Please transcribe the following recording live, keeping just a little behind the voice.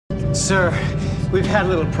Sir, we've had a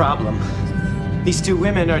little problem. These two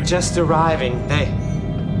women are just arriving. They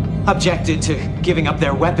objected to giving up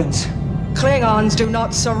their weapons. Klingons do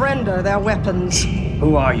not surrender their weapons.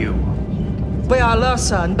 Who are you? We are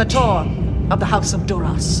Lursa and Bator of the House of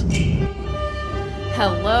Duras.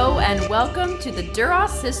 Hello and welcome to the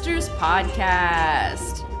Duras Sisters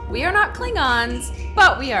podcast. We are not Klingons,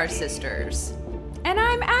 but we are sisters. And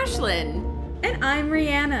I'm Ashlyn. And I'm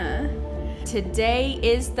Rihanna. Today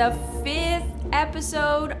is the 5th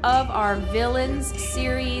episode of our Villains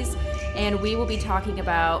series, and we will be talking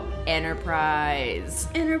about Enterprise.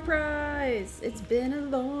 Enterprise! It's been a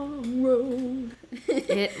long road.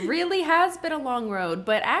 It really has been a long road,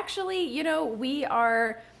 but actually, we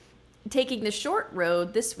are taking the short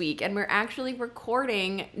road this week, and we're actually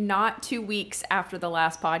recording not 2 weeks after the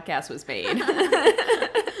last podcast was made.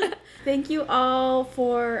 Thank you all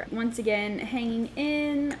for, once again, hanging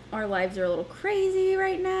in. Our lives are a little crazy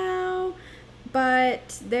right now,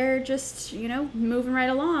 but they're just, moving right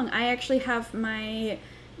along. I actually have my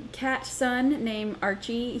cat son named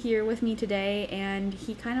Archie here with me today, and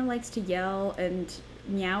he kind of likes to yell and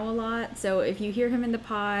meow a lot, so if you hear him in the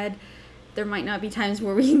pod, there might not be times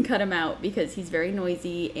where we can cut him out because he's very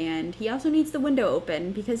noisy, and he also needs the window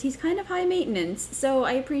open because he's kind of high maintenance, so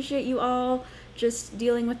I appreciate you all just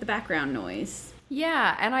dealing with the background noise.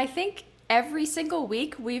 Yeah, and I think every single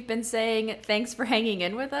week we've been saying thanks for hanging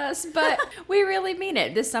in with us, but we really mean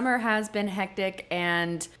it. This summer has been hectic,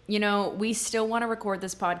 and, we still want to record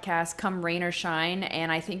this podcast come rain or shine, and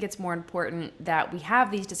I think it's more important that we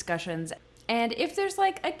have these discussions. And if there's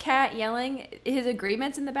like a cat yelling his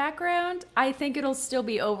agreements in the background, I think it'll still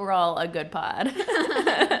be overall a good pod.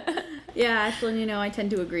 Yeah, Ashlyn, I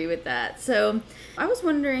tend to agree with that. So I was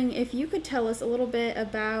wondering if you could tell us a little bit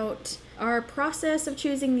about our process of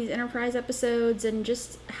choosing these Enterprise episodes and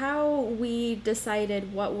just how we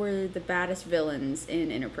decided what were the baddest villains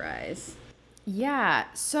in Enterprise. Yeah,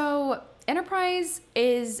 so Enterprise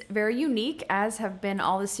is very unique, as have been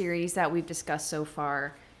all the series that we've discussed so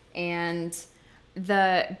far. And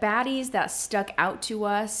the baddies that stuck out to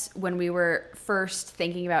us when we were first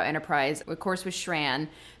thinking about Enterprise, of course, was Shran,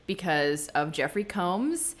 because of Jeffrey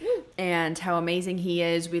Combs and how amazing he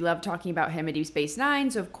is. We love talking about him in Deep Space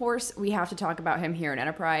Nine, so of course we have to talk about him here in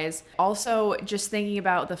Enterprise. Also, just thinking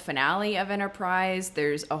about the finale of Enterprise,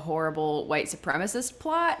 there's a horrible white supremacist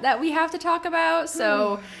plot that we have to talk about,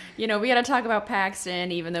 so, we gotta talk about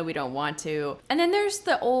Paxton, even though we don't want to. And then there's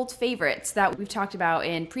the old favorites that we've talked about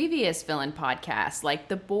in previous villain podcasts, like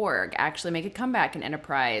the Borg actually make a comeback in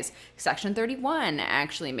Enterprise. Section 31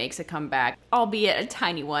 actually makes a comeback, albeit a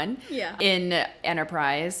tiny one. In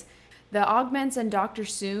Enterprise. The Augments and Dr.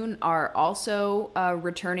 Soon are also a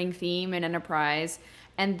returning theme in Enterprise.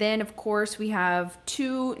 And then, of course, we have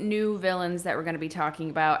two new villains that we're going to be talking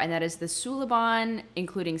about, and that is the Suliban,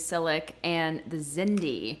 including Silic, and the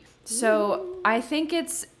Xindi. So I think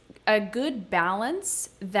it's a good balance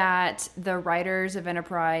that the writers of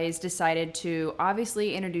Enterprise decided to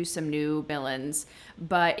obviously introduce some new villains,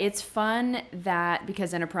 but it's fun that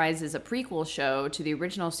because Enterprise is a prequel show to the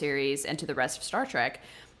original series and to the rest of Star Trek,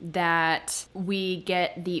 that we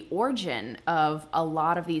get the origin of a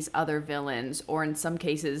lot of these other villains, or in some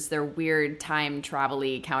cases, their weird time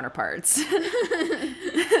travel-y counterparts.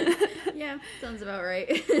 Yeah, sounds about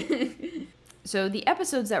right. So the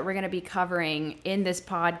episodes that we're going to be covering in this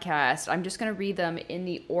podcast, I'm just going to read them in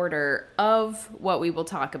the order of what we will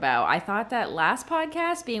talk about. I thought that last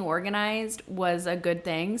podcast being organized was a good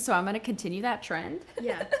thing, so I'm going to continue that trend.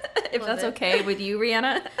 Yeah. If that's okay with you,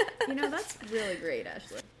 Rihanna. That's really great,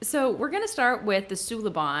 Ashley. So we're going to start with the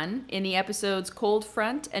Suliban in the episodes Cold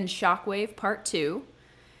Front and Shockwave Part 2.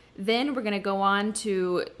 Then we're going to go on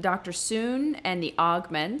to Dr. Soon and the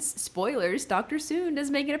Augments. Spoilers, Dr. Soon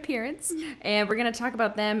does make an appearance. And we're going to talk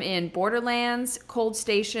about them in Borderlands, Cold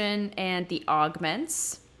Station, and the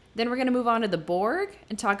Augments. Then we're going to move on to the Borg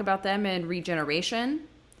and talk about them in Regeneration.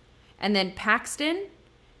 And then Paxton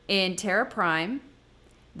in Terra Prime.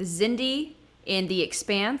 The Xindi in The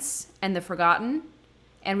Expanse and The Forgotten.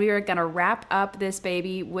 And we are going to wrap up this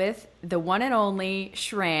baby with the one and only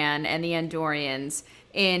Shran and the Andorians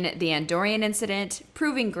in The Andorian Incident,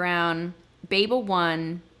 Proving Ground, Babel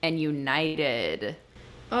 1, and United.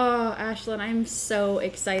 Oh, Ashlyn, I'm so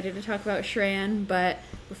excited to talk about Shran, but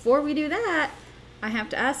before we do that, I have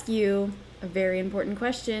to ask you a very important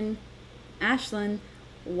question. Ashlyn,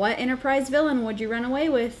 what Enterprise villain would you run away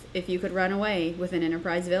with if you could run away with an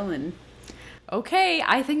Enterprise villain? Okay,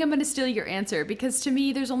 I think I'm going to steal your answer, because to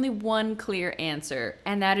me, there's only one clear answer,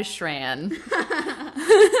 and that is Shran.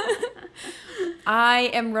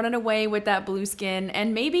 I am running away with that blue skin,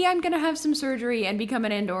 and maybe I'm going to have some surgery and become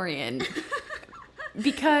an Andorian.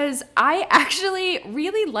 Because I actually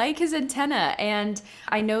really like his antenna, and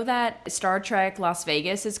I know that Star Trek Las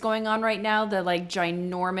Vegas is going on right now, the like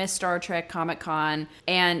ginormous Star Trek Comic-Con,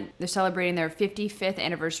 and they're celebrating their 55th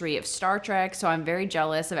anniversary of Star Trek, so I'm very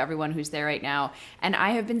jealous of everyone who's there right now, and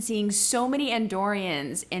I have been seeing so many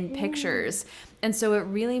Andorians in pictures. And so it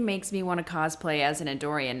really makes me want to cosplay as an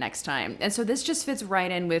Andorian next time. And so this just fits right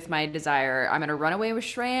in with my desire. I'm going to run away with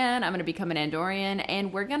Shran. I'm going to become an Andorian.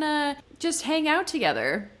 And we're going to just hang out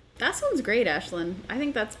together. That sounds great, Ashlyn. I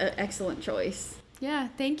think that's an excellent choice. Yeah,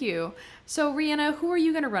 thank you. So, Rihanna, who are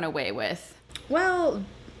you going to run away with? Well,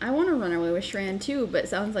 I want to run away with Shran too, but it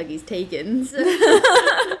sounds like he's taken. So,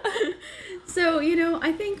 so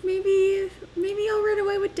I think maybe I'll run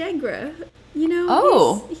away with Degra.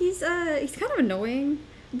 He's kind of annoying,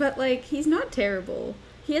 but like he's not terrible.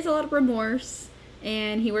 He has a lot of remorse,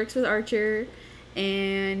 and he works with Archer,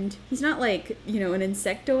 and he's not like an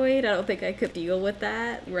insectoid. I don't think I could deal with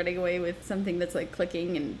that, running away with something that's like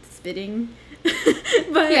clicking and spitting.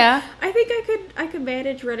 But yeah, I think I could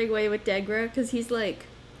manage running away with Degra because he's like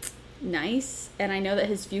nice, and I know that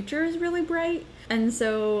his future is really bright, and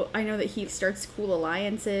so I know that he starts cool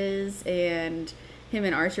alliances, and him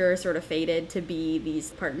and Archer are sort of fated to be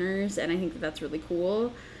these partners, and I think that that's really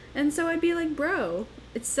cool. And so I'd be like, bro,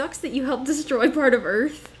 it sucks that you helped destroy part of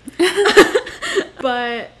Earth.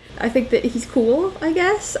 But I think that he's cool, I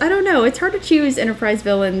guess. I don't know. It's hard to choose Enterprise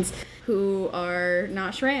villains who are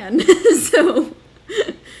not Shran. So,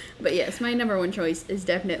 but yes, my number one choice is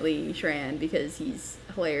definitely Shran because he's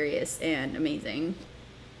hilarious and amazing.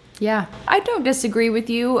 Yeah, I don't disagree with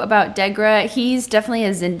you about Degra. He's definitely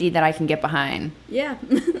a Xindi that I can get behind. Yeah,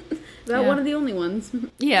 about one of the only ones.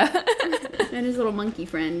 Yeah. And his little monkey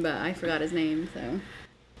friend, but I forgot his name, so.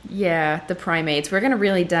 Yeah, the primates. We're going to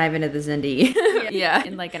really dive into the Xindi. Yeah,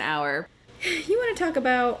 in like an hour. You want to talk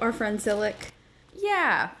about our friend Silik?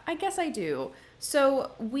 Yeah, I guess I do.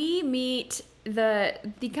 So we meet the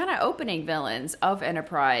kind of opening villains of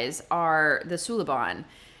Enterprise are the Suliban.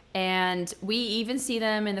 And we even see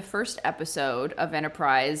them in the first episode of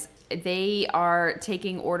Enterprise. They are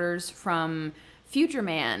taking orders from Future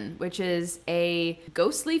Man, which is a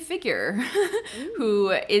ghostly figure who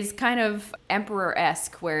is kind of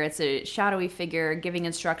Emperor-esque, where it's a shadowy figure giving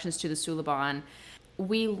instructions to the Suliban.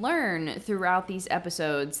 We learn throughout these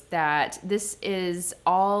episodes that this is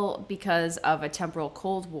all because of a temporal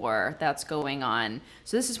Cold War that's going on.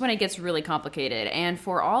 So this is when it gets really complicated. And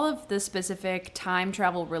for all of the specific time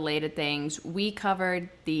travel related things, we covered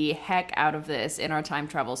the heck out of this in our time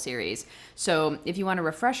travel series. So if you want a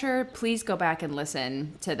refresher, please go back and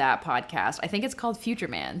listen to that podcast. I think it's called Future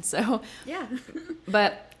Man. So yeah.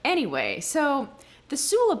 But anyway, so the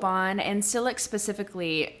Suliban, and Silik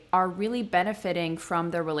specifically, are really benefiting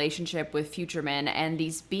from their relationship with Future Men and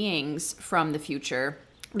these beings from the future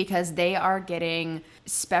because they are getting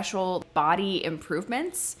special body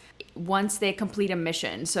improvements once they complete a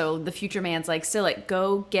mission. So the Future Man's like, Silik,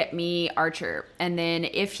 go get me Archer. And then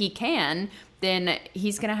if he can, then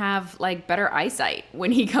he's going to have like better eyesight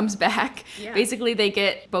when he comes back. Yeah. Basically, they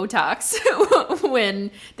get Botox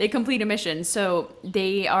when they complete a mission. So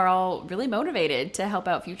they are all really motivated to help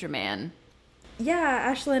out Future Man.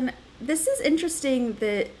 Yeah, Ashlyn, this is interesting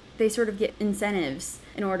that they sort of get incentives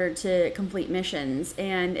in order to complete missions.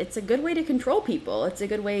 And it's a good way to control people. It's a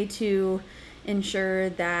good way to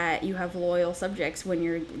ensure that you have loyal subjects when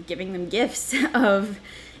you're giving them gifts of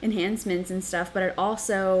enhancements and stuff. But it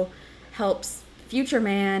also helps Future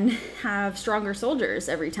Man have stronger soldiers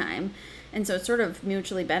every time. And so it sort of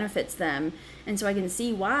mutually benefits them. And so I can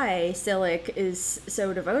see why Silik is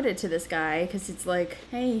so devoted to this guy, because it's like,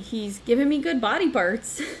 hey, he's giving me good body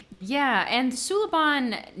parts. Yeah, and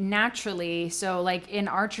Suliban naturally, so like in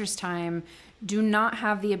Archer's time, do not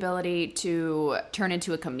have the ability to turn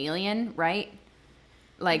into a chameleon, right?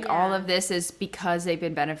 Like all of this is because they've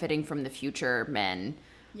been benefiting from the Future Men.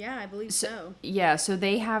 Yeah, I believe so. Yeah, so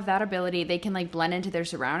they have that ability. They can like blend into their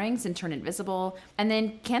surroundings and turn invisible. And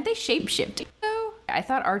then can't they shapeshift though? I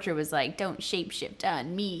thought Archer was like, don't shapeshift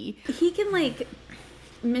on me. He can like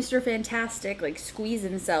Mr. Fantastic like squeeze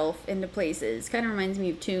himself into places. Kind of reminds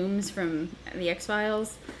me of Tooms from the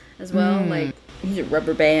X-Files as well. Like he's a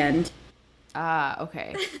rubber band. Ah,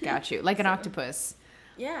 okay. Got you. Like an octopus.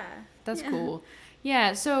 Yeah. That's cool.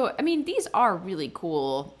 Yeah, so, I mean, these are really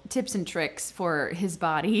cool tips and tricks for his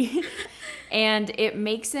body. And it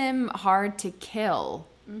makes him hard to kill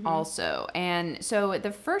also. And so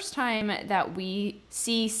the first time that we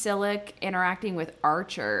see Silik interacting with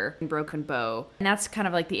Archer in Broken Bow, and that's kind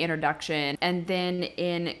of like the introduction. And then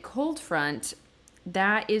in Cold Front,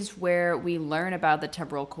 that is where we learn about the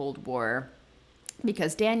temporal Cold War,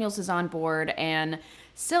 because Daniels is on board, and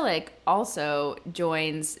Silic also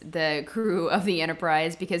joins the crew of the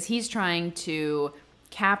Enterprise because he's trying to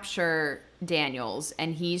capture Daniels,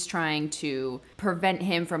 and he's trying to prevent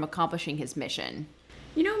him from accomplishing his mission.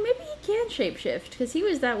 You know, maybe he can shapeshift, because he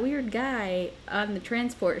was that weird guy on the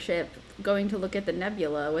transport ship going to look at the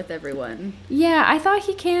nebula with everyone. Yeah, I thought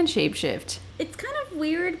he can shapeshift. It's kind of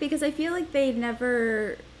weird because I feel like they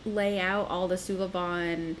never lay out all the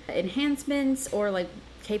Suliban enhancements or like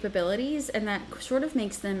capabilities, and that sort of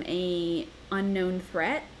makes them a unknown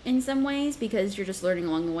threat in some ways, because you're just learning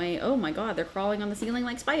along the way, oh my god, they're crawling on the ceiling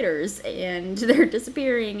like spiders, and they're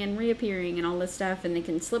disappearing and reappearing and all this stuff, and they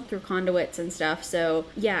can slip through conduits and stuff. So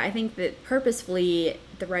yeah, I think that purposefully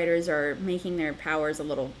the writers are making their powers a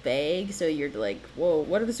little vague, so you're like, whoa,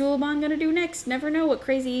 what are the Suliban gonna do next? Never know what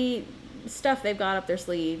crazy stuff they've got up their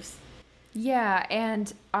sleeves. Yeah,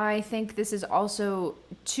 and I think this is also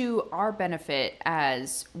to our benefit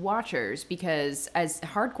as watchers, because as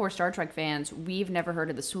hardcore Star Trek fans, we've never heard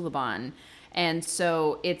of the Suliban. And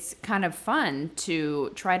so it's kind of fun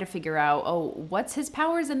to try to figure out, oh, what's his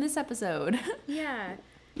powers in this episode? Yeah.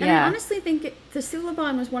 And Yeah. I honestly think the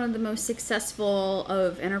Suliban was one of the most successful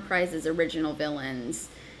of Enterprise's original villains,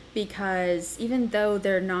 because even though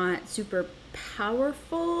they're not super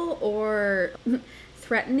powerful or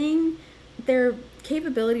threatening, their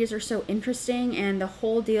capabilities are so interesting, and the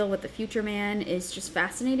whole deal with the Future Man is just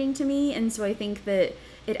fascinating to me. And so I think that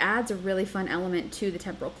it adds a really fun element to the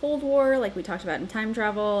temporal Cold War, like we talked about in time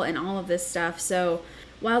travel and all of this stuff. So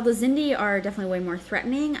while the Xindi are definitely way more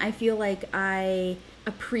threatening, I feel like I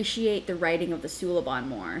appreciate the writing of the Suliban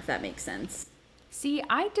more, if that makes sense. See,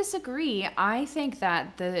 I disagree. I think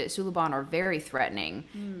that the Suliban are very threatening,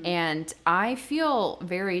 and I feel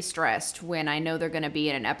very stressed when I know they're going to be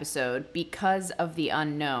in an episode because of the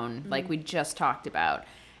unknown, like we just talked about.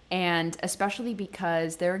 And especially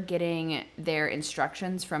because they're getting their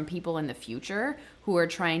instructions from people in the future who are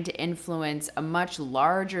trying to influence a much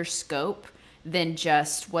larger scope than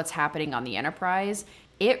just what's happening on the Enterprise.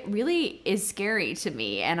 It really is scary to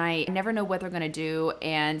me, and I never know what they're going to do.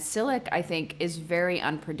 And Silic, I think, is very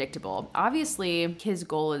unpredictable. Obviously, his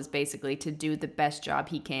goal is basically to do the best job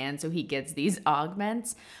he can so he gets these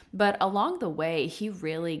augments. But along the way, he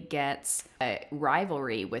really gets a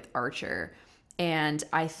rivalry with Archer. And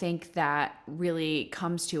I think that really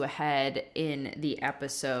comes to a head in the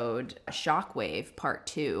episode Shockwave Part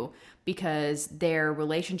 2, because their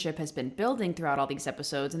relationship has been building throughout all these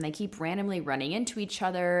episodes, and they keep randomly running into each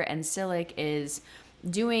other, and Silic is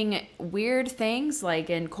doing weird things, like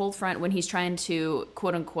in Cold Front when he's trying to,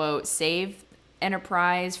 quote-unquote, save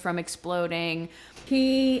Enterprise from exploding.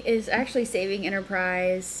 He is actually saving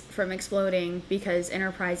Enterprise from exploding because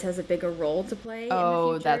Enterprise has a bigger role to play in the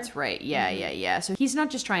future. That's right. Yeah. So he's not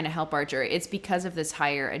just trying to help Archer. It's because of this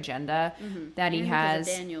higher agenda that he And has.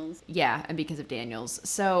 because of Daniels. Yeah, and because of Daniels.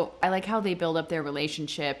 So I like how they build up their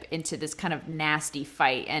relationship into this kind of nasty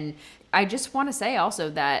fight. And I just want to say also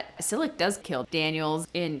that Silic does kill Daniels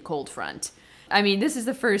in Cold Front. I mean, this is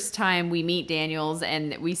the first time we meet Daniels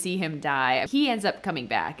and we see him die. He ends up coming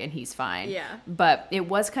back and he's fine. Yeah. But it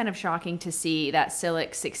was kind of shocking to see that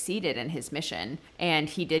Silic succeeded in his mission, and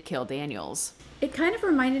he did kill Daniels. It kind of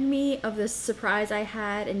reminded me of the surprise I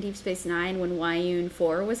had in Deep Space Nine when Wyun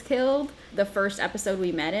 4 was killed. The first episode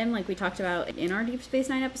we met him, like we talked about in our Deep Space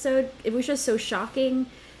Nine episode, it was just so shocking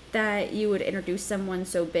that you would introduce someone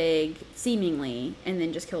so big, seemingly, and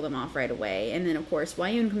then just kill them off right away. And then, of course,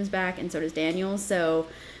 Wyun comes back, and so does Daniels. So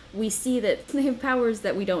we see that they have powers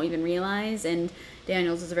that we don't even realize, and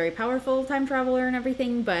Daniels is a very powerful time traveler and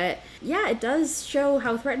everything. But yeah, it does show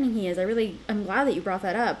how threatening he is. I'm glad that you brought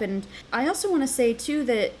that up. And I also want to say, too,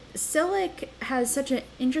 that Silic has such an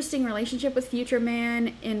interesting relationship with Future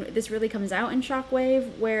Man, and this really comes out in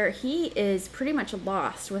Shockwave, where he is pretty much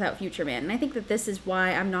lost without Future Man. And I think that this is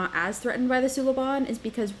why I'm not as threatened by the Suliban, is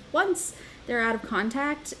because once they're out of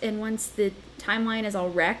contact, and once the timeline is all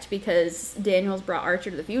wrecked because Daniels brought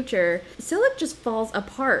Archer to the future, Silic just falls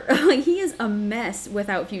apart. Like, he is a mess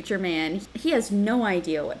without Future Man. He has no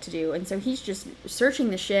idea what to do, and so he's just searching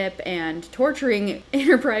the ship and torturing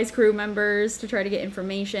Enterprise crew members to try to get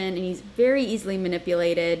information, and he's very easily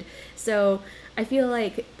manipulated. So I feel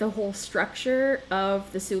like the whole structure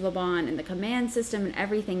of the Suliban and the command system and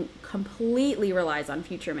everything completely relies on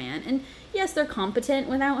Future Man. And yes, they're competent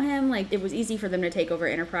without him. Like, it was easy for them to take over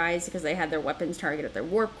Enterprise because they had their weapons targeted at their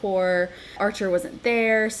warp core. Archer wasn't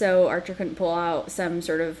there, so Archer couldn't pull out some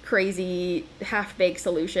sort of crazy half-baked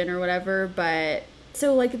solution or whatever. But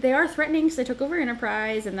so, like, they are threatening because they took over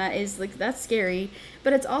Enterprise, and that is, like, that's scary.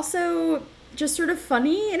 But it's also just sort of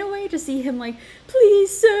funny in a way to see him like,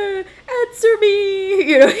 please, sir, answer me.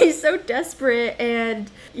 You know, he's so desperate.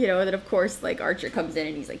 And, you know, and then of course, like, Archer comes in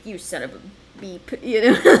and he's like, you son of a beep. You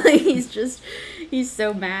know, like, he's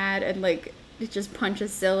so mad and, like, it just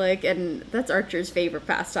punches Silic. And that's Archer's favorite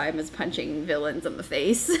pastime, is punching villains in the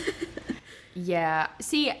face. Yeah.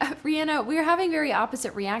 See, Rihanna, we're having very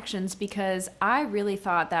opposite reactions, because I really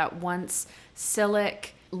thought that once Silic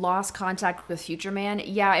lost contact with Future Man,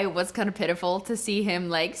 yeah, it was kind of pitiful to see him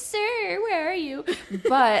like, sir, where are you?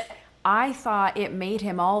 But I thought it made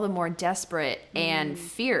him all the more desperate and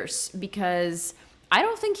fierce, because I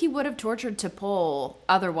don't think he would have tortured T'Pol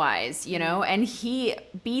otherwise, you know? And he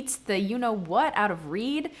beats the you-know-what out of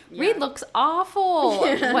Reed. Yeah. Reed looks awful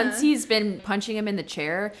once he's been punching him in the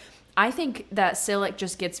chair. I think that Silic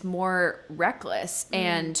just gets more reckless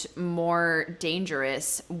and more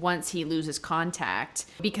dangerous once he loses contact,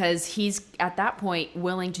 because he's at that point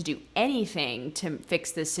willing to do anything to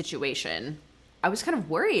fix this situation. I was kind of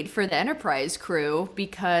worried for the Enterprise crew,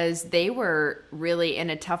 because they were really in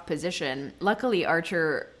a tough position. Luckily,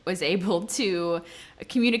 Archer was able to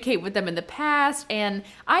communicate with them in the past, and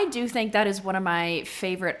I do think that is one of my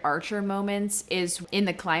favorite Archer moments, is in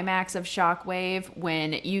the climax of Shockwave,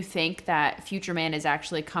 when you think that Future Man is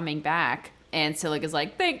actually coming back, and Silic is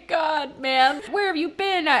like, thank God, man, where have you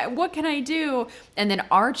been? What can I do? And then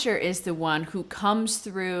Archer is the one who comes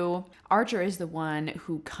through. And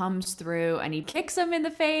he kicks him in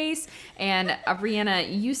the face. And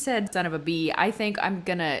Rihanna, you said son of a bee. I think I'm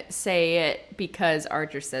gonna say it because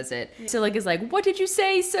Archer says it. Silic is like, what did you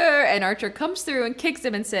say, sir? And Archer comes through and kicks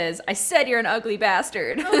him and says, I said you're an ugly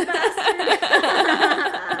bastard. Oh, bastard.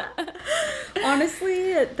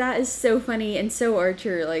 Honestly, that is so funny and so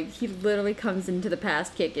Archer. Like, he literally comes into the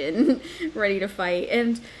past kicking, ready to fight.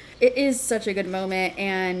 And it is such a good moment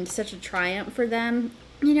and such a triumph for them.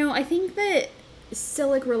 You know, I think that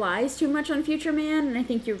Silic relies too much on Future Man, and I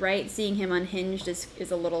think you're right, seeing him unhinged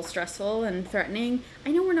is a little stressful and threatening.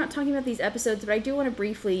 I know we're not talking about these episodes, but I do want to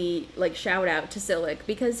briefly, like, shout out to Silic,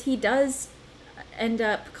 because he does end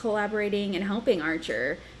up collaborating and helping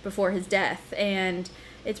Archer before his death, and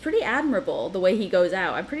it's pretty admirable the way he goes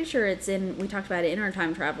out. I'm pretty sure we talked about it in our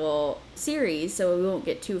time travel series, so we won't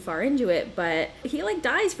get too far into it, but he like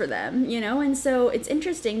dies for them, you know? And so it's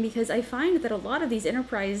interesting, because I find that a lot of these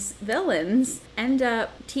Enterprise villains end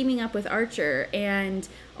up teaming up with Archer, and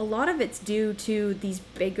a lot of it's due to these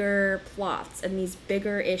bigger plots and these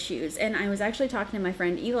bigger issues. And I was actually talking to my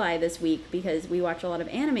friend Eli this week, because we watch a lot of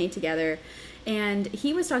anime together, and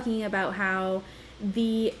he was talking about how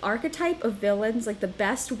the archetype of villains, like the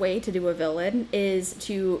best way to do a villain is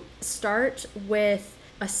to start with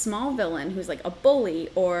a small villain who's like a bully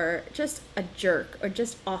or just a jerk or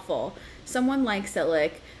just awful. Someone like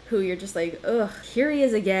Silic, who you're just like, ugh, here he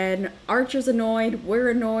is again. Archer's annoyed.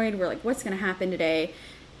 We're like, what's going to happen today?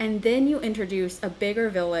 And then you introduce a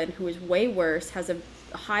bigger villain who is way worse, has a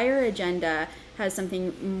higher agenda, has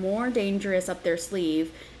something more dangerous up their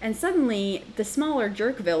sleeve, and suddenly the smaller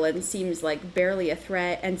jerk villain seems like barely a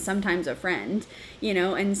threat and sometimes a friend, you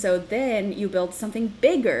know? And so then you build something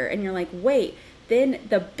bigger, and you're like, wait, then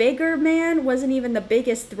the bigger man wasn't even the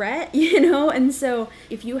biggest threat, you know? And so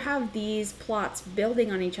if you have these plots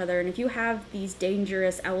building on each other, and if you have these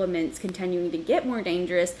dangerous elements continuing to get more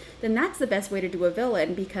dangerous, then that's the best way to do a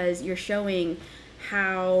villain, because you're showing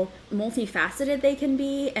how multifaceted they can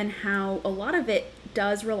be, and how a lot of it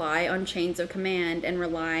does rely on chains of command and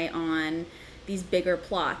rely on these bigger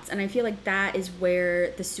plots. And I feel like that is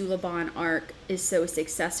where the Suliban arc is so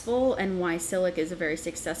successful, and why Silic is a very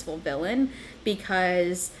successful villain,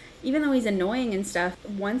 because even though he's annoying and stuff,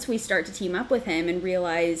 once we start to team up with him and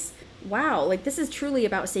realize, wow, like this is truly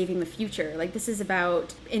about saving the future. Like this is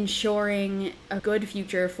about ensuring a good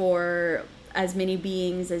future for as many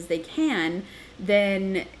beings as they can,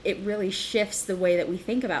 then it really shifts the way that we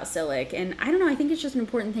think about Silic. And I don't know, I think it's just an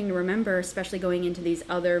important thing to remember, especially going into these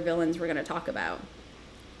other villains we're going to talk about.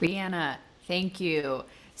 Rihanna, thank you.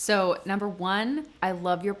 So, number one, I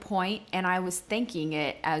love your point, and I was thinking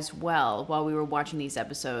it as well while we were watching these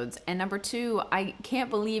episodes. And number two, I can't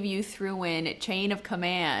believe you threw in Chain of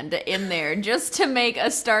Command in there just to make a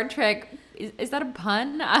Star Trek. Is that a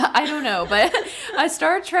pun? I don't know, but a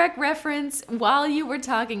Star Trek reference while you were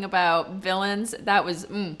talking about villains. That was,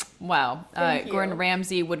 wow. Gordon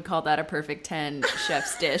Ramsay would call that a perfect 10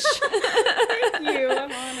 chef's dish. Thank you.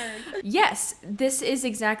 I'm honored. Yes, this is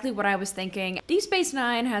exactly what I was thinking. Deep Space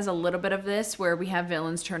Nine has a little bit of this where we have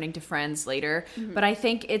villains turning to friends later, but I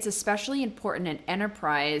think it's especially important in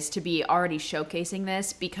Enterprise to be already showcasing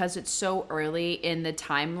this, because it's so early in the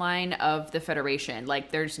timeline of the Federation.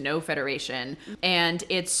 Like, there's no Federation. situation. And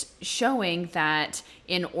it's showing that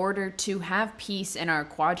in order to have peace in our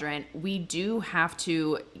quadrant, we do have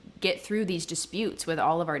to get through these disputes with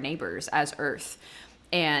all of our neighbors as Earth.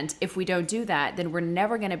 And if we don't do that, then we're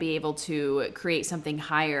never going to be able to create something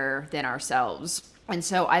higher than ourselves. And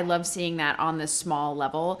so I love seeing that on this small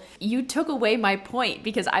level. You took away my point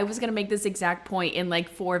because I was going to make this exact point in like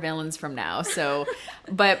 4 villains from now. So,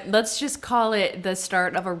 but let's just call it the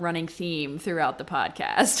start of a running theme throughout the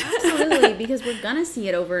podcast. Absolutely, because we're going to see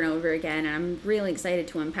it over and over again. And I'm really excited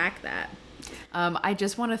to unpack that. I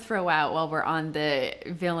just want to throw out while we're on the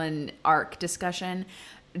villain arc discussion,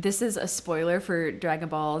 this is a spoiler for Dragon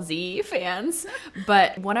Ball Z fans,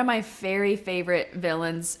 but one of my very favorite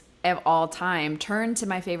villains of all time, turned to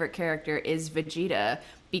my favorite character, is Vegeta,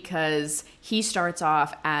 because he starts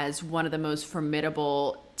off as one of the most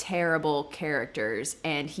formidable, terrible characters,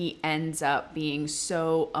 and he ends up being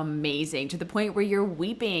so amazing to the point where you're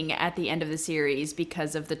weeping at the end of the series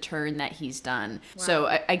because of the turn that he's done. Wow.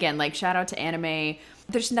 So again, like, shout out to anime.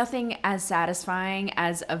 There's nothing as satisfying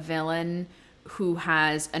as a villain who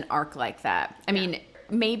has an arc like that. I mean,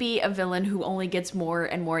 maybe a villain who only gets more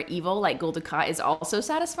and more evil, like Gul Dukat, is also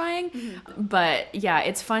satisfying. But yeah,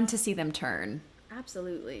 it's fun to see them turn.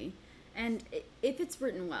 Absolutely. And if it's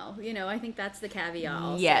written well, you know, I think that's the caveat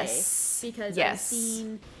I'll say. Because I've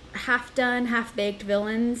seen half-done, half-baked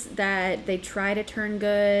villains that they try to turn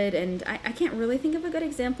good. And I can't really think of a good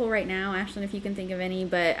example right now, Ashlyn, if you can think of any.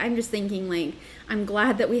 But I'm just thinking, like, I'm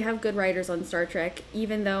glad that we have good writers on Star Trek,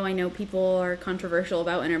 even though I know people are controversial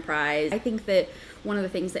about Enterprise. I think that one of the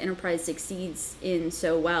things that Enterprise succeeds in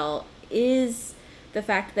so well is the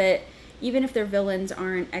fact that even if their villains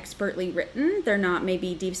aren't expertly written, they're not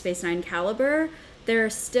maybe Deep Space Nine caliber,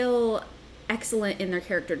 they're still excellent in their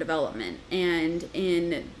character development. And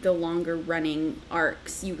in the longer running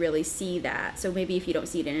arcs, you really see that. So maybe if you don't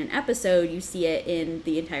see it in an episode, you see it in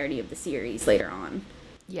the entirety of the series later on.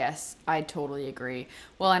 Yes, I totally agree.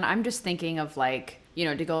 Well, and I'm just thinking of, like, you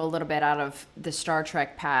know, to go a little bit out of the Star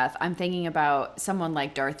Trek path, I'm thinking about someone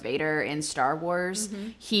like Darth Vader in Star Wars.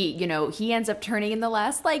 He, you know, he ends up turning in the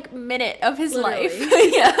last, like, minute of his life.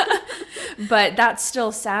 Yeah. But that's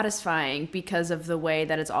still satisfying because of the way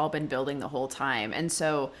that it's all been building the whole time. And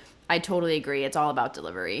so I totally agree. It's all about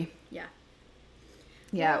delivery. Yeah.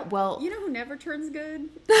 Yeah, well... You know who never turns good?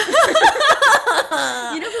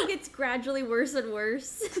 You know who gets gradually worse and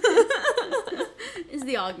worse? Is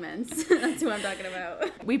the Augments. That's who I'm talking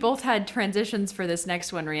about. We both had transitions for this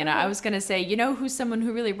next one, Rihanna. I was going to say, you know who's someone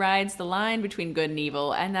who really rides the line between good and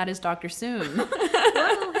evil, and that is Dr. Soon.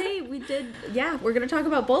 Well, hey, we did... Yeah, we're going to talk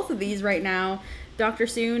about both of these right now. Dr.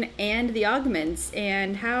 Soon and the Augments,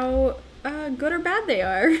 and how good or bad they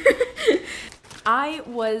are. I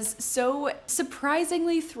was so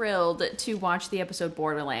surprisingly thrilled to watch the episode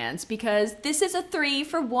Borderlands, because this is a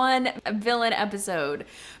 3-for-1 villain episode,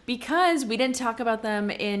 because we didn't talk about them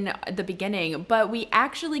in the beginning, but we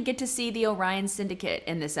actually get to see the Orion Syndicate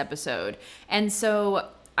in this episode. And so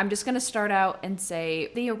I'm just going to start out and say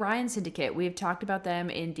the Orion Syndicate, we've talked about them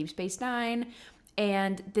in Deep Space Nine,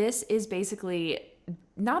 and this is basically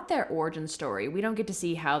not their origin story. We don't get to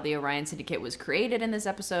see how the Orion Syndicate was created in this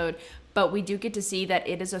episode, but we do get to see that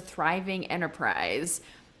it is a thriving enterprise.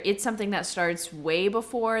 It's something that starts way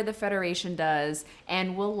before the Federation does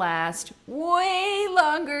and will last way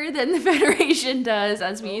longer than the Federation does,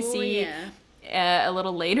 as we see a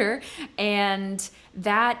little later. And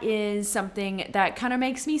that is something that kind of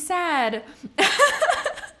makes me sad.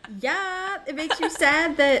 Yeah, it makes you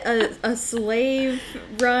sad that a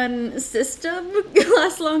slave-run system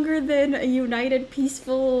lasts longer than a united,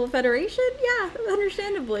 peaceful federation. Yeah,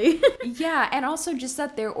 understandably. Yeah, and also just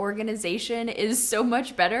that their organization is so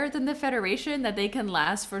much better than the Federation that they can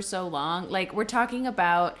last for so long. Like, we're talking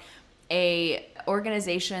about a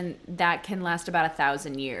organization that can last about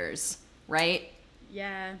 1,000 years, right?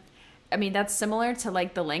 Yeah. I mean, that's similar to,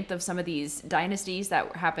 like, the length of some of these dynasties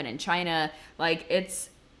that happen in China. Like, it's...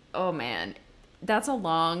 Oh man, that's a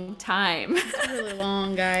long time. It's really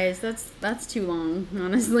long, guys. That's too long,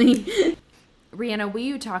 honestly. Rihanna, will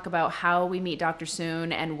you talk about how we meet Dr.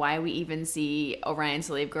 Soon and why we even see Orion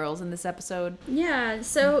slave girls in this episode? Yeah,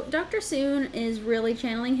 so Dr. Soon is really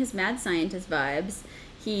channeling his mad scientist vibes.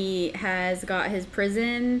 He has got his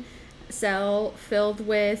prison cell filled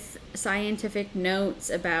with scientific notes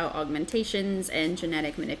about augmentations and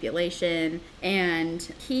genetic manipulation, and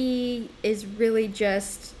he is really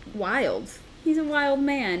just wild. He's a wild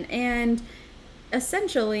man, and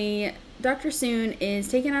essentially Dr. Soon is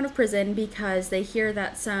taken out of prison because they hear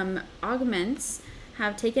that some augments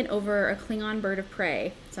have taken over a Klingon bird of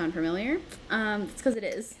prey. Sound familiar? It's because it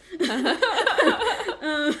is.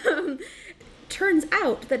 Turns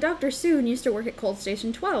out that Dr. Soon used to work at Cold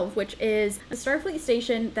Station 12, which is a Starfleet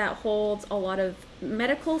station that holds a lot of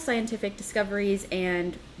medical scientific discoveries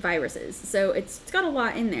and viruses. So it's got a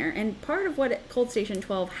lot in there. And part of what Cold Station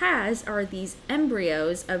 12 has are these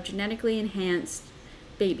embryos of genetically enhanced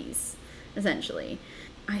babies, essentially.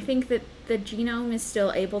 I think that the genome is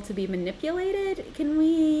still able to be manipulated.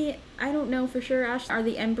 I don't know for sure, Ash, are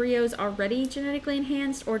the embryos already genetically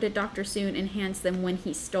enhanced, or did Dr. Soon enhance them when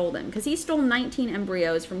he stole them? Because he stole 19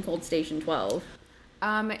 embryos from Cold Station 12.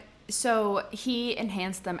 So he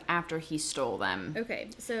enhanced them after he stole them. Okay,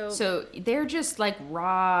 so... So they're just like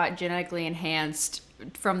raw, genetically enhanced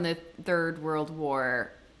from the Third World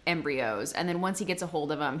War embryos. And then once he gets a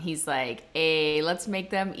hold of them, he's like, hey, let's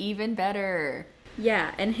make them even better.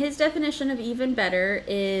 Yeah, and his definition of even better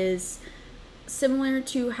is similar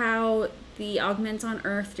to how the augments on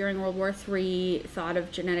Earth during World War III thought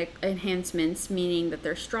of genetic enhancements, meaning that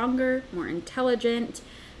they're stronger, more intelligent,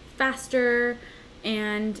 faster,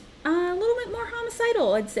 and a little bit more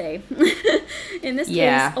homicidal, I'd say. In this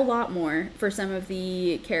case, a lot more for some of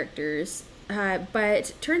the characters.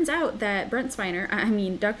 But turns out that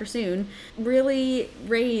Dr. Soon, really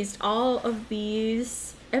raised all of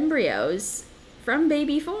these embryos from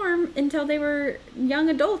baby form until they were young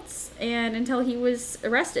adults and until he was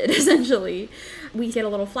arrested, essentially. We get a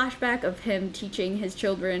little flashback of him teaching his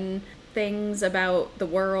children things about the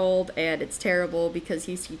world, and it's terrible because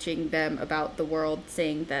he's teaching them about the world,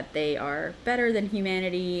 saying that they are better than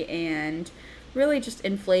humanity and really just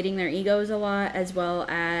inflating their egos a lot, as well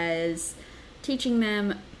as teaching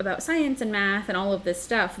them about science and math and all of this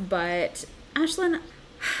stuff. But Ashlyn,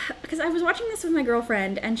 because I was watching this with my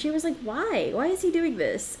girlfriend, and she was like, why? Why is he doing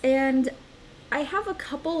this? And I have a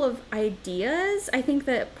couple of ideas. I think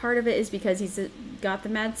that part of it is because he's got the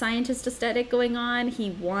mad scientist aesthetic going on.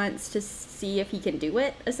 He wants to see if he can do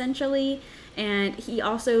it, essentially. And he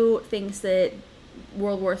also thinks that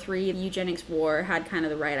World War III, the eugenics war, had kind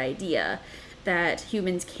of the right idea, that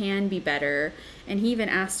humans can be better. And he even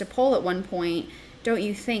asked a poll at one point, don't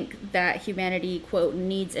you think that humanity, quote,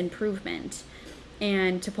 needs improvement?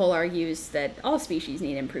 And T'Pol argues that all species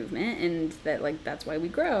need improvement and that, like, that's why we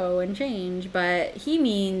grow and change. But he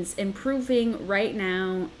means improving right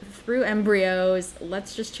now through embryos.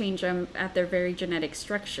 Let's just change them at their very genetic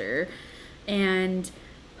structure. And,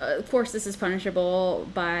 of course, this is punishable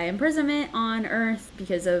by imprisonment on Earth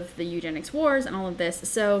because of the eugenics wars and all of this.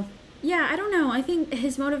 So, yeah, I don't know. I think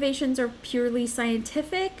his motivations are purely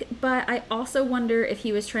scientific, but I also wonder if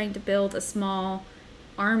he was trying to build a small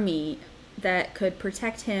army that could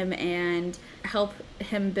protect him and help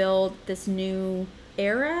him build this new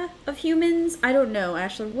era of humans. I don't know,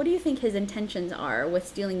 Ashley. What do you think his intentions are with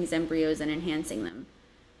stealing these embryos and enhancing them?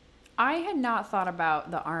 I had not thought about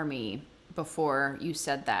the army before you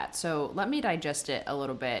said that, so let me digest it a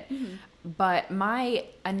little bit. Mm-hmm. But my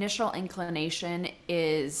initial inclination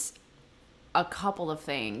is a couple of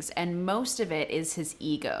things, and most of it is his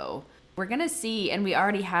ego. We're going to see, and we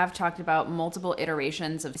already have talked about multiple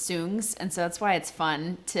iterations of Soongs, and so that's why it's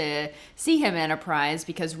fun to see him Enterprise,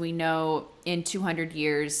 because we know in 200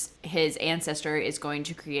 years his ancestor is going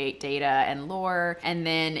to create data and lore, and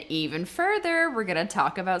then even further, we're going to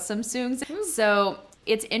talk about some Soongs. So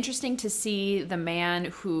it's interesting to see the man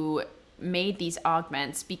who made these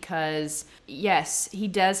augments, because yes, he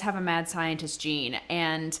does have a mad scientist gene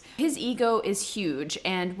and his ego is huge.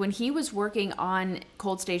 And when he was working on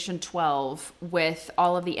Cold Station 12 with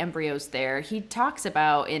all of the embryos there, he talks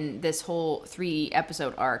about in this whole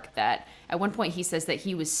 3-episode arc that at one point he says that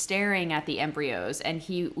he was staring at the embryos and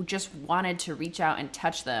he just wanted to reach out and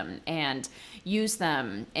touch them and use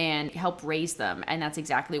them and help raise them, and that's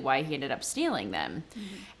exactly why he ended up stealing them.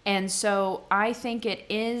 Mm-hmm. And so I think it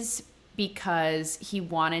is because he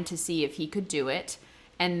wanted to see if he could do it.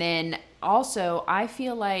 And then also, I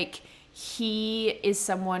feel like he is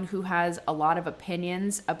someone who has a lot of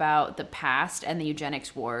opinions about the past and the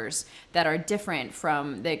eugenics wars that are different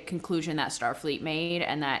from the conclusion that Starfleet made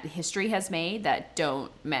and that history has made, that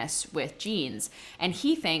don't mess with genes. And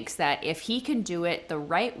he thinks that if he can do it the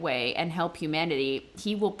right way and help humanity,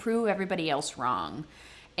 he will prove everybody else wrong,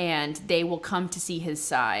 and they will come to see his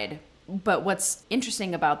side. But what's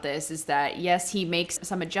interesting about this is that, yes, he makes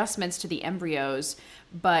some adjustments to the embryos,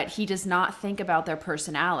 but he does not think about their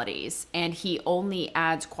personalities, and he only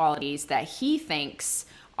adds qualities that he thinks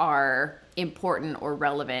are important or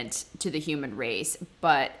relevant to the human race.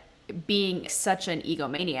 But being such an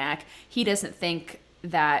egomaniac, he doesn't think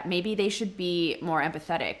that maybe they should be more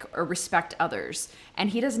empathetic or respect others. And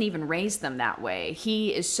he doesn't even raise them that way.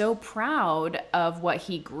 He is so proud of what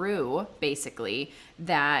he grew, basically,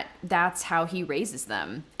 that that's how he raises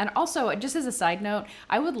them. And also, just as a side note,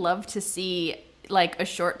 I would love to see like a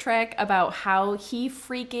short trek about how he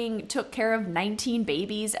freaking took care of 19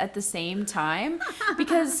 babies at the same time,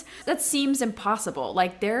 because that seems impossible.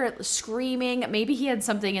 Like, they're screaming. Maybe he had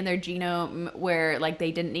something in their genome where like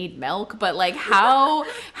they didn't need milk, but like how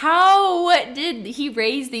did he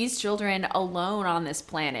raise these children alone on this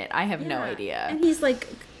planet? I have no idea. And he's like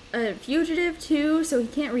a fugitive too, so he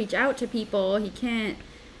can't reach out to people. He can't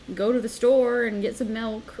go to the store and get some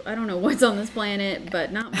milk. I don't know what's on this planet,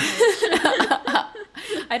 but not much.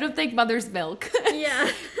 I don't think mother's milk. Yeah.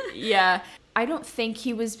 Yeah. I don't think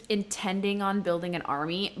he was intending on building an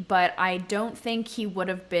army, but I don't think he would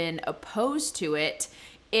have been opposed to it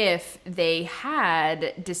if they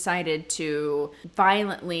had decided to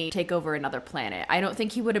violently take over another planet. I don't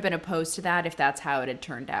think he would have been opposed to that if that's how it had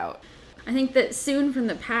turned out. I think that Soon from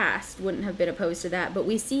the past wouldn't have been opposed to that, but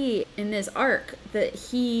we see in this arc that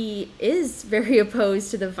he is very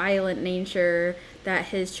opposed to the violent nature that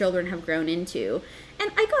his children have grown into.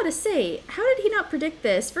 And I gotta say, how did he not predict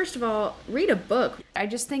this? First of all, read a book. I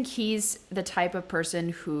just think he's the type of person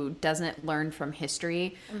who doesn't learn from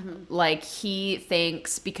history. Mm-hmm. Like, he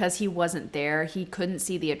thinks because he wasn't there, he couldn't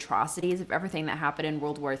see the atrocities of everything that happened in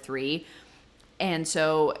World War III. And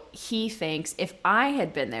so he thinks, if I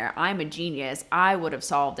had been there, I'm a genius, I would have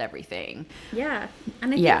solved everything. Yeah.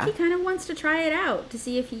 And I think he kind of wants to try it out to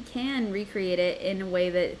see if he can recreate it in a way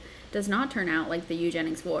that does not turn out like the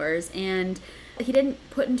eugenics wars. And he didn't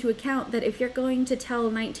put into account that if you're going to tell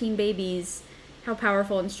 19 babies how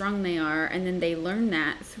powerful and strong they are, and then they learn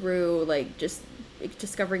that through like just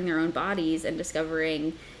discovering their own bodies and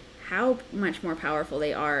discovering how much more powerful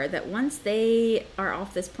they are, that once they are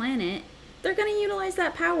off this planet, they're going to utilize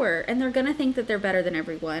that power, and they're going to think that they're better than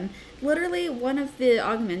everyone. Literally, one of the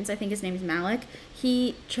augments, I think his name's Malik,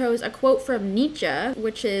 he chose a quote from Nietzsche,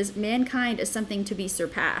 which is, "Mankind is something to be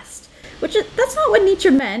surpassed." That's not what Nietzsche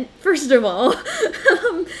meant, first of all.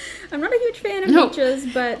 I'm not a huge fan of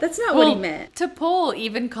Nietzsche's, but that's not what he meant. T'Pol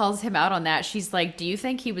even calls him out on that. She's like, do you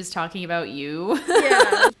think he was talking about you?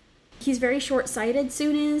 Yeah. He's very short-sighted,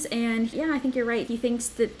 Soon is, and yeah, I think you're right. He thinks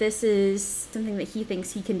that this is something that he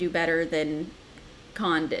thinks he can do better than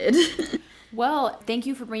Khan did. Well, thank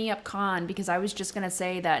you for bringing up Khan, because I was just going to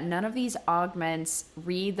say that none of these augments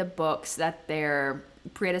read the books that their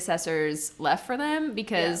predecessors left for them,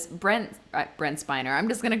 because Brent Spiner, I'm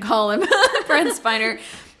just going to call him Brent Spiner,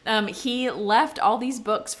 he left all these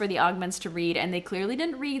books for the augments to read, and they clearly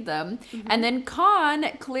didn't read them. Mm-hmm. And then Khan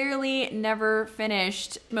clearly never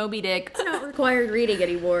finished Moby Dick. It's not required reading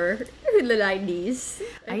anymore in the 90s.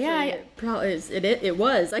 Actually, it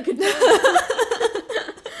was. I could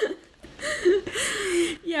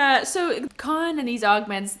Yeah, so Khan and these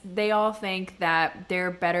augments, they all think that they're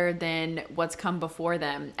better than what's come before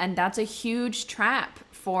them. And that's a huge trap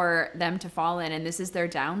for them to fall in. And this is their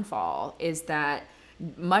downfall, is that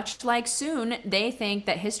much like Soon, they think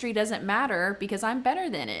that history doesn't matter because I'm better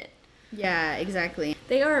than it. Yeah, exactly.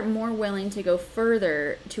 They are more willing to go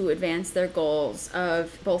further to advance their goals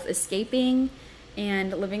of both escaping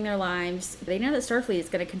and living their lives. They know that Starfleet is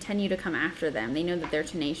going to continue to come after them. They know that they're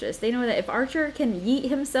tenacious. They know that if Archer can yeet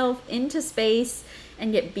himself into space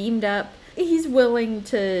and get beamed up, he's willing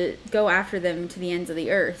to go after them to the ends of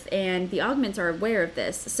the earth. And the augments are aware of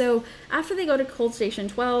this. So after they go to Cold Station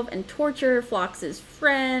 12 and torture Phlox's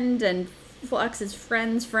friend and Phlox's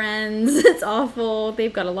friend's friends, it's awful.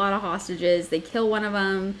 They've got a lot of hostages. They kill one of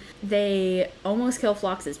them. They almost kill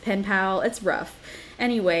Phlox's pen pal. It's rough.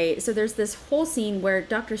 Anyway, so there's this whole scene where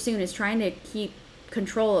Dr. Soon is trying to keep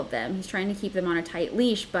control of them. He's trying to keep them on a tight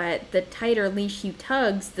leash, but the tighter leash he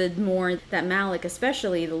tugs, the more that Malik,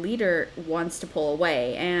 especially the leader, wants to pull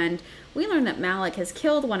away. And we learn that Malik has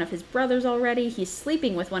killed one of his brothers already. He's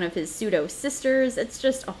sleeping with one of his pseudo sisters. It's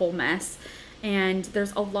just a whole mess. And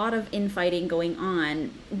there's a lot of infighting going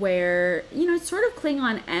on where, it's sort of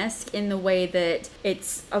Klingon-esque in the way that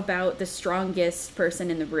it's about the strongest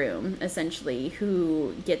person in the room, essentially,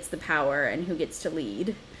 who gets the power and who gets to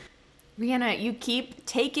lead. Rihanna, you keep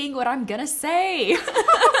taking what I'm gonna say.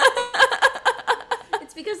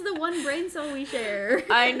 It's because of the one brain cell we share.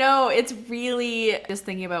 I know, it's really just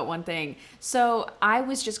thinking about one thing. So I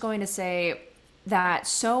was just going to say that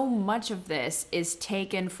so much of this is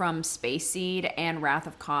taken from Space Seed and Wrath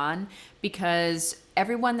of Khan, because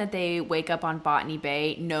everyone that they wake up on Botany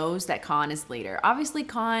Bay knows that Khan is leader. Obviously,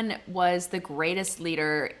 Khan was the greatest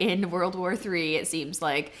leader in World War III, it seems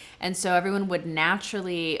like, and so everyone would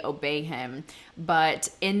naturally obey him. But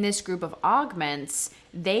in this group of augments,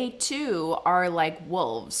 they too are like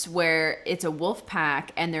wolves, where it's a wolf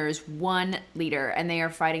pack and there's one leader and they are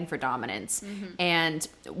fighting for dominance. And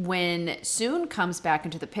when Soon comes back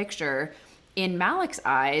into the picture, in Malik's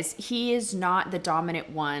eyes, he is not the dominant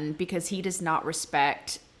one because he does not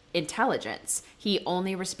respect intelligence. He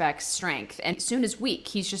only respects strength. And Soon is weak.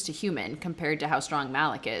 He's just a human compared to how strong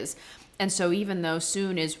Malik is. And so even though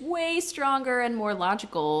Soon is way stronger and more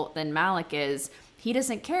logical than Malik is, he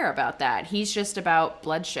doesn't care about that. He's just about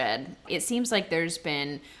bloodshed. It seems like there's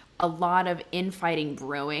been a lot of infighting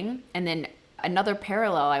brewing. And then another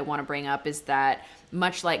parallel I want to bring up is that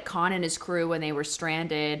much like Khan and his crew when they were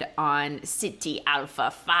stranded on City Alpha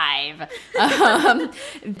 5,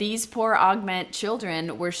 these poor augment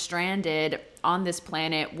children were stranded on this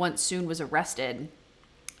planet once Soon was arrested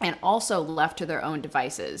and also left to their own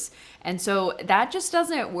devices. And so that just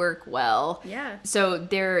doesn't work well. Yeah. So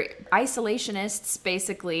they're isolationists,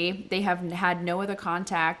 basically. They have had no other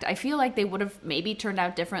contact. I feel like they would have maybe turned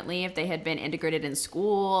out differently if they had been integrated in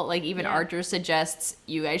school. Like even Archer suggests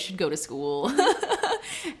you guys should go to school.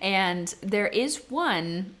 And there is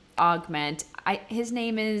one augment. His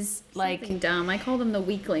name is like... Something dumb. I called him the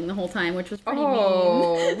weakling the whole time, which was pretty mean.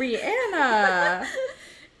 Oh, Rihanna.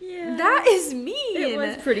 Yeah. That is mean. It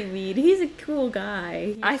was pretty mean. He's a cool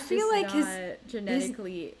guy. He's I feel just like his not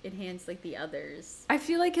genetically enhanced like the others. I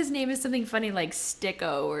feel like his name is something funny like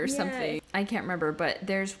Sticko or something. I can't remember, but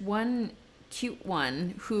there's one cute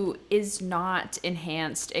one who is not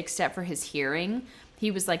enhanced except for his hearing.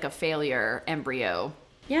 He was like a failure embryo.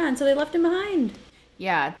 Yeah, and so they left him behind.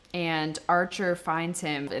 Yeah, and Archer finds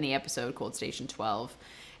him in the episode Cold Station 12.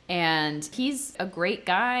 And he's a great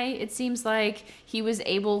guy. It seems like he was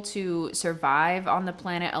able to survive on the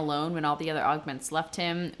planet alone when all the other augments left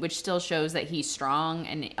him, which still shows that he's strong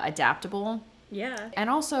and adaptable. Yeah. And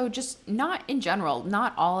also just not in general,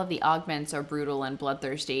 not all of the augments are brutal and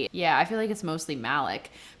bloodthirsty. Yeah, I feel like it's mostly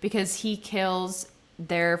Malik because he kills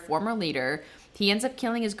their former leader. He ends up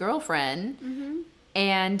killing his girlfriend.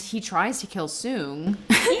 And he tries to kill Soong.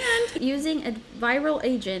 And using a viral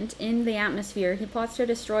agent in the atmosphere, he plots to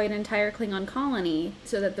destroy an entire Klingon colony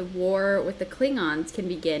so that the war with the Klingons can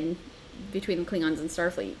begin between the Klingons and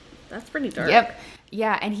Starfleet. That's pretty dark. Yep.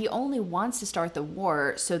 Yeah, and he only wants to start the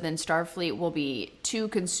war so then Starfleet will be too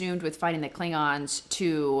consumed with fighting the Klingons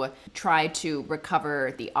to try to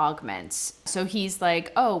recover the augments. So he's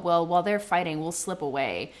like, oh, well, while they're fighting, we'll slip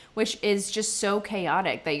away, which is just so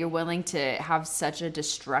chaotic that you're willing to have such a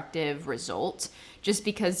destructive result just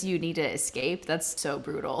because you need to escape. That's so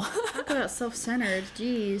brutal. Talk about self-centered.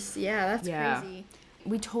 Jeez. Yeah, that's crazy.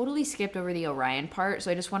 We totally skipped over the Orion part,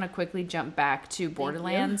 so I just want to quickly jump back to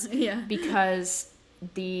Borderlands. Yeah. Because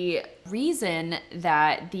the reason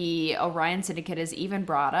that the Orion Syndicate is even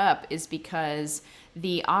brought up is because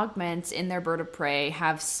the augments in their bird of prey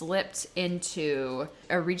have slipped into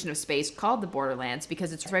a region of space called the Borderlands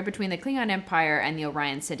because it's right between the Klingon Empire and the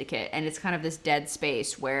Orion Syndicate, and it's kind of this dead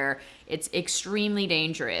space where it's extremely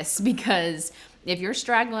dangerous because if you're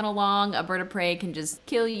straggling along, a bird of prey can just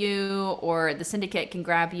kill you, or the Syndicate can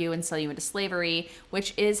grab you and sell you into slavery,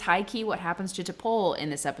 which is high-key what happens to T'Pol in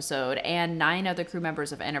this episode, and 9 other crew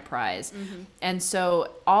members of Enterprise. And so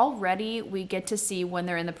already we get to see when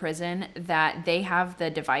they're in the prison that they have the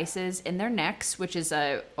devices in their necks, which is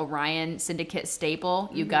a Orion Syndicate staple.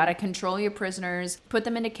 You gotta control your prisoners, put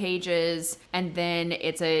them into cages, and then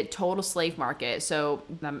it's a total slave market. So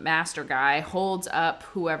the master guy holds up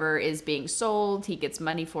whoever is being sold. He gets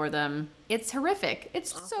money for them. It's horrific.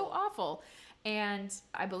 It's so awful. And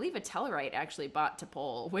I believe a Tellarite actually bought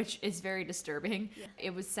T'Pol, which is very disturbing. Yeah.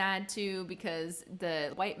 It was sad too because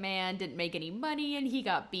the white man didn't make any money and he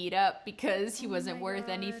got beat up because he wasn't worth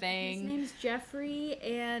anything. His name's Jeffrey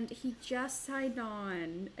and he just signed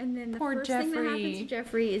on. And then the Poor first thing that Jeffrey. happens to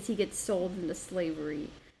Jeffrey is he gets sold into slavery.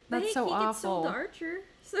 But That's so he awful. gets sold to Archer,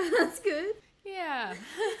 so that's good. Yeah.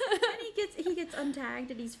 And he gets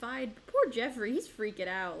untagged and he's fine. But poor Jeffrey, he's freaking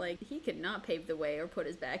out. Like, he could not pave the way or put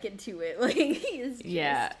his back into it. Like, he is just...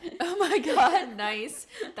 Yeah. Oh my god, nice.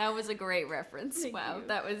 That was a great reference. Thank Wow, you.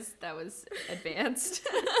 that was advanced.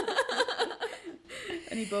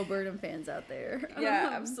 Any Bo Burnham fans out there? Yeah,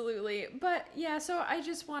 absolutely. But yeah, so I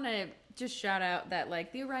just want to just shout out that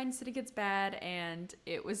like the Orion Syndicate's bad and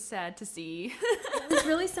it was sad to see. It was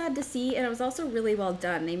really sad to see, and it was also really well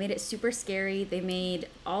done. They made it super scary. They made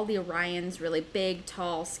all the Orions really big,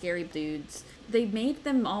 tall, scary dudes. they made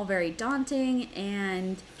them all very daunting,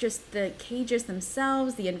 and just the cages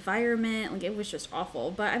themselves, the environment, like it was just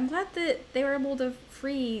awful. But I'm glad that they were able to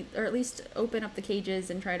free, or at least open up the cages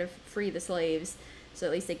and try to free the slaves, so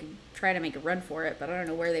at least they could try to make a run for it. But I don't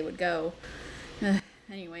know where they would go.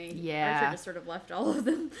 Anyway, yeah. Archer just sort of left all of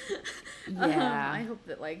them. Yeah. I hope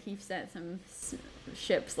that like he sent some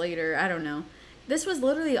ships later. I don't know. This was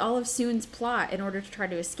literally all of Soon's plot in order to try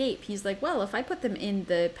to escape. He's like, well, if I put them in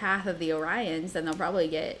the path of the Orions, then they'll probably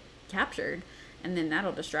get captured, and then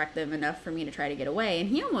that'll distract them enough for me to try to get away. And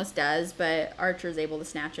he almost does, but Archer's able to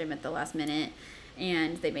snatch him at the last minute,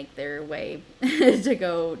 and they make their way to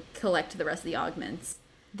go collect the rest of the augments.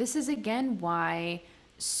 This is again why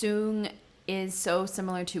Soong is so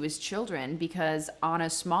similar to his children, because on a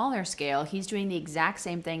smaller scale, he's doing the exact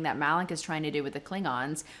same thing that Malik is trying to do with the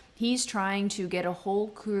Klingons. He's trying to get a whole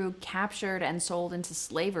crew captured and sold into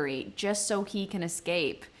slavery just so he can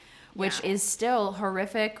escape, which is still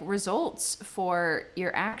horrific results for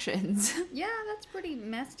your actions. Yeah, that's pretty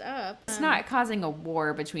messed up. It's not causing a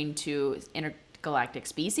war between two intergalactic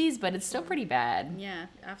species, but it's still pretty bad. Yeah,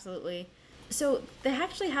 absolutely. So they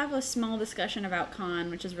actually have a small discussion about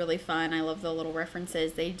Khan, which is really fun. I love the little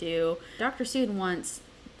references they do. Dr. Soon wants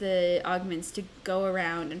the augments to go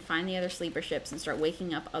around and find the other sleeper ships and start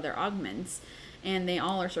waking up other augments, and they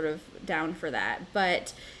all are sort of down for that.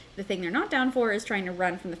 But the thing they're not down for is trying to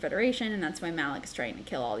run from the Federation, and that's why Malik is trying to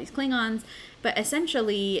kill all these Klingons. But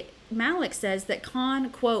essentially, Malik says that Khan,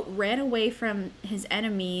 quote, ran away from his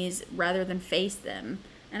enemies rather than face them.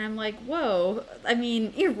 And I'm like, whoa, I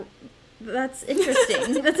mean, that's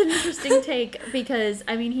interesting. That's an interesting take, because,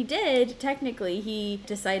 I mean, he did, technically, he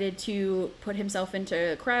decided to put himself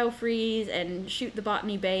into cryo-freeze and shoot the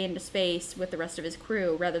Botany Bay into space with the rest of his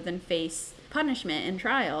crew rather than face punishment and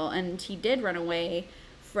trial, and he did run away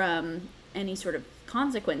from any sort of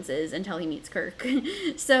consequences until he meets Kirk.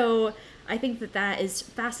 So I think that that is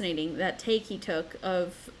fascinating, that take he took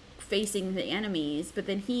of facing the enemies, but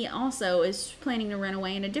then he also is planning to run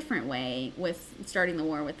away in a different way with starting the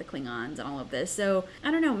war with the Klingons and all of this. So I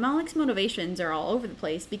don't know, Malik's motivations are all over the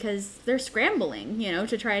place because they're scrambling, you know,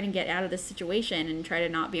 to try to get out of this situation and try to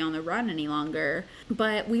not be on the run any longer.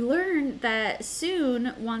 But we learn that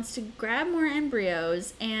Soon wants to grab more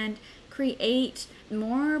embryos and create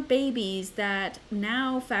more babies that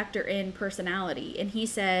now factor in personality. And he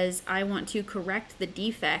says, I want to correct the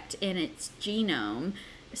defect in its genome,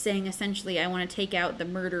 saying essentially, I want to take out the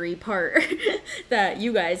murdery part that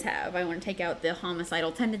you guys have. I want to take out the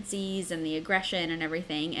homicidal tendencies and the aggression and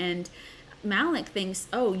everything. And Malik thinks,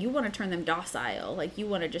 oh, you want to turn them docile. Like, you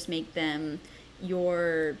want to just make them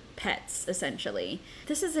your pets, essentially.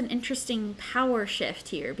 This is an interesting power shift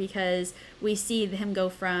here, because we see him go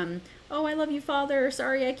from, oh, I love you, father,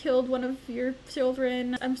 sorry I killed one of your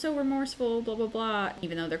children, I'm so remorseful, blah, blah, blah,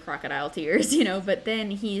 even though they're crocodile tears, you know, but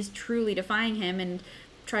then he's truly defying him and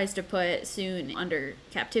tries to put Soon under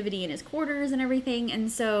captivity in his quarters and everything,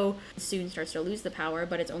 and so Soon starts to lose the power,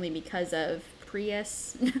 but it's only because of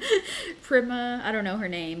Prima, I don't know her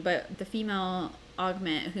name, but the female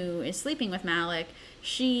augment who is sleeping with Malik,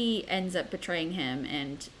 she ends up betraying him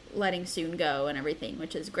and letting Soon go and everything,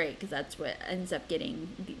 which is great, because that's what ends up getting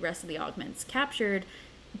the rest of the augments captured,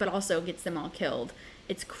 but also gets them all killed.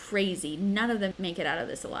 It's crazy. None of them make it out of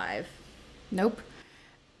this alive. Nope.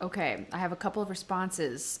 Okay, I have a couple of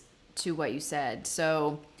responses to what you said.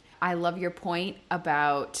 So I love your point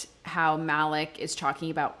about how Malik is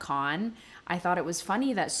talking about Khan. I thought it was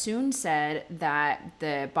funny that Soon said that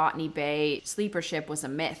the Botany Bay sleeper ship was a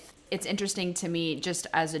myth. It's interesting to me, just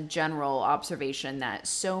as a general observation, that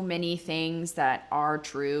so many things that are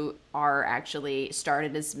true are actually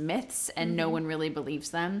started as myths and no one really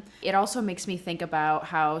believes them. It also makes me think about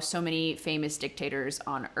how so many famous dictators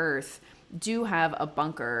on Earth do have a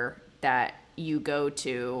bunker that you go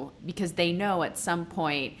to because they know at some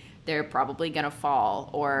point they're probably going to fall,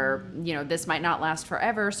 or, you know, this might not last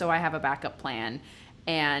forever, so I have a backup plan.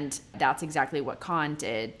 And that's exactly what Khan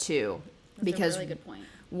did too. That's because a really good point.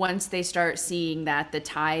 Once they start seeing that the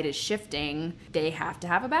tide is shifting, they have to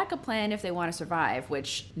have a backup plan if they want to survive,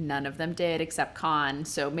 which none of them did except Khan.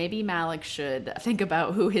 So maybe Malik should think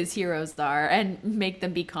about who his heroes are and make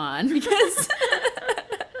them be Khan, because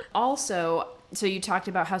also, so you talked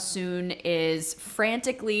about how Soon is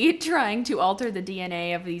frantically trying to alter the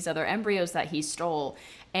DNA of these other embryos that he stole.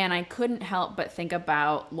 And I couldn't help but think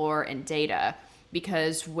about Lore and Data,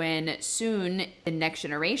 because when Soon, the next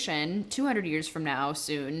generation, 200 years from now,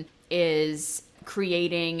 Soon is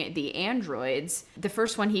creating the androids, the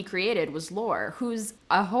first one he created was Lore, who's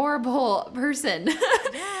a horrible person.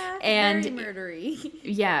 Yeah, and very murdery.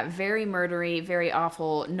 Yeah, very murdery, very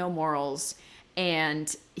awful, no morals.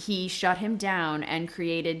 and he shut him down and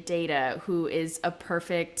created Data, who is a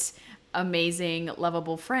perfect, amazing,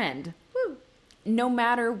 lovable friend. Woo. No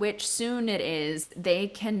matter which Soon it is, they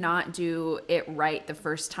cannot do it right the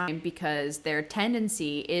first time because their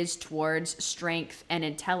tendency is towards strength and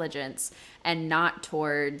intelligence and not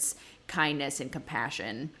towards kindness and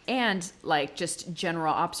compassion and like just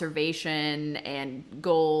general observation and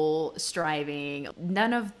goal striving.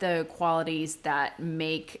 None of the qualities that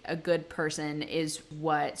make a good person is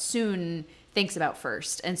what Soon thinks about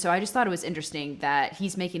first. And so I just thought it was interesting that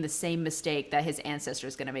he's making the same mistake that his ancestor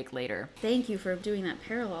is going to make later. Thank you for doing that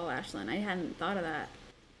parallel, Ashlyn. I hadn't thought of that.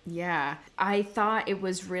 Yeah, I thought it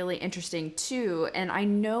was really interesting too. And I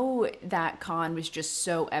know that Khan was just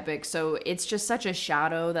so epic. So it's just such a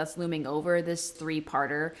shadow that's looming over this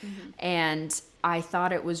 3-parter. And I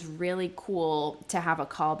thought it was really cool to have a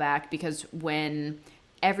callback because when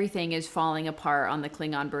everything is falling apart on the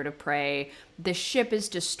Klingon bird of prey, the ship is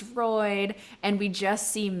destroyed, and we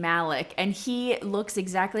just see Malik, and he looks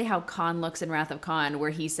exactly how Khan looks in Wrath of Khan,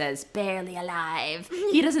 where he says barely alive.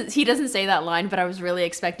 He doesn't say that line, but I was really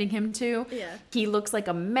expecting him to. Yeah. He looks like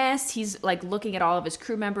a mess. He's like looking at all of his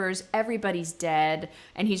crew members. Everybody's dead,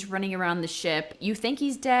 and he's running around the ship. You think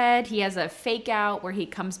he's dead. He has a fake out where he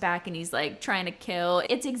comes back and he's like trying to kill.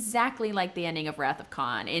 It's exactly like the ending of Wrath of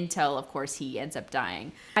Khan until, of course, he ends up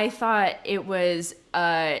dying. I thought it was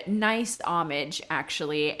a nice homage,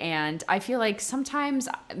 actually, and I feel like sometimes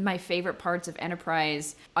my favorite parts of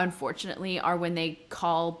Enterprise, unfortunately, are when they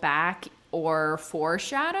call back or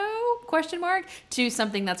foreshadow to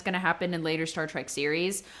something that's going to happen in later Star Trek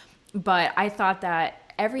series. But I thought that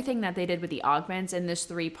everything that they did with the augments in this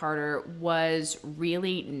 3-parter was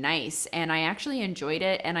really nice, and I actually enjoyed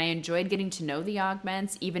it, and I enjoyed getting to know the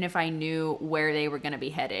augments even if I knew where they were going to be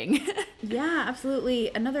heading. Yeah,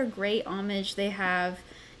 absolutely. Another great homage they have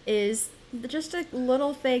is just a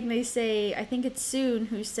little thing they say. I think it's Soon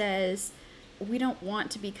who says, "We don't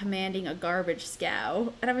want to be commanding a garbage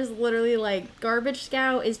scow." And I was literally like, garbage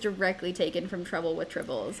scow is directly taken from Trouble with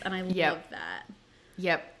Tribbles, and I love that.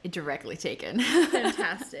 Yep, directly taken.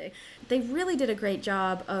 Fantastic. They really did a great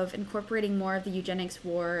job of incorporating more of the eugenics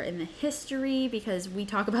war in the history, because we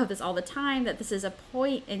talk about this all the time, that this is a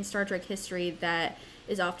point in Star Trek history that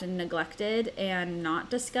is often neglected and not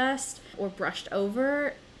discussed or brushed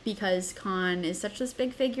over, because Khan is such this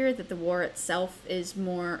big figure that the war itself is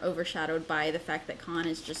more overshadowed by the fact that Khan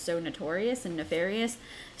is just so notorious and nefarious.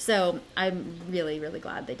 So I'm really, really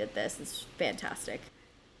glad they did this. It's fantastic.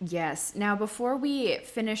 Yes. Now, before we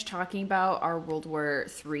finish talking about our World War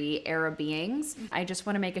III era beings, I just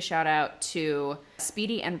want to make a shout out to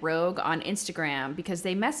Speedy and Rogue on Instagram, because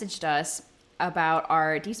they messaged us about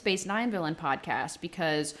our Deep Space Nine villain podcast,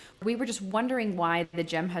 because we were just wondering why the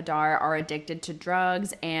Jem'Hadar are addicted to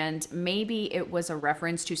drugs, and maybe it was a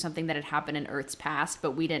reference to something that had happened in Earth's past,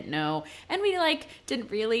 but we didn't know, and we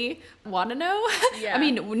didn't really want to know. Yeah. I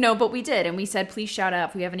mean, no, but we did, and we said please shout out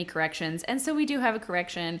if we have any corrections, and so we do have a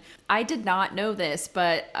correction. I did not know this,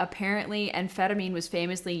 but apparently amphetamine was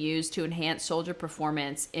famously used to enhance soldier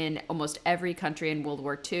performance in almost every country in World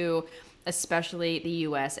War II, especially the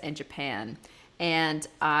US and Japan. And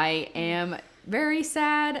I am very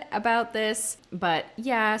sad about this, but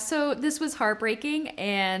yeah, so this was heartbreaking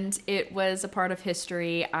and it was a part of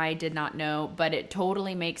history I did not know, but it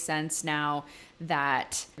totally makes sense now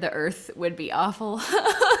that the Earth would be awful.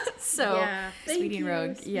 So yeah. Speedy and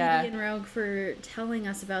Rogue, Speedy and Rogue for telling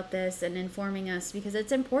us about this and informing us, because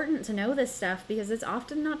it's important to know this stuff because it's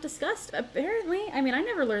often not discussed. Apparently, I mean, I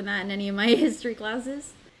never learned that in any of my history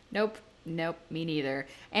classes. Nope, me neither.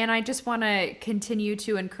 And I just want to continue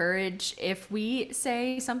to encourage, if we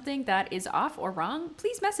say something that is off or wrong,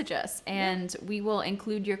 please message us and we will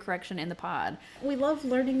include your correction in the pod. We love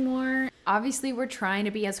learning more. Obviously, we're trying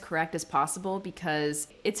to be as correct as possible because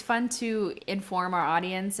it's fun to inform our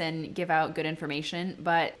audience and give out good information,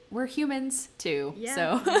 but we're humans too. Yeah,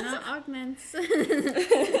 so. we're not augments.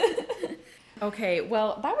 Okay,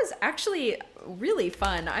 well, that was actually really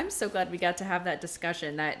fun. I'm so glad we got to have that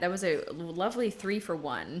discussion. That was a lovely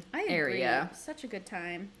 3-for-1 I agree. area. Such a good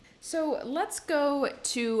time. So let's go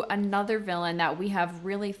to another villain that we have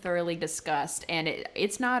really thoroughly discussed, and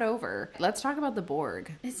it's not over. Let's talk about the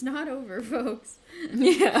Borg. It's not over, folks.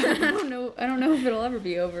 Yeah. I don't know if it'll ever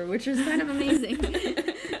be over, which is kind of amazing.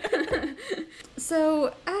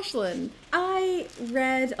 So, Ashlyn, I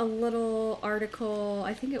read a little article,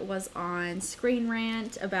 I think it was on Screen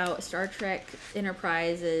Rant, about Star Trek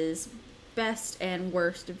Enterprise's best and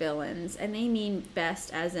worst villains. And they mean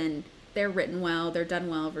best as in they're written well, they're done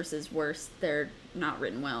well, versus worst, they're not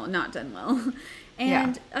written well, not done well.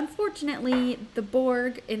 And unfortunately, the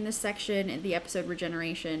Borg in this section in the episode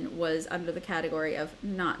Regeneration was under the category of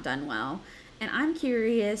not done well. And I'm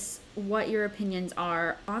curious what your opinions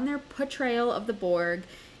are on their portrayal of the Borg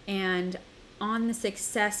and on the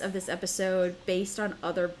success of this episode based on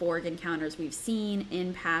other Borg encounters we've seen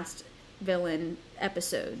in past villain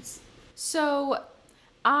episodes. So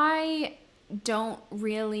I don't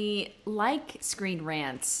really like Screen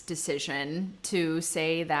Rant's decision to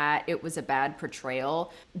say that it was a bad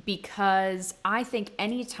portrayal, because I think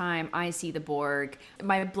anytime I see the Borg,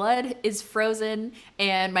 my blood is frozen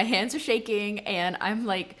and my hands are shaking and I'm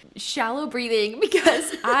like shallow breathing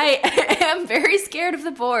because I am very scared of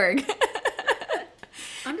the Borg.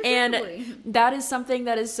 And that is something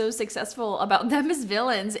that is so successful about them as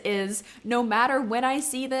villains, is no matter when I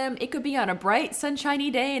see them, it could be on a bright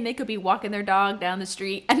sunshiny day and they could be walking their dog down the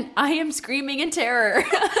street and I am screaming in terror.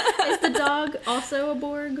 Is the dog also a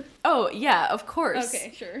Borg? Oh yeah, of course.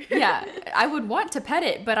 Okay, sure. Yeah, I would want to pet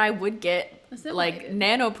it, but I would get like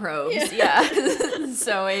nanoprobes. Yeah.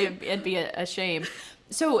 So it'd be a shame.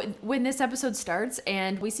 So when this episode starts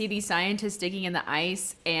and we see these scientists digging in the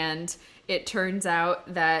ice and it turns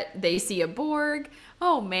out that they see a Borg,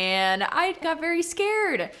 oh man, I got very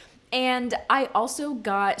scared. And I also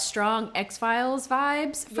got strong X-Files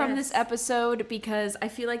vibes from this episode, because I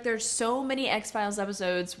feel like there's so many X-Files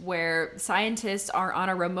episodes where scientists are on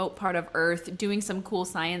a remote part of Earth doing some cool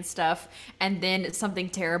science stuff, and then something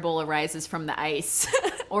terrible arises from the ice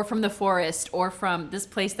or from the forest or from this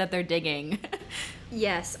place that they're digging.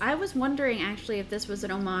 Yes, I was wondering actually if this was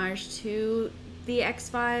an homage to the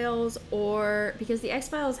X-Files, or because the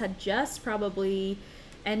X-Files had just probably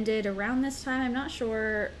ended around this time. I'm not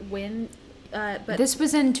sure when, but this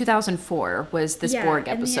was in 2004 was this Borg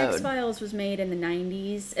episode. And the X-Files was made in the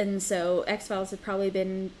 90s, and so X-Files had probably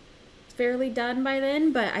been fairly done by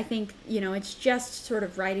then, but I think, it's just sort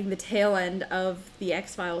of riding the tail end of the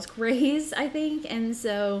X-Files craze, I think, and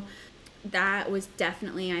so that was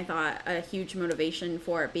definitely, I thought, a huge motivation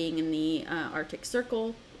for it being in the Arctic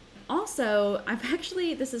Circle. Also,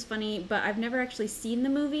 this is funny, but I've never actually seen the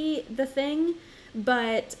movie The Thing,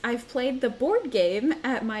 but I've played the board game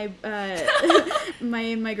at my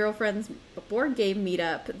my girlfriend's board game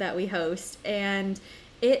meetup that we host, and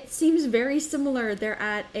it seems very similar. They're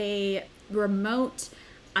at a remote,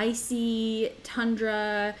 icy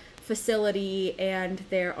tundra facility, and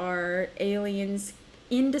there are aliens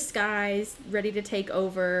in disguise, ready to take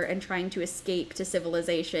over and trying to escape to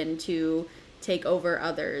civilization to take over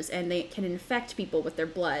others, and they can infect people with their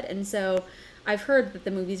blood. And so I've heard that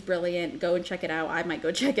the movie's brilliant. Go and check it out. I might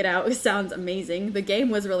go check it out. It sounds amazing. The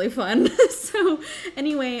game was really fun. So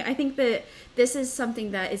anyway, I think that this is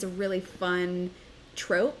something that is a really fun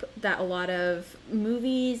trope that a lot of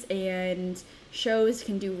movies and shows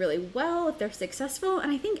can do really well if they're successful.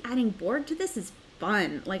 And I think adding Borg to this is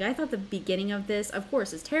fun. Like, I thought the beginning of this, of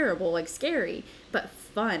course, is terrible, like scary, but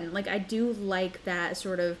fun. Like, I do like that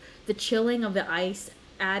sort of the chilling of the ice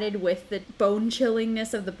added with the bone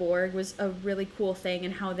chillingness of the Borg was a really cool thing,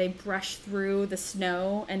 and how they brush through the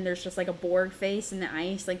snow and there's just like a Borg face in the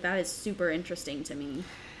ice. Like, that is super interesting to me.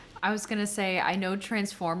 I was gonna say, I know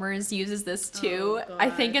Transformers uses this too. Oh,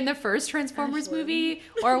 I think in the first Transformers movie,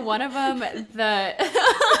 or one of them,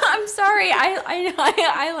 I'm sorry,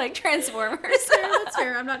 I like Transformers. That's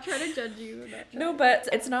fair. I'm not trying to judge you. No, but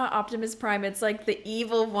it's not Optimus Prime. It's like the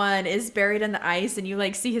evil one is buried in the ice, and you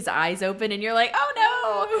like see his eyes open, and you're like,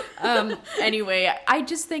 oh no. Anyway, I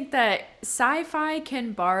just think that sci-fi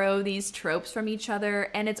can borrow these tropes from each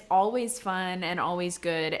other, and it's always fun and always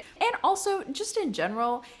good. And also, just in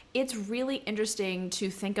general, it's really interesting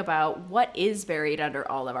to think about what is buried under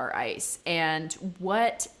all of our ice and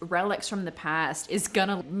what relics from the past is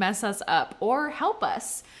gonna mess us up or help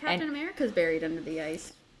us. Captain America's buried under the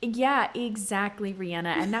ice. Yeah, exactly, Rihanna.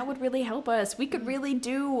 And that would really help us. We could really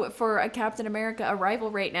do for a Captain America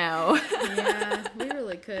arrival right now. Yeah, we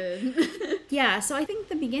really could. Yeah, so I think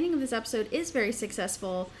the beginning of this episode is very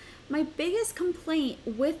successful. My biggest complaint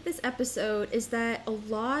with this episode is that a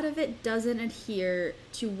lot of it doesn't adhere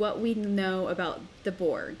to what we know about the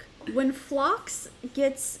Borg. When Phlox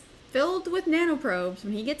gets filled with nanoprobes,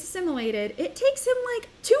 when he gets assimilated, it takes him like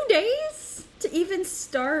 2 days to even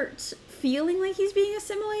start feeling like he's being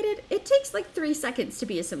assimilated. It takes like 3 seconds to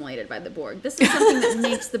be assimilated by the Borg. This is something that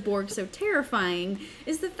makes the Borg so terrifying,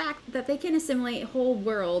 is the fact that they can assimilate whole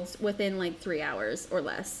worlds within like 3 hours or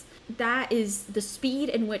less. That is the speed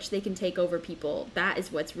in which they can take over people. That is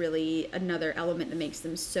what's really another element that makes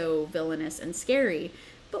them so villainous and scary.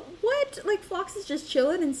 But what? Like, Phlox is just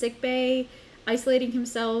chilling in sickbay, isolating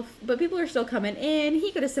himself, but people are still coming in.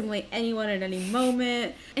 He could assimilate anyone at any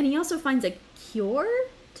moment. And he also finds a cure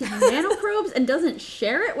to nanoprobes and doesn't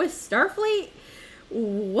share it with Starfleet?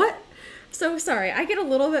 What? So sorry, I get a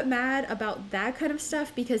little bit mad about that kind of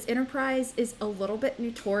stuff because Enterprise is a little bit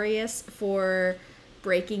notorious for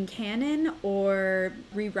breaking canon or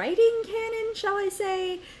rewriting canon, shall I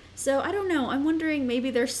say. So I don't know. I'm wondering maybe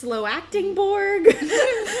they're slow acting Borg.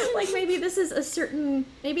 Like maybe this is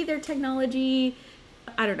maybe their technology.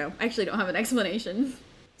 I don't know. I actually don't have an explanation.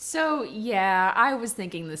 So, yeah, I was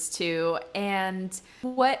thinking this too. And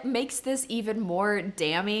what makes this even more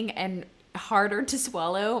damning and harder to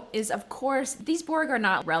swallow is, of course, these Borg are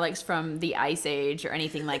not relics from the Ice Age or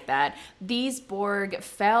anything like that. These Borg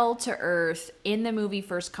fell to Earth in the movie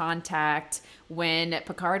First Contact when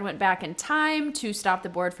Picard went back in time to stop the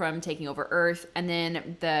Borg from taking over Earth. And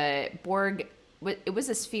then the Borg, it was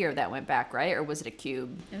a sphere that went back, right? Or was it a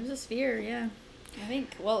cube? It was a sphere, yeah. I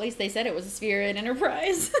think, well, at least they said it was a sphere in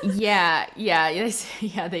Enterprise. Yeah,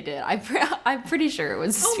 they did. I'm pretty sure it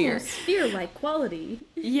was a sphere. Almost sphere-like quality.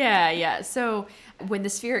 Yeah. So when the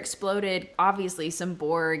sphere exploded, obviously some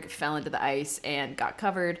Borg fell into the ice and got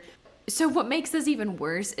covered. So what makes this even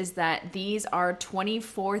worse is that these are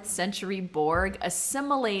 24th century Borg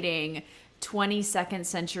assimilating 22nd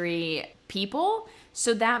century people.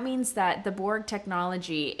 So that means that the Borg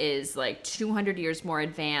technology is like 200 years more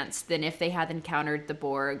advanced than if they had encountered the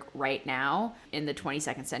Borg right now in the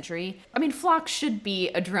 22nd century. I mean, Phlox should be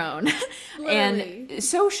a drone. And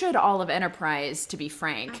so should all of Enterprise, to be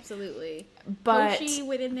frank. Absolutely. But Hoshi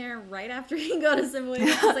went in there right after he got assimilated.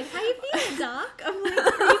 I was like, how you feeling, Doc? I'm like,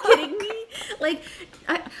 are you kidding me? Like,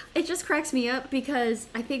 it just cracks me up because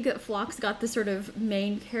I think that Phlox got the sort of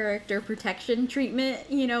main character protection treatment.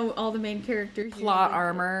 You know, all the main characters. Plot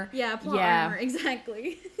armor. Yeah, plot armor,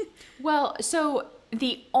 exactly. Well, so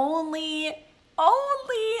the only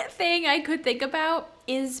thing I could think about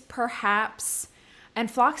is perhaps, and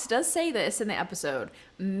Phlox does say this in the episode,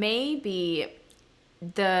 maybe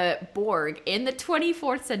the Borg in the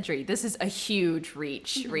 24th century, this is a huge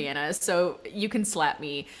reach, Rihanna, so you can slap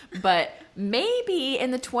me, but maybe in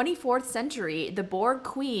the 24th century, the Borg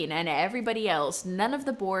Queen and everybody else, none of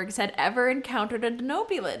the Borgs had ever encountered a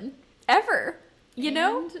Denobulan. Ever. You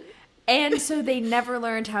know? And so they never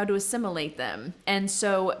learned how to assimilate them. And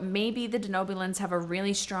so maybe the Denobulans have a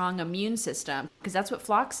really strong immune system, because that's what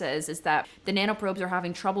Phlox says, is that the nanoprobes are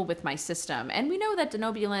having trouble with my system. And we know that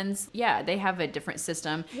Denobulans, yeah, they have a different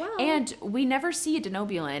system. Wow. And we never see a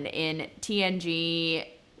Denobulan in TNG,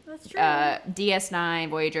 That's true. DS9,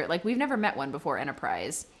 Voyager. Like, we've never met one before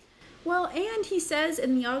Enterprise. Well, and he says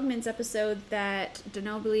in the Augments episode that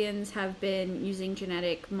Denobulans have been using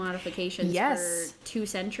genetic modifications for 2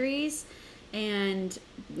 centuries, and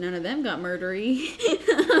none of them got murdery.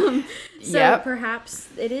 So perhaps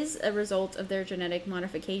it is a result of their genetic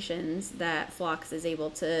modifications that Phlox is able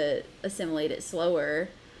to assimilate it slower.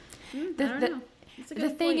 I don't know. The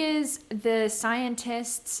thing is, the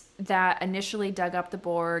scientists that initially dug up the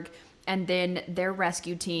Borg, and then their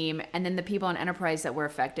rescue team, and then the people on Enterprise that were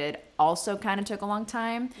affected also kind of took a long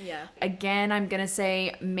time. Yeah. Again, I'm going to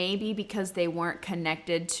say maybe because they weren't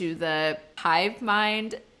connected to the hive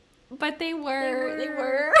mind, but they were.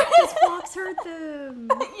 Because Phlox heard them.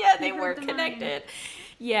 Yeah, they were connected.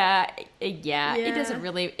 Yeah. It doesn't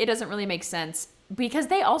really make sense. Because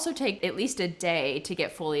they also take at least a day to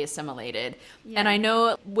get fully assimilated. Yeah. And I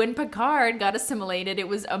know when Picard got assimilated, it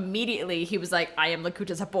was immediately, he was like, I am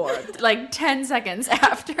Lakota Sapor. Like 10 seconds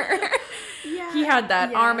after he had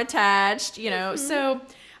that arm attached, you know. So,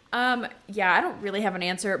 I don't really have an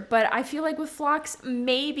answer. But I feel like with Phlox,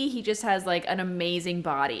 maybe he just has like an amazing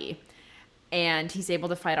body. And he's able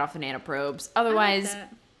to fight off the nanoprobes. Otherwise,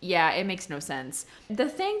 it makes no sense. The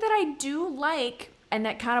thing that I do like, and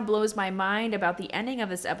that kind of blows my mind about the ending of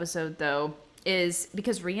this episode, though, is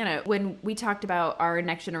because Rihanna, when we talked about our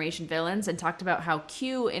Next Generation villains and talked about how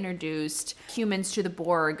Q introduced humans to the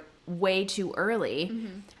Borg way too early,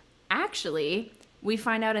 actually, we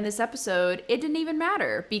find out in this episode it didn't even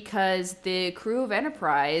matter because the crew of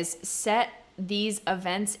Enterprise set these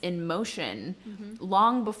events in motion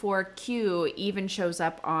long before Q even shows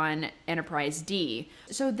up on Enterprise D.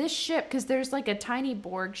 So this ship, because there's like a tiny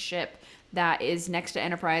Borg ship that is next to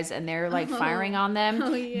Enterprise and they're like firing on them.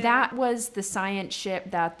 That was the science ship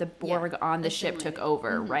that the Borg on the ship took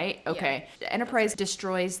over, right? Okay. Yeah. Enterprise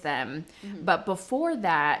destroys them. But before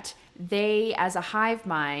that, they, as a hive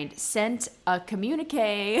mind, sent a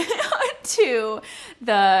communique to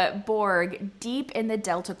the Borg deep in the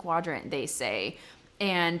Delta Quadrant, they say.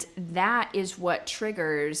 And that is what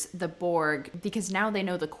triggers the Borg, because now they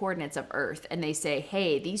know the coordinates of Earth, and they say,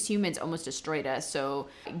 hey, these humans almost destroyed us, so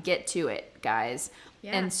get to it, guys.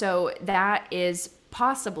 Yeah. And so that is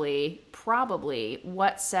probably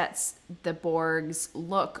what sets the Borg's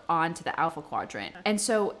look onto the Alpha Quadrant. And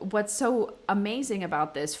so what's so amazing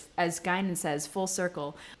about this, as Guinan says, full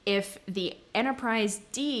circle, if the Enterprise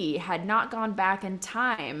D had not gone back in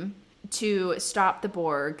time to stop the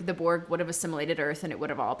Borg would have assimilated Earth and it would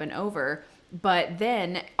have all been over. But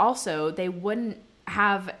then also they wouldn't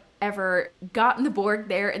have ever gotten the Borg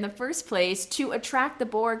there in the first place to attract the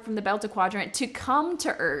Borg from the Delta Quadrant to come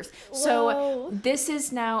to Earth. Whoa. So this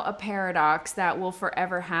is now a paradox that will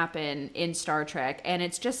forever happen in Star Trek, and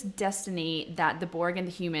it's just destiny that the Borg and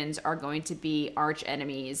the humans are going to be arch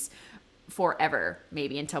enemies forever,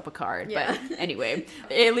 maybe until Picard. Yeah. But anyway,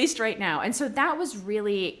 at least right now. And so that was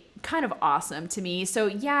really kind of awesome to me. So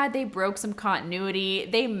yeah, they broke some continuity.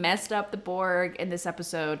 They messed up the Borg in this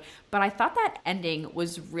episode, but I thought that ending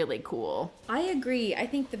was really cool. I agree. I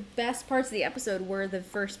think the best parts of the episode were the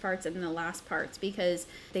first parts and the last parts, because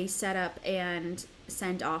they set up and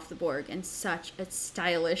sent off the Borg in such a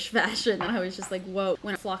stylish fashion. And I was just like, whoa.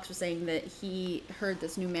 When Phlox was saying that he heard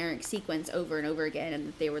this numeric sequence over and over again and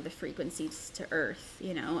that they were the frequencies to Earth,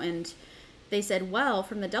 you know, and they said, well,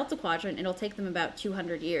 from the Delta Quadrant, it'll take them about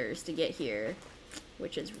 200 years to get here,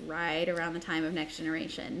 which is right around the time of Next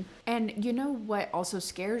Generation. And you know what also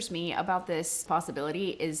scares me about this possibility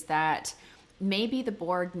is that maybe the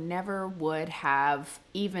Borg never would have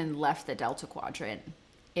even left the Delta Quadrant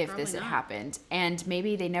if Probably this had happened. And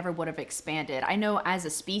maybe they never would have expanded. I know as a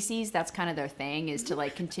species, that's kind of their thing, is to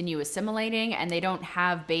like continue assimilating, and they don't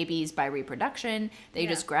have babies by reproduction. They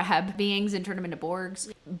just grab beings and turn them into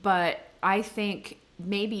Borgs. But I think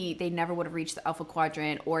maybe they never would have reached the Alpha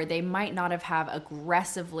Quadrant, or they might not have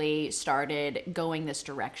aggressively started going this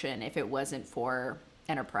direction if it wasn't for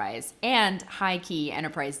Enterprise and high key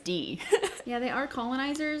Enterprise D. Yeah, they are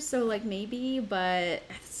colonizers, so like maybe, but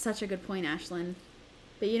such a good point, Ashlyn.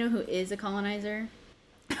 But you know who is a colonizer?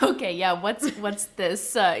 Okay, yeah, what's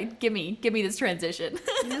this? Give me this transition.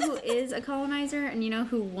 You know who is a colonizer, and you know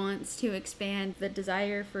who wants to expand the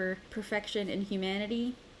desire for perfection in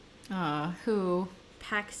humanity? Who?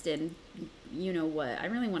 Paxton. You know what? I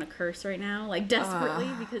really want to curse right now, like desperately,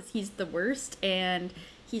 because he's the worst, and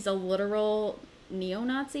he's a literal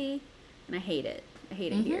neo-Nazi, and I hate it. I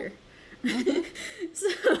hate it here.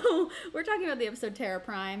 So, we're talking about the episode Terra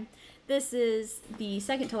Prime. This is the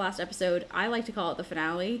second to last episode. I like to call it the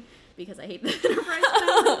finale because I hate the Enterprise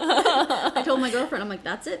finale. I told my girlfriend, I'm like,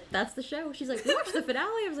 that's it. That's the show. She's like, we watched the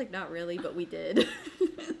finale? I was like, not really, but we did.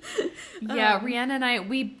 Yeah, Rhianna and I,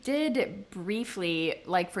 we did briefly,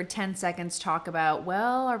 like for 10 seconds, talk about,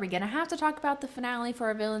 well, are we going to have to talk about the finale for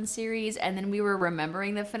our villain series? And then we were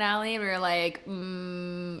remembering the finale and we were like,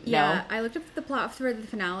 no. Yeah, I looked up the plot thread of the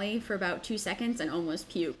finale for about 2 seconds and almost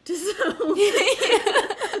puked. So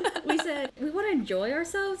we said, we want to enjoy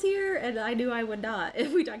ourselves here, and I knew I would not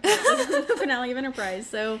if we talked about the finale of Enterprise.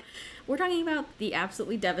 So we're talking about the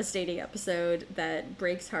absolutely devastating episode that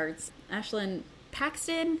breaks hearts. Ashlyn,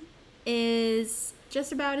 Paxton is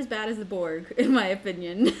just about as bad as the Borg, in my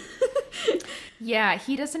opinion. Yeah,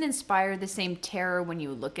 he doesn't inspire the same terror when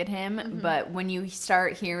you look at him, but when you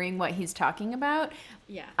start hearing what he's talking about,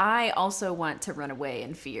 I also want to run away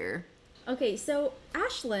in fear. Okay, so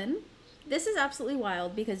Ashlyn, this is absolutely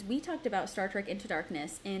wild because we talked about Star Trek Into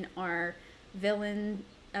Darkness in our villain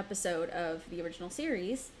episode of the original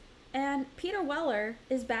series, and Peter Weller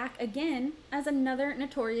is back again as another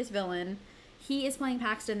notorious villain. He is playing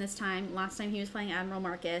Paxton this time. Last time he was playing Admiral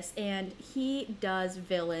Marcus, and he does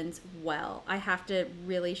villains well. I have to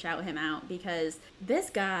really shout him out because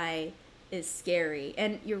this guy is scary.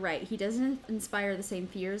 And you're right, he doesn't inspire the same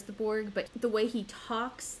fear as the Borg, but the way he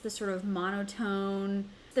talks, the sort of monotone,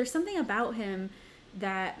 there's something about him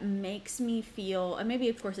that makes me feel, and maybe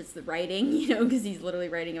of course it's the writing, you know, because he's literally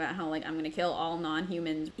writing about how like I'm gonna kill all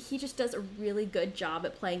non-humans. He just does a really good job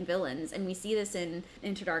at playing villains, and we see this in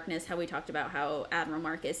Into Darkness, how we talked about how Admiral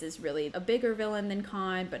Marcus is really a bigger villain than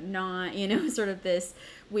Khan, but not, you know, sort of this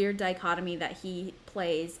weird dichotomy that he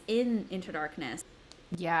plays in Into Darkness.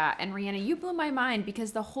 Yeah, and Rhianna, you blew my mind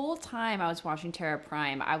because the whole time I was watching Terra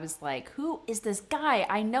Prime, I was like, who is this guy?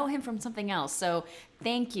 I know him from something else. So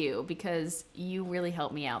thank you, because you really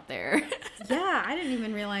helped me out there. Yeah, I didn't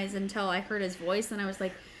even realize until I heard his voice, and I was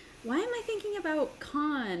like, why am I thinking about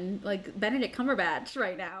Khan, like Benedict Cumberbatch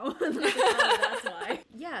right now? Like, oh, that's why.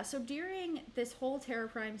 Yeah, so during this whole Terra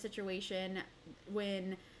Prime situation,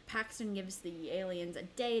 when Paxton gives the aliens a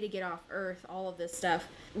day to get off Earth, all of this stuff,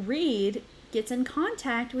 Reed gets in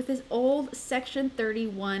contact with his old Section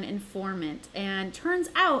 31 informant, and turns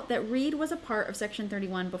out that Reed was a part of Section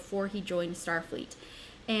 31 before he joined Starfleet.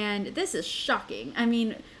 And this is shocking. I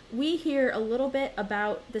mean, we hear a little bit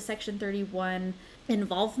about the Section 31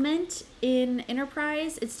 involvement in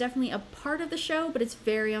Enterprise. It's definitely a part of the show, but it's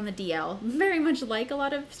very on the DL. Very much like a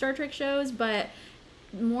lot of Star Trek shows, but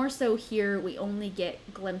more so here we only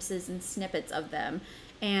get glimpses and snippets of them.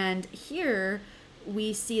 And here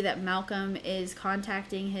we see that Malcolm is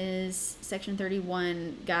contacting his Section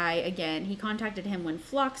 31 guy again. He contacted him when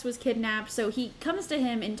Phlox was kidnapped, so he comes to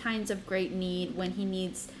him in times of great need when he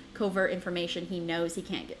needs covert information he knows he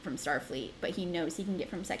can't get from Starfleet, but he knows he can get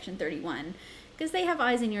from Section 31, because they have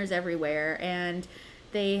eyes and ears everywhere, and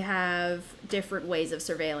they have different ways of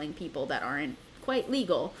surveilling people that aren't quite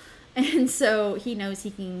legal. And so he knows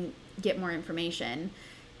he can get more information.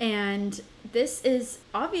 And this is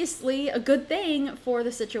obviously a good thing for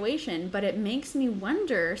the situation, but it makes me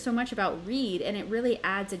wonder so much about Reed, and it really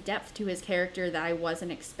adds a depth to his character that I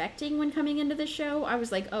wasn't expecting when coming into the show. I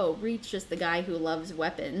was like, oh, Reed's just the guy who loves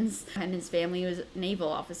weapons, and his family was naval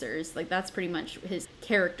officers. Like, that's pretty much his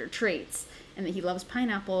character traits, and that he loves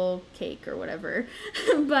pineapple cake or whatever.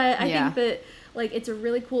 But I think that, like, it's a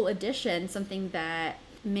really cool addition, something that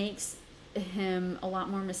makes him a lot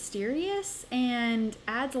more mysterious and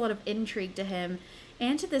adds a lot of intrigue to him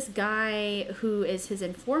and to this guy who is his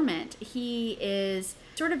informant. He is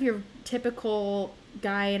sort of your typical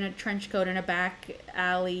guy in a trench coat in a back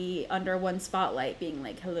alley under one spotlight being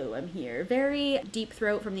like, hello, I'm here. Very Deep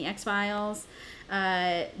Throat from the X-Files.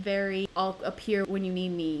 Very, I'll appear when you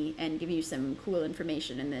need me and give you some cool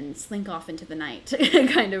information and then slink off into the night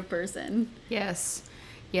kind of person. Yes.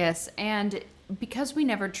 And because we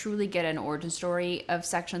never truly get an origin story of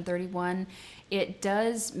Section 31, it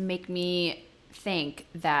does make me think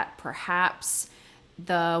that perhaps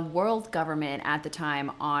the world government at the time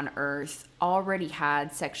on Earth already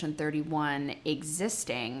had Section 31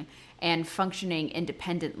 existing and functioning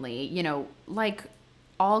independently. You know, like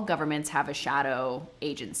all governments have a shadow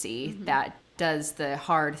agency that does the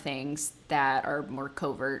hard things that are more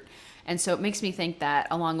covert. And so it makes me think that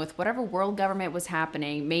along with whatever world government was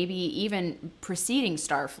happening, maybe even preceding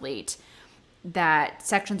Starfleet, that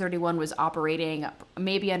Section 31 was operating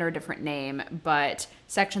maybe under a different name, but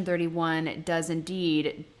Section 31 does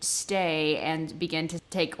indeed stay and begin to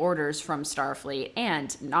take orders from Starfleet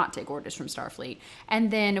and not take orders from Starfleet. And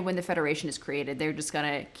then when the Federation is created, they're just going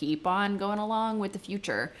to keep on going along with the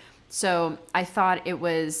future. So I thought it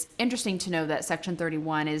was interesting to know that Section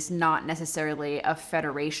 31 is not necessarily a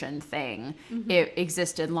Federation thing. It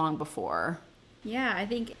existed long before. Yeah, I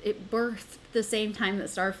think it birthed the same time that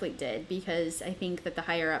Starfleet did, because I think that the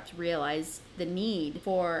higher-ups realized the need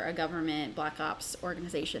for a government Black Ops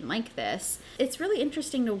organization like this. It's really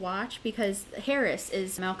interesting to watch because Harris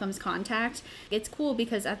is Malcolm's contact. It's cool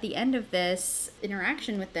because at the end of this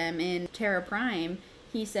interaction with them in Terra Prime,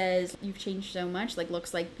 he says, you've changed so much, like,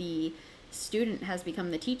 looks like the student has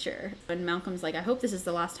become the teacher. And Malcolm's like, I hope this is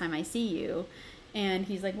the last time I see you. And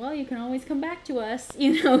he's like, well, you can always come back to us.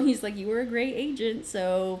 You know, he's like, you were a great agent,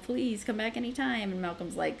 so please come back anytime. And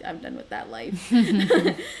Malcolm's like, I'm done with that life.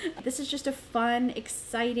 This is just a fun,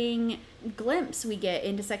 exciting glimpse we get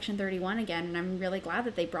into Section 31 again. And I'm really glad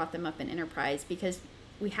that they brought them up in Enterprise, because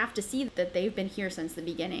we have to see that they've been here since the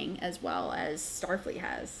beginning, as well as Starfleet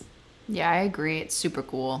has. Yeah, I agree. It's super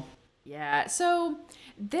cool. Yeah, so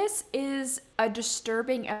this is a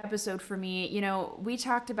disturbing episode for me. You know, we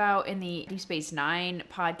talked about in the Deep Space Nine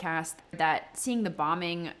podcast that seeing the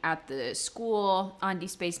bombing at the school on Deep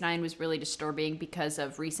Space Nine was really disturbing because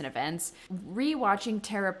of recent events. Rewatching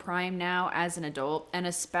Terra Prime now as an adult, and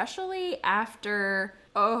especially after,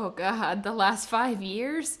 oh God, the last 5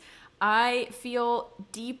 years, I feel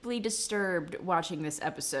deeply disturbed watching this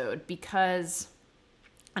episode because...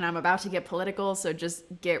 And I'm about to get political, so just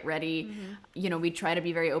get ready. You know, we try to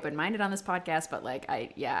be very open-minded on this podcast, but like, I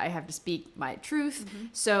have to speak my truth.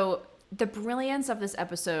 So the brilliance of this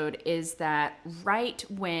episode is that right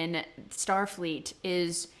when Starfleet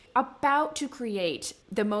is about to create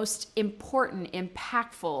the most important,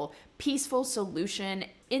 impactful, peaceful solution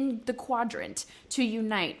in the quadrant to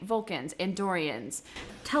unite Vulcans, Andorians,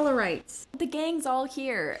 Tellarites. The gang's all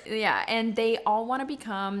here. Yeah, and they all want to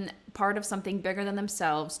become part of something bigger than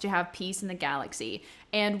themselves to have peace in the galaxy.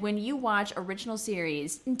 And when you watch original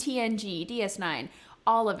series, TNG, DS9,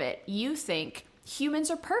 all of it, you think humans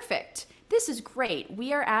are perfect. This is great.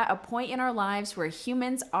 We are at a point in our lives where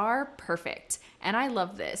humans are perfect. And I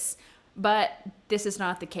love this. But this is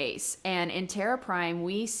not the case. And in Terra Prime,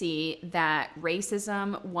 we see that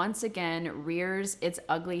racism once again rears its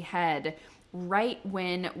ugly head right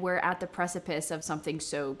when we're at the precipice of something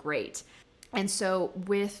so great. And so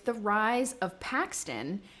with the rise of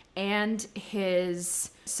Paxton and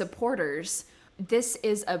his supporters, this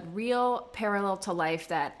is a real parallel to life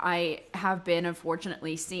that I have been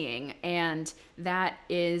unfortunately seeing. And that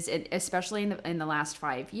is, especially in the last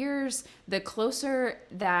 5 years, the closer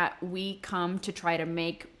that we come to try to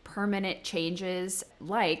make permanent changes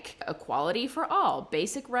like equality for all,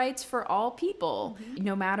 basic rights for all people,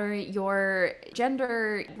 no matter your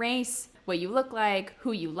gender, race, what you look like,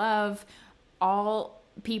 who you love, all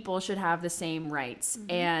people should have the same rights.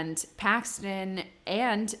 And Paxton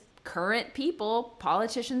and current people,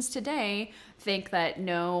 politicians today, think that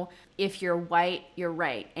no, if you're white, you're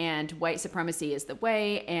right, and white supremacy is the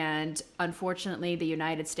way. And unfortunately, the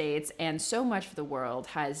United States and so much of the world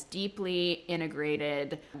has deeply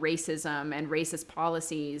integrated racism and racist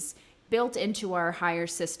policies built into our higher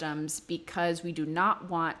systems because we do not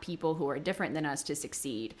want people who are different than us to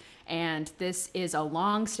succeed. And this is a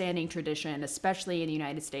long-standing tradition, especially in the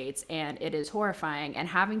United States, and it is horrifying. And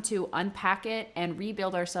having to unpack it and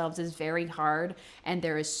rebuild ourselves is very hard, and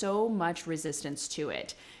there is so much resistance to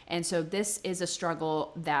it. And so this is a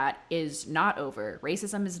struggle that is not over.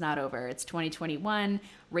 Racism is not over. It's 2021.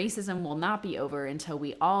 Racism will not be over until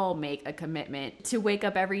we all make a commitment to wake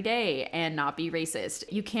up every day and not be racist.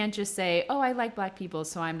 You can't just say, oh, I like black people,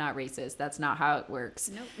 so I'm not racist. That's not how it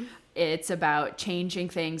works. Nope. It's about changing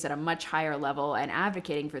things at a much higher level and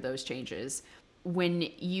advocating for those changes. When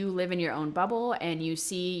you live in your own bubble and you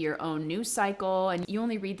see your own news cycle and you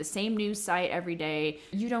only read the same news site every day,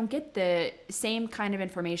 you don't get the same kind of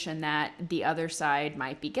information that the other side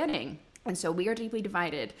might be getting. And so we are deeply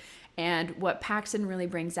divided. And what Paxton really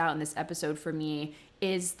brings out in this episode for me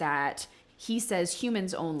is that he says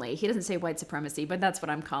humans only. He doesn't say white supremacy, but that's what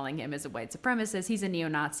I'm calling him, as a white supremacist. He's a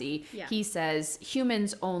neo-Nazi. Yeah. He says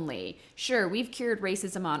humans only. Sure, we've cured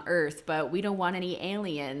racism on Earth, but we don't want any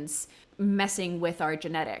aliens messing with our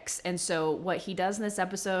genetics. And so what he does in this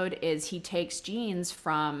episode is he takes genes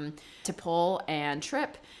from T'Pol and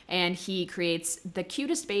Trip, and he creates the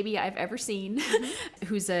cutest baby I've ever seen,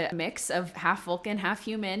 who's a mix of half Vulcan, half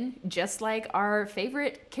human, just like our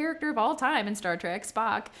favorite character of all time in Star Trek,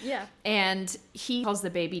 Spock. Yeah. And he calls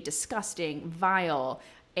the baby disgusting, vile,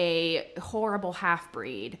 a horrible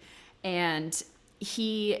half-breed. And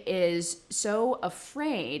he is so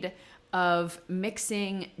afraid of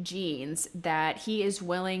mixing genes that he is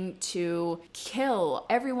willing to kill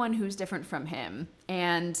everyone who's different from him.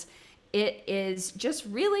 And it is just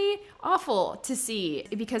really awful to see,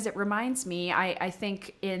 because it reminds me, I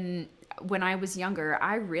think when I was younger,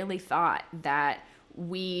 I really thought that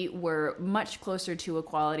we were much closer to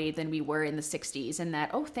equality than we were in the 60s, and that,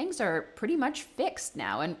 oh, things are pretty much fixed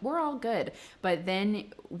now and we're all good. But then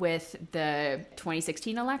with the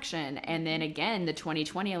 2016 election and then again the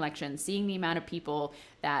 2020 election, seeing the amount of people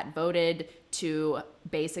that voted to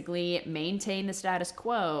basically maintain the status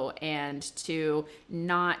quo and to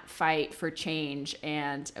not fight for change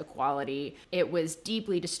and equality, it was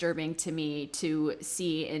deeply disturbing to me to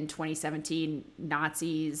see in 2017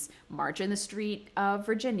 Nazis march in the street of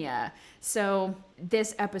Virginia. So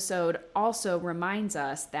this episode also reminds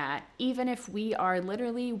us that even if we are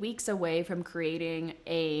literally weeks away from creating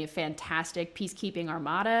a fantastic peacekeeping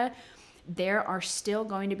armada, there are still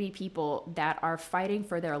going to be people that are fighting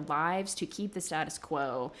for their lives to keep the status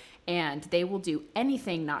quo, and they will do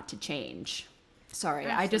anything not to change. Sorry,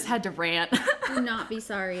 absolutely. I just had to rant. Do not be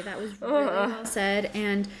sorry. That was really well said.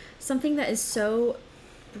 And something that is so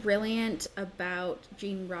brilliant about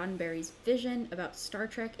Gene Roddenberry's vision about Star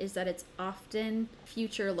Trek is that it's often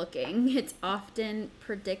future looking. It's often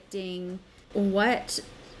predicting what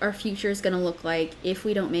our future is going to look like if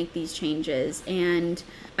we don't make these changes. And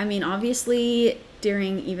I mean, obviously,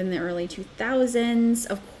 during even the early 2000s,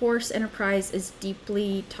 of course, Enterprise is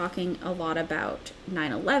deeply talking a lot about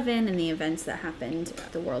 9/11 and the events that happened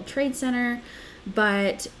at the World Trade Center.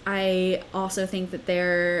 But I also think that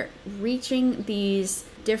they're reaching these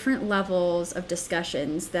different levels of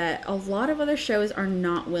discussions that a lot of other shows are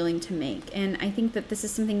not willing to make. And I think that this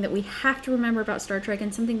is something that we have to remember about Star Trek,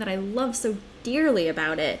 and something that I love so dearly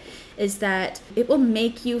about it is that it will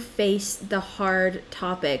make you face the hard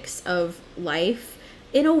topics of life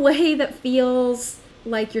in a way that feels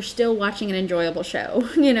like you're still watching an enjoyable show.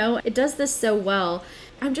 You know, it does this so well.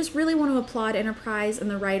 I just really want to applaud Enterprise and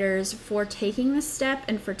the writers for taking this step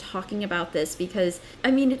and for talking about this, because,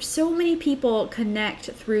 I mean, so many people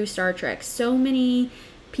connect through Star Trek. So many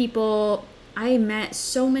people, I met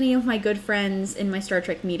so many of my good friends in my Star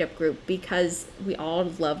Trek meetup group because we all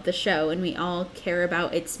love the show and we all care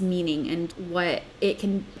about its meaning and what it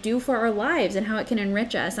can do for our lives and how it can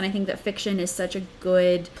enrich us. And I think that fiction is such a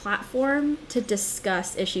good platform to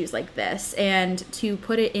discuss issues like this, and to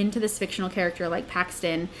put it into this fictional character like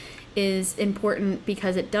Paxton is important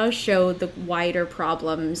because it does show the wider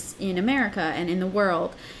problems in America and in the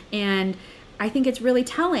world. And I think it's really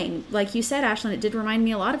telling. Like you said, Ashlyn, it did remind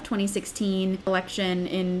me a lot of 2016 election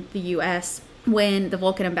in the US, when the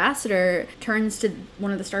Vulcan ambassador turns to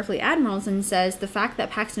one of the Starfleet admirals and says the fact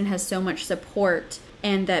that Paxton has so much support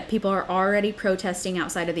and that people are already protesting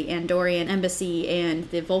outside of the Andorian embassy and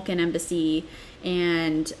the Vulcan embassy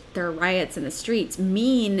and there are riots in the streets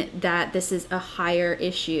mean that this is a higher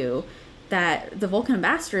issue that the Vulcan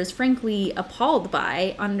ambassador is frankly appalled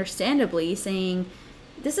by, understandably, saying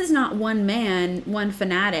this is not one man, one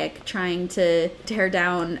fanatic trying to tear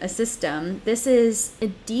down a system. This is a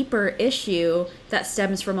deeper issue that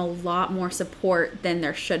stems from a lot more support than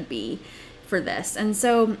there should be for this. And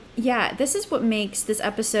so, yeah, this is what makes this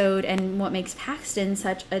episode and what makes Paxton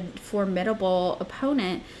such a formidable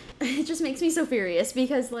opponent. It just makes me so furious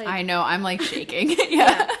because, like... I know, I'm, like, shaking.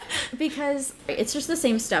 Yeah. Because it's just the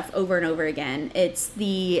same stuff over and over again. It's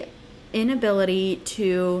the inability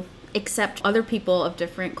to accept other people of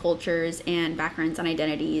different cultures and backgrounds and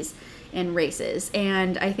identities and races.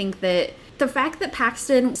 And I think that the fact that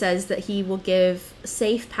Paxton says that he will give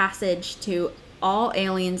safe passage to all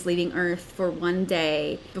aliens leaving Earth for one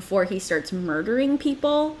day before he starts murdering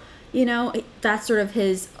people, you know, that's sort of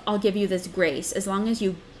his, I'll give you this grace. As long as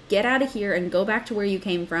you get out of here and go back to where you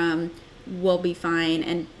came from, we'll be fine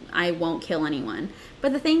and I won't kill anyone.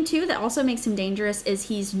 But the thing, too, that also makes him dangerous is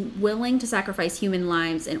he's willing to sacrifice human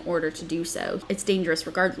lives in order to do so. It's dangerous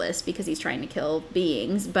regardless because he's trying to kill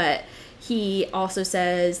beings, but he also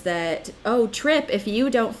says that, oh, Trip, if you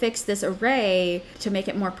don't fix this array to make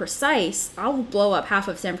it more precise, I'll blow up half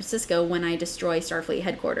of San Francisco when I destroy Starfleet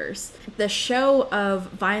headquarters. The show of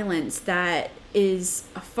violence that is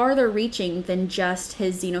farther reaching than just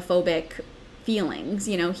his xenophobic feelings.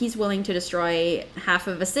 You know, he's willing to destroy half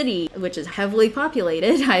of a city, which is heavily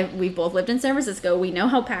populated. We've both lived in San Francisco. We know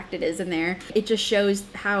how packed it is in there. It just shows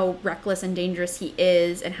how reckless and dangerous he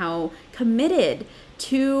is and how committed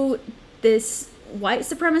to this white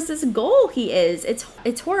supremacist goal he is.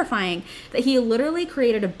 It's horrifying that he literally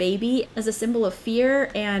created a baby as a symbol of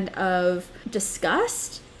fear and of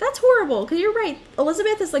disgust. That's horrible, because you're right.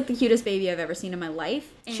 Elizabeth is like the cutest baby I've ever seen in my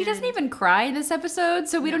life. She doesn't even cry in this episode,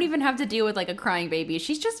 so we don't even have to deal with like a crying baby.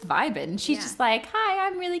 She's just vibing. She's just like, hi,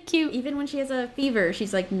 I'm really cute. Even when she has a fever,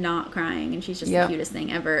 she's like not crying, and she's just the cutest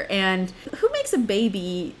thing ever. And who makes a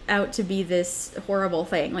baby out to be this horrible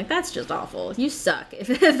thing? Like, that's just awful. You suck if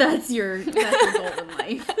that's your goal in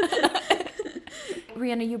life.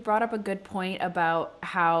 Rhianna, you brought up a good point about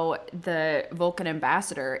how the Vulcan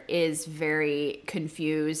ambassador is very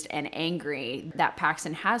confused and angry that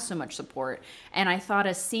Paxton has so much support. And I thought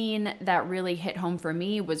a scene that really hit home for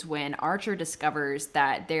me was when Archer discovers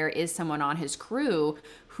that there is someone on his crew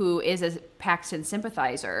who is a Paxton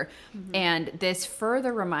sympathizer. Mm-hmm. And this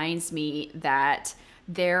further reminds me that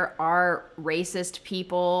there are racist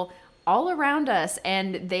people all around us,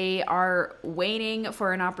 and they are waiting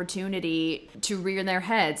for an opportunity to rear their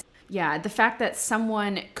heads. Yeah, the fact that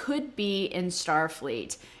someone could be in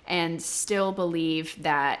Starfleet and still believe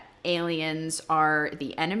that aliens are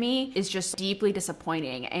the enemy is just deeply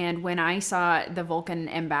disappointing. And when I saw the Vulcan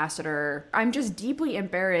ambassador, I'm just deeply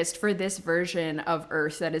embarrassed for this version of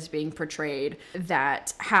Earth that is being portrayed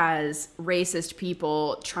that has racist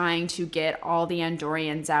people trying to get all the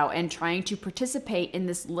Andorians out and trying to participate in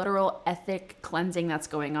this literal ethnic cleansing that's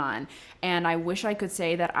going on. And I wish I could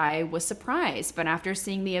say that I was surprised, but after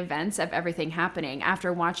seeing the events of everything happening,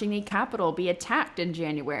 after watching the Capitol be attacked in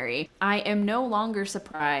January, I am no longer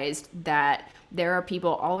surprised that there are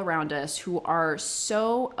people all around us who are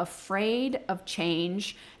so afraid of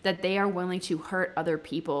change that they are willing to hurt other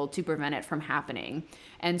people to prevent it from happening.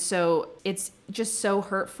 And so it's just so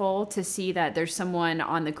hurtful to see that there's someone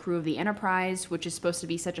on the crew of the Enterprise, which is supposed to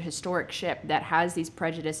be such a historic ship, that has these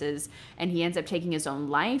prejudices, and he ends up taking his own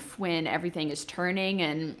life when everything is turning.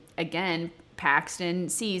 And again, Paxton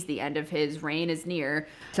sees the end of his reign is near,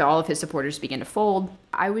 so all of his supporters begin to fold.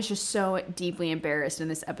 I was just so deeply embarrassed in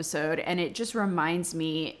this episode, and it just reminds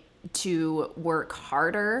me to work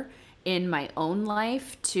harder in my own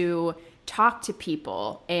life, to talk to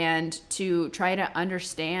people and to try to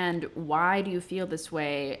understand why do you feel this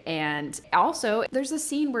way. And also, there's a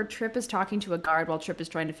scene where Trip is talking to a guard while Trip is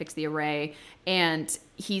trying to fix the array, and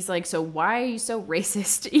he's like, so why are you so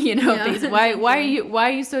racist? You know, why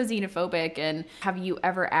are you so xenophobic? And have you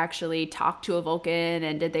ever actually talked to a Vulcan,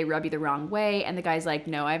 and did they rub you the wrong way? And the guy's like,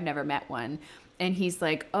 no, I've never met one. And he's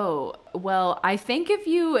like, oh, well, I think if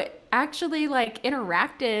you actually like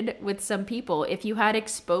interacted with some people, if you had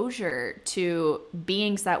exposure to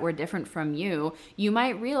beings that were different from you, you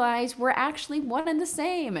might realize we're actually one and the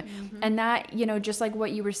same. And that, you know, just like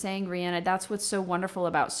what you were saying, Rihanna, that's what's so wonderful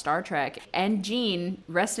about Star Trek. And Gene,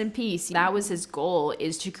 rest in peace, that was his goal,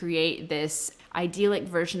 is to create this idyllic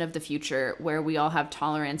version of the future where we all have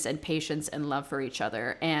tolerance and patience and love for each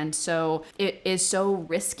other. And so it is so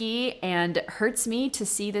risky and hurts me to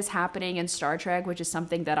see this happening in Star Trek, which is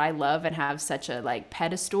something that I love and have such a like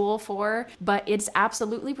pedestal for, but it's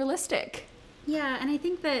absolutely realistic. Yeah, and I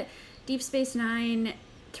think that Deep Space Nine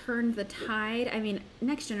turned the tide. I mean,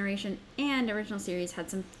 Next Generation and original series had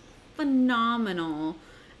some phenomenal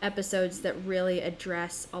episodes that really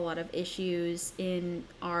address a lot of issues in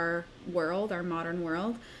our world, our modern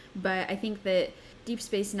world. But I think that Deep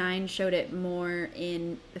Space Nine showed it more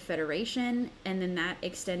in the Federation, and then that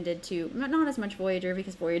extended to, not as much Voyager,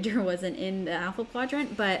 because Voyager wasn't in the Alpha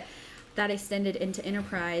Quadrant, but that extended into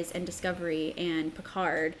Enterprise and Discovery and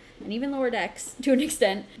Picard and even Lower Decks to an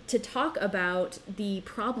extent, to talk about the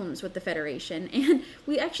problems with the Federation. And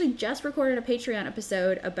we actually just recorded a Patreon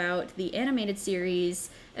episode about the animated series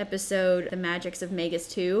episode, The Magics of Magus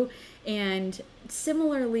 2, and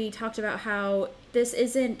similarly talked about how this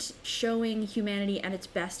isn't showing humanity at its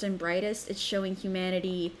best and brightest, it's showing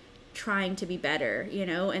humanity trying to be better, you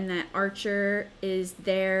know, and that Archer is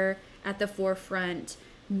there at the forefront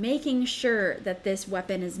making sure that this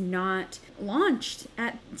weapon is not launched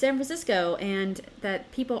at San Francisco and that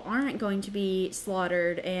people aren't going to be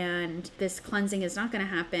slaughtered and this cleansing is not going to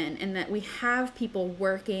happen, and that we have people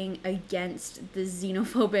working against the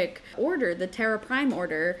xenophobic order, the Terra Prime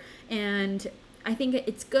order. And I think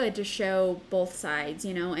it's good to show both sides,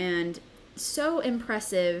 you know, and so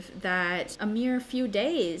impressive that a mere few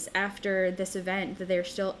days after this event that they're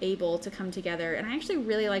still able to come together. And I actually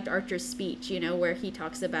really liked Archer's speech, you know, where he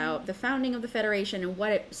talks about the founding of the Federation and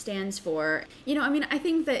what it stands for. You know, I mean, I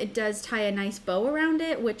think that it does tie a nice bow around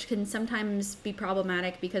it, which can sometimes be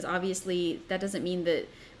problematic because obviously that doesn't mean that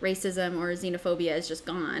racism or xenophobia is just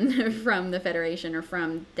gone from the Federation or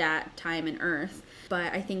from that time and Earth.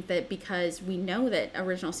 But I think that because we know that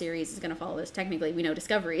original series is going to follow this, technically we know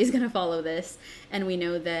Discovery is going to follow this, and we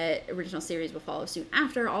know that original series will follow soon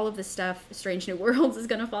after, all of this stuff, Strange New Worlds is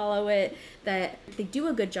going to follow it, that they do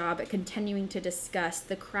a good job at continuing to discuss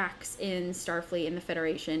the cracks in Starfleet, in the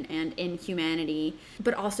Federation, and in humanity,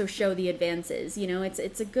 but also show the advances. You know, it's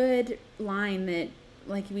a good line that,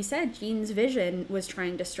 like we said, Gene's vision was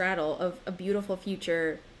trying to straddle of a beautiful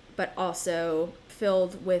future, but also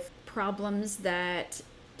filled with problems that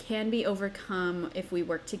can be overcome if we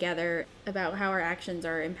work together, about how our actions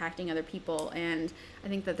are impacting other people. And I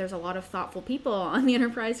think that there's a lot of thoughtful people on the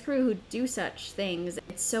Enterprise crew who do such things.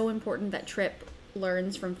 It's so important that Trip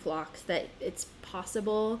learns from Phlox that it's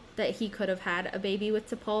possible that he could have had a baby with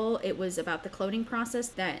T'Pol. It was about the cloning process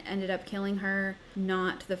that ended up killing her,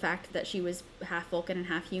 not the fact that she was half Vulcan and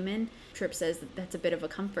half human. Trip says that that's a bit of a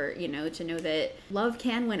comfort, you know, to know that love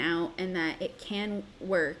can win out and that it can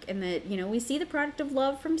work, and that, you know, we see the product of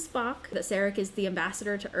love from Spock, that Sarek is the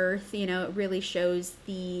ambassador to Earth. You know, it really shows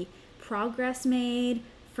the progress made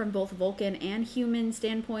from both Vulcan and human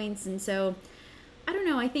standpoints. And so I don't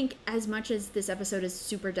know, I think as much as this episode is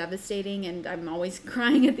super devastating and I'm always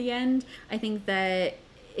crying at the end, I think that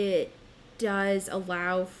it does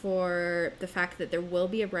allow for the fact that there will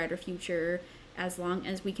be a brighter future as long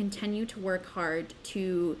as we continue to work hard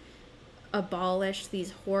to abolish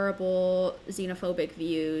these horrible xenophobic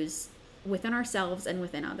views within ourselves and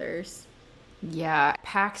within others. Yeah,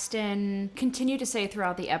 Paxton continued to say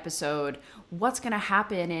throughout the episode, what's going to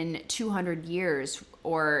happen in 200 years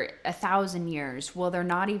or 1,000 years? Will there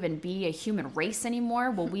not even be a human race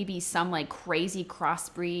anymore? Will we be some like crazy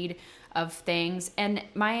crossbreed of things? And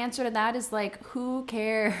my answer to that is like, who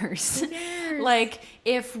cares? Who cares? Like,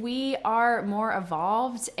 if we are more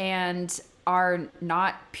evolved and are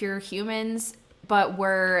not pure humans, but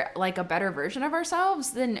we're like a better version of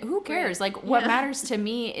ourselves, then who cares? Like, what matters to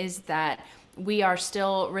me is that we are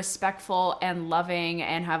still respectful and loving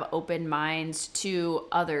and have open minds to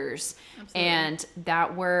others. Absolutely. And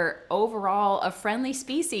that we're overall a friendly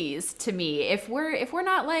species to me. If we're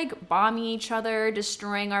not like bombing each other,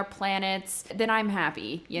 destroying our planets, then I'm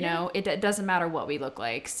happy, you know. It doesn't matter what we look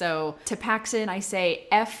like. So to Paxton, I say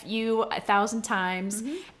F you 1,000 times.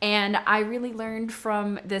 Mm-hmm. And I really learned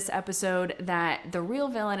from this episode that the real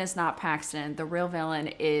villain is not Paxton. The real villain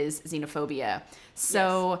is xenophobia.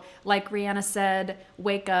 So like Rihanna said,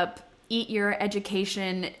 wake up, eat your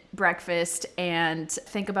education breakfast, and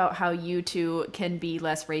think about how you too can be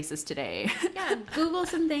less racist today. Yeah, Google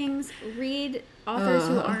some things, read authors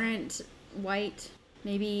who aren't white.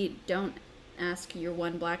 Maybe don't ask your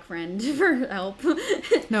one black friend for help.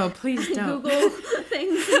 No, please don't. Google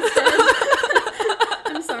things instead.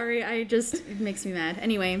 I'm sorry, it makes me mad.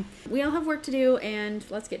 Anyway, we all have work to do, and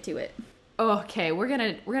let's get to it. Okay, we're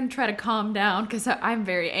gonna try to calm down because I'm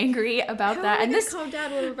very angry about How that. are we And gonna this calm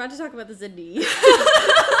down when we're about to talk about the Zindi?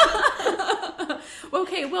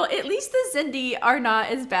 Okay, well, at least the Zindi are not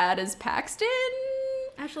as bad as Paxton.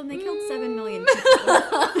 Ashlyn, they killed 7 million people.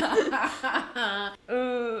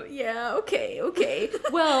 Yeah, okay.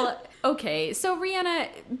 Well, okay, so Rihanna,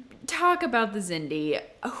 talk about the Zindi.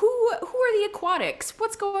 Who are the aquatics?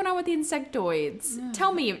 What's going on with the insectoids?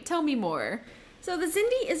 Tell me more. So the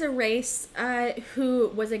Zindi is a race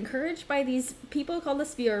who was encouraged by these people called the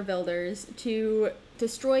Sphere Builders to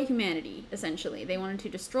destroy humanity, essentially. They wanted to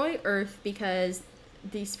destroy Earth because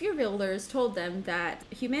the Sphere Builders told them that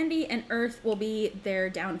humanity and Earth will be their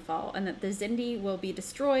downfall and that the Zindi will be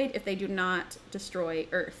destroyed if they do not destroy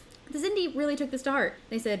Earth. The Zindi really took this to heart.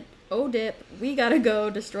 They said, oh dip, we gotta go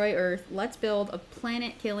destroy Earth. Let's build a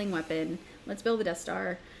planet-killing weapon. Let's build a Death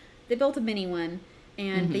Star. They built a mini one,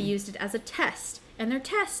 and they used it as a test. And their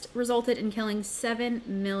test resulted in killing 7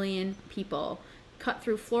 million people, cut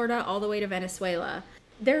through Florida all the way to Venezuela.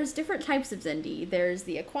 There's different types of Zindi. There's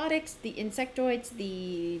the aquatics, the insectoids,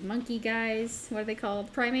 the monkey guys, what are they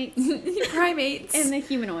called? Primates? Primates. And the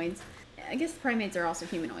humanoids. I guess the primates are also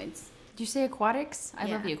humanoids. Did you say aquatics? I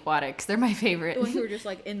love Yeah. the aquatics. They're my favorite. The ones who are just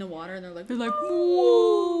like in the water and they're like,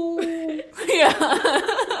 whoa. Yeah.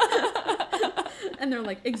 and they're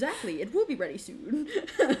like, exactly, it will be ready soon.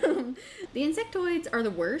 The insectoids are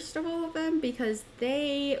the worst of all of them because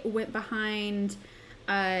they went behind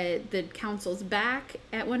the council's back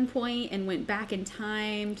at one point and went back in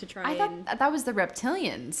time to try I thought that was the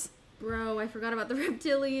reptilians. Bro, I forgot about the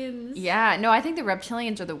reptilians. Yeah, no, I think the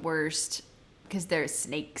reptilians are the worst because they're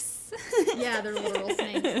snakes. Yeah, they're little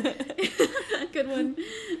snakes. Good one.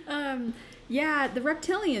 Yeah, the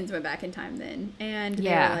reptilians went back in time then. And they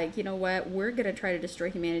were like, you know what? We're going to try to destroy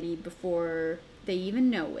humanity before they even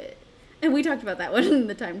know it. And we talked about that one in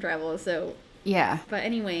the time travel, so... Yeah. But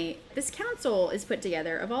anyway, this council is put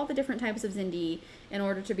together of all the different types of Zindi in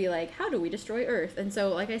order to be like, how do we destroy Earth? And so,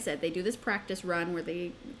 like I said, they do this practice run where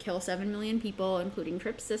they kill 7 million people, including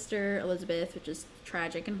Tripp's sister, Elizabeth, which is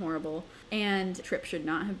tragic and horrible. And Tripp should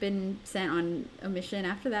not have been sent on a mission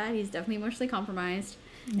after that. He's definitely emotionally compromised.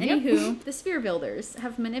 Yep. Anywho, the Sphere Builders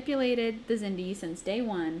have manipulated the Zindi since day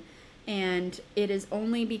one, and it is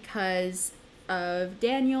only because of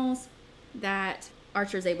Daniels that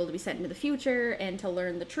Archer is able to be sent into the future and to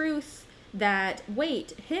learn the truth that,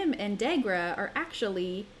 wait, him and Degra are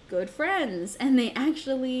actually good friends. And they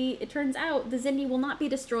actually, it turns out, the Zindi will not be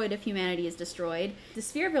destroyed if humanity is destroyed. The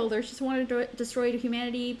Sphere Builders just wanted to destroy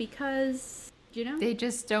humanity because, you know? They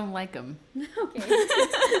just don't like them. Okay.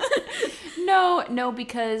 No,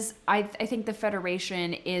 because I think the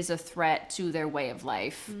Federation is a threat to their way of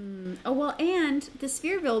life. Oh, well, and the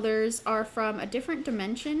Sphere Builders are from a different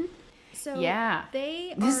dimension. So Yeah.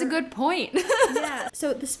 this This is a good point. Yeah.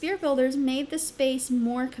 So the Sphere Builders made the space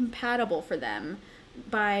more compatible for them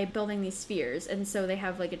by building these spheres. And so they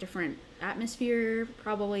have like a different atmosphere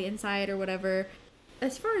probably inside or whatever.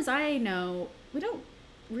 As far as I know, we don't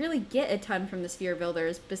really get a ton from the Sphere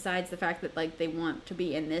Builders besides the fact that like they want to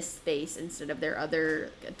be in this space instead of their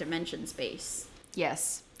other dimension space.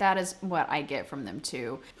 Yes, that is what I get from them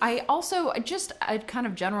too. I also, just a kind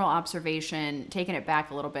of general observation, taking it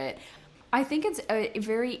back a little bit, I think it's a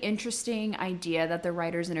very interesting idea that the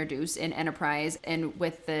writers introduce in Enterprise and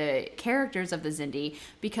with the characters of the Zindi,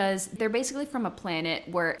 because they're basically from a planet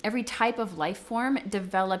where every type of life form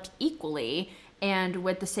developed equally and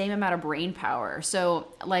with the same amount of brain power. So,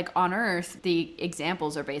 like, on Earth, the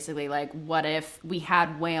examples are basically like, what if we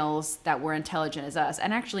had whales that were intelligent as us?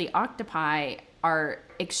 And actually, octopi are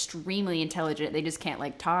extremely intelligent. They just can't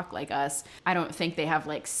like talk like us. I don't think they have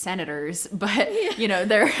like senators, but you know,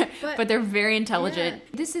 but they're very intelligent.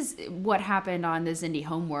 Yeah. This is what happened on the Zindi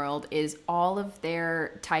homeworld, is all of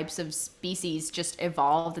their types of species just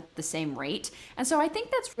evolved at the same rate. And so I think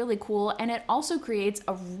that's really cool. And it also creates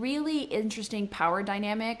a really interesting power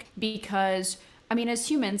dynamic because, I mean, as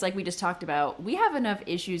humans, like we just talked about, we have enough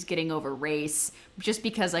issues getting over race just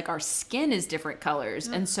because like our skin is different colors.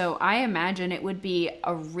 And so I imagine it would be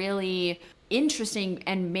a really interesting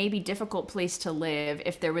and maybe difficult place to live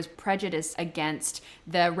if there was prejudice against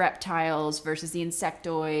the reptiles versus the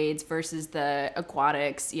insectoids versus the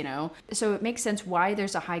aquatics, you know. So it makes sense why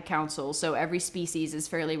there's a high council, so every species is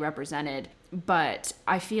fairly represented. But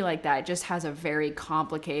I feel like that just has a very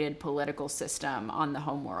complicated political system on the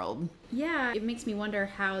homeworld. Yeah, it makes me wonder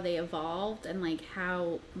how they evolved and like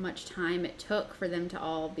how much time it took for them to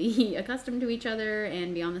all be accustomed to each other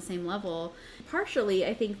and be on the same level. Partially,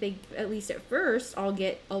 I think they, at least at first, all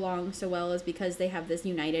get along so well is because they have this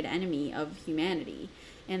united enemy of humanity.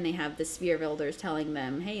 And they have the sphere builders telling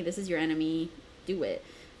them, hey, this is your enemy, do it.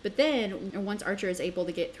 But then, once Archer is able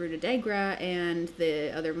to get through to Degra and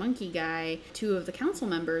the other monkey guy, 2 of the council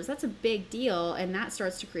members, that's a big deal. And that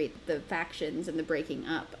starts to create the factions and the breaking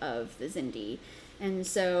up of the Xindi. And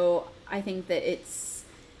so I think that it's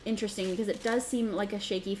interesting because it does seem like a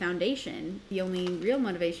shaky foundation. The only real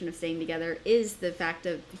motivation of staying together is the fact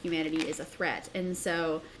of humanity is a threat. And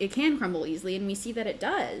so it can crumble easily, and we see that it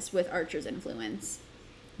does with Archer's influence.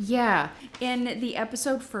 Yeah. In the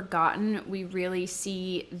episode Forgotten, we really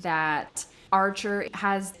see that Archer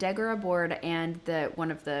has Degra aboard and one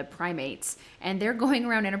of the primates, and they're going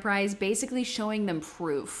around Enterprise basically showing them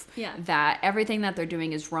proof that everything that they're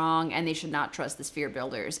doing is wrong and they should not trust the sphere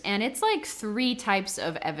builders. And it's like 3 types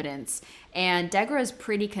of evidence. And Degra is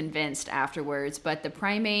pretty convinced afterwards, but the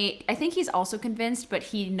primate, I think he's also convinced, but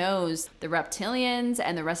he knows the reptilians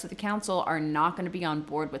and the rest of the council are not going to be on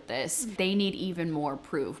board with this. They need even more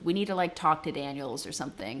proof. We need to talk to Daniels or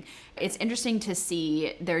something. It's interesting to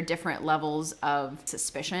see their different levels of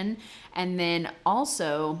suspicion. And then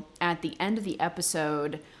also at the end of the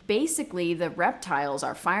episode, basically the reptiles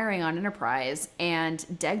are firing on Enterprise, and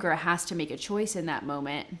Degra has to make a choice in that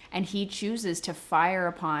moment, and he chooses to fire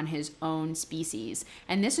upon his own species.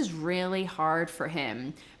 And this is really hard for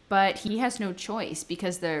him, but he has no choice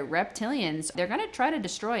because the reptilians, they're going to try to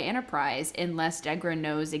destroy Enterprise unless Degra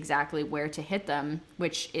knows exactly where to hit them,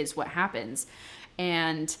 which is what happens.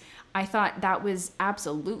 And I thought that was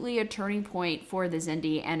absolutely a turning point for the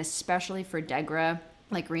Xindi, and especially for Degra.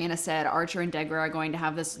 Like Rihanna said, Archer and Degra are going to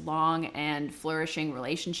have this long and flourishing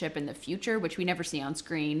relationship in the future, which we never see on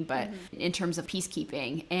screen, but in terms of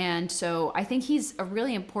peacekeeping. And so I think he's a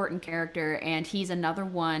really important character, and he's another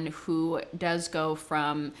one who does go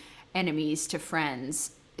from enemies to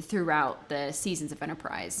friends throughout the seasons of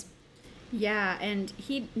Enterprise. Yeah, and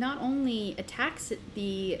he not only attacks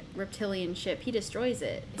the reptilian ship, he destroys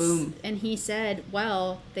it. Boom. And he said,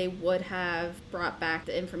 well, they would have brought back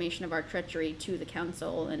the information of our treachery to the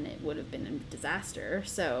council, and it would have been a disaster.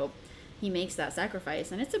 So he makes that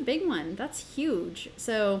sacrifice, and it's a big one. That's huge.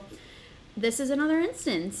 So this is another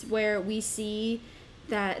instance where we see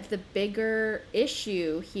that the bigger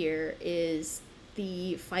issue here is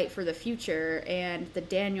the fight for the future and the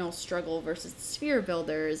Daniel struggle versus the sphere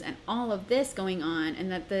builders and all of this going on,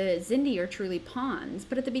 and that the Xindi are truly pawns.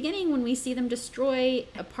 But at the beginning, when we see them destroy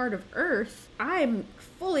a part of Earth, I'm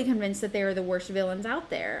fully convinced that they are the worst villains out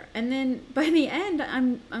there. And then by the end,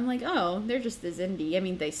 I'm like, oh, they're just the Xindi. I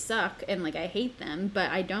mean, they suck and I hate them,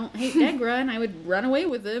 but I don't hate Degra, and I would run away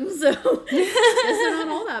with them, so it's not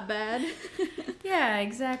all that bad. Yeah,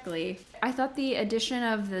 exactly. I thought the addition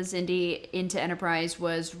of the Xindi into Enterprise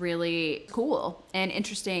was really cool and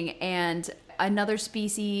interesting, and another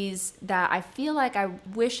species that I feel like I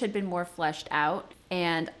wish had been more fleshed out.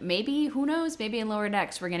 And maybe, who knows, maybe in Lower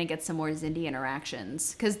Decks we're going to get some more Xindi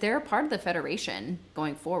interactions, because they're part of the Federation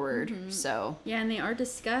going forward. So yeah, and they are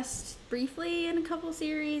discussed briefly in a couple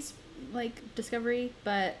series, like Discovery,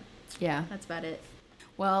 but yeah, that's about it.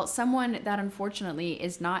 Well, someone that unfortunately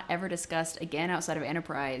is not ever discussed again outside of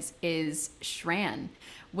Enterprise is Shran,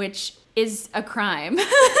 which is a crime.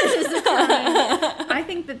 It is a crime. I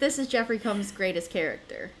think that this is Jeffrey Combs' greatest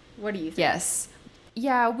character. What do you think? Yes.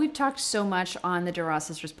 Yeah, we've talked so much on the Duras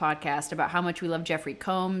Sisters podcast about how much we love Jeffrey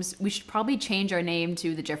Combs. We should probably change our name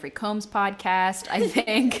to the Jeffrey Combs podcast, I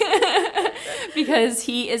think, because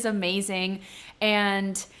he is amazing.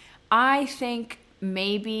 And I think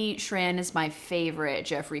maybe Shran is my favorite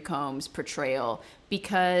Jeffrey Combs portrayal,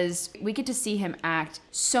 because we get to see him act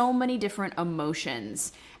so many different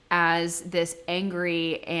emotions as this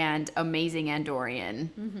angry and amazing Andorian.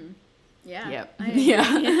 Yeah. Yep.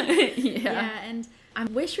 Yeah, and I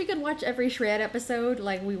wish we could watch every Shran episode.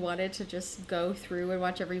 We wanted to just go through and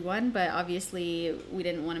watch every one, but obviously we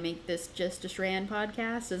didn't want to make this just a Shran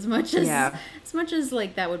podcast as much as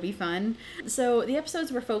that would be fun. So the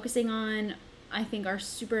episodes we're focusing on, I think, are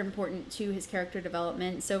super important to his character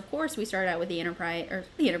development. So of course we start out with the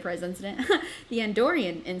Enterprise incident, the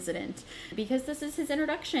Andorian incident, because this is his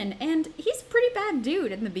introduction, and he's a pretty bad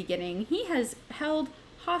dude in the beginning. He has held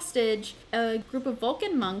hostage a group of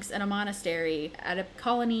Vulcan monks in a monastery at a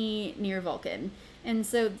colony near Vulcan. And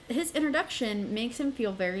so his introduction makes him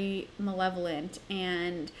feel very malevolent,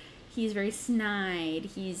 and he's very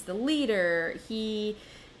snide. He's the leader. He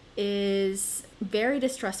is very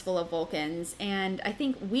distrustful of Vulcans, and I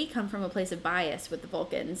think we come from a place of bias with the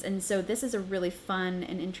Vulcans. And so this is a really fun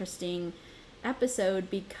and interesting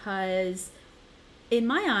episode because in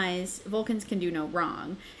my eyes, Vulcans can do no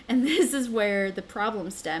wrong. And this is where the problem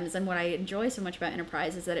stems. And what I enjoy so much about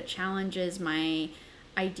Enterprise is that it challenges my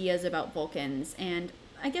ideas about Vulcans. And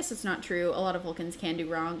I guess it's not true. A lot of Vulcans can do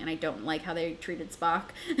wrong, and I don't like how they treated Spock.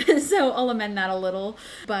 So I'll amend that a little.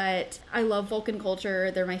 But I love Vulcan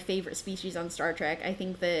culture. They're my favorite species on Star Trek. I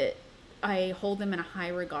think that I hold them in a high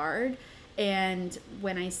regard. And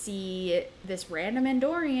when I see this random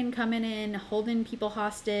Andorian coming in, holding people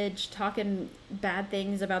hostage, talking bad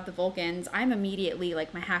things about the Vulcans, I'm immediately,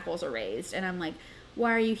 like, my hackles are raised. And I'm like,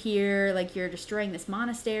 why are you here? Like, you're destroying this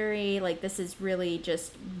monastery. Like, this is really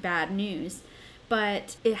just bad news.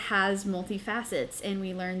 But it has multifacets, and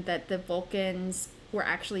we learned that the Vulcans were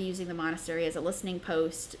actually using the monastery as a listening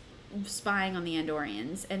post, spying on the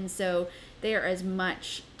Andorians. And so they are as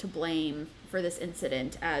much to blame for this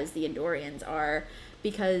incident as the Andorians are,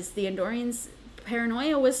 because the Andorians'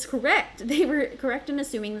 paranoia was correct. They were correct in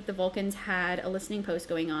assuming that the Vulcans had a listening post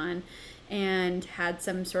going on and had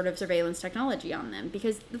some sort of surveillance technology on them,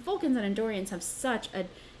 because the Vulcans and Andorians have such a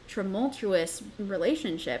tumultuous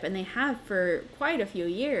relationship, and they have for quite a few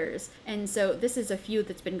years. And so this is a feud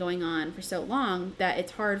that's been going on for so long that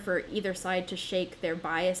it's hard for either side to shake their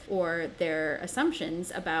bias or their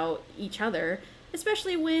assumptions about each other,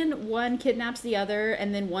 especially when one kidnaps the other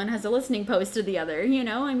and then one has a listening post to the other. You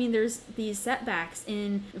know, I mean, there's these setbacks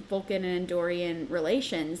in Vulcan and Andorian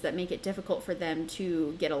relations that make it difficult for them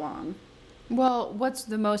to get along. Well, what's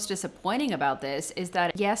the most disappointing about this is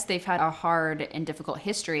that, yes, they've had a hard and difficult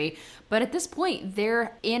history, but at this point,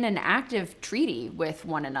 they're in an active treaty with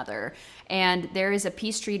one another. And there is a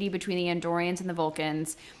peace treaty between the Andorians and the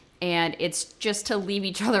Vulcans, and it's just to leave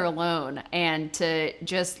each other alone and to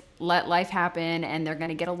just let life happen, and they're going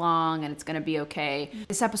to get along, and it's going to be okay.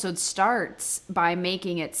 This episode starts by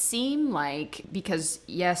making it seem like, because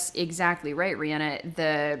yes, exactly right, Rhianna,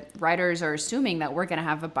 the writers are assuming that we're going to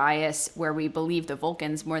have a bias where we believe the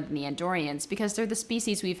Vulcans more than the Andorians, because they're the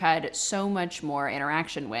species we've had so much more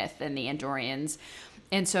interaction with than the Andorians.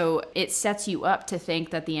 And so it sets you up to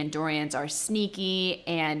think that the Andorians are sneaky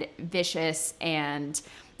and vicious and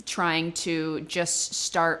trying to just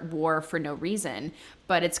start war for no reason.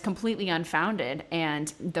 But it's completely unfounded.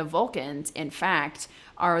 And the Vulcans, in fact,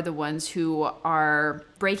 are the ones who are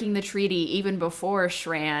breaking the treaty even before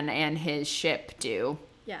Shran and his ship do.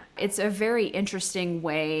 Yeah. It's a very interesting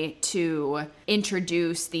way to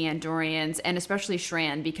introduce the Andorians, and especially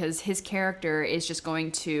Shran, because his character is just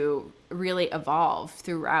going to really evolve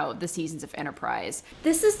throughout the seasons of Enterprise.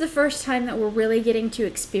 This is the first time that we're really getting to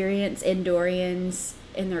experience Andorians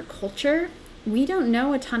in their culture. We don't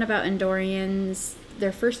know a ton about Andorians.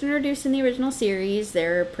 They're first introduced in the original series.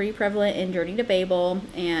 They're pretty prevalent in Journey to Babel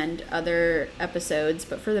and other episodes,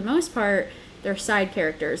 but for the most part, they're side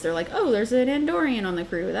characters. They're like, oh, there's an Andorian on the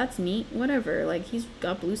crew. That's neat. Whatever. Like, he's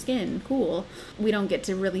got blue skin. Cool. We don't get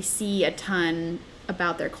to really see a ton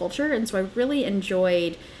about their culture, and so I really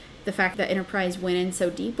enjoyed the fact that Enterprise went in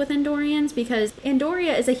so deep with Andorians, because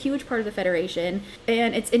Andoria is a huge part of the Federation,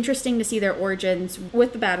 and it's interesting to see their origins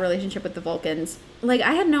with the bad relationship with the Vulcans. Like,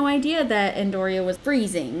 I had no idea that Andoria was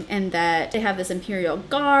freezing and that they have this Imperial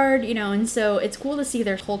Guard, you know, and so it's cool to see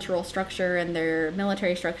their cultural structure and their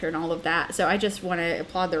military structure and all of that. So I just want to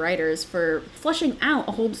applaud the writers for fleshing out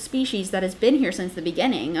a whole species that has been here since the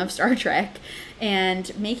beginning of Star Trek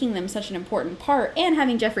and making them such an important part. And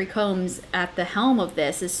having Jeffrey Combs at the helm of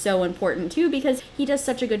this is so important too, because he does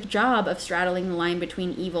such a good job of straddling the line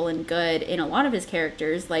between evil and good in a lot of his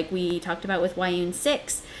characters. Like we talked about with Wayun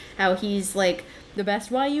 6, how he's like the best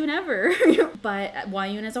Wayun ever. But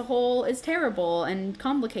Wayun as a whole is terrible and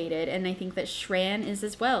complicated, and I think that Shran is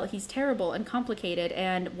as well. He's terrible and complicated,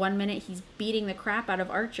 and one minute he's beating the crap out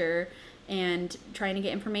of Archer and trying to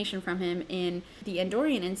get information from him in the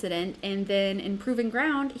Andorian incident, and then in Proven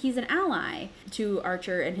Ground, he's an ally to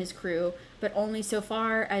Archer and his crew, but only so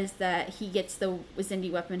far as that he gets the Zindi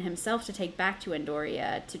weapon himself to take back to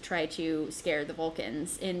Andoria to try to scare the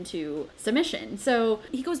Vulcans into submission. So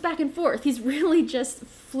he goes back and forth. He's really just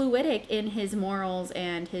fluidic in his morals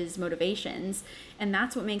and his motivations, and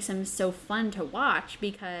that's what makes him so fun to watch,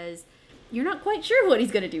 because you're not quite sure what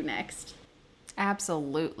he's going to do next.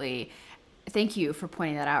 Absolutely. Thank you for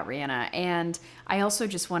pointing that out, Rhianna. And I also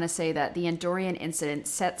just want to say that the Andorian incident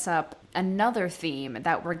sets up another theme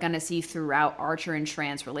that we're going to see throughout Archer and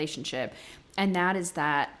Shran's relationship, and that is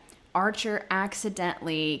that Archer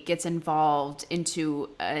accidentally gets involved into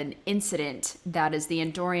an incident that is the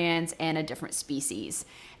Andorians and a different species.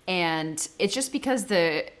 And it's just because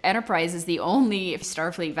the Enterprise is the only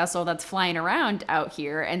Starfleet vessel that's flying around out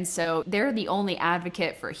here. And so they're the only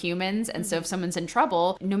advocate for humans. And so if someone's in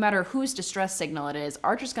trouble, no matter whose distress signal it is,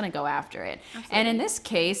 Archer's going to go after it. Absolutely. And in this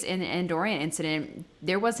case, in the Andorian incident,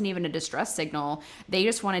 there wasn't even a distress signal. They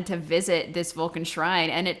just wanted to visit this Vulcan shrine.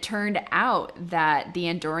 And it turned out that the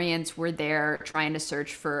Andorians were there trying to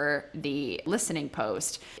search for the listening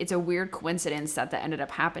post. It's a weird coincidence that ended up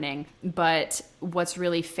happening. But what's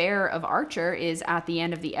really fair of Archer is at the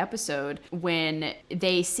end of the episode when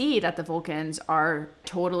they see that the Vulcans are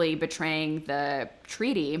totally betraying the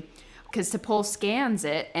treaty, because T'Pol scans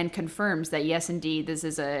it and confirms that yes, indeed, this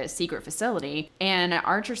is a secret facility. And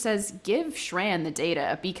Archer says, give Shran the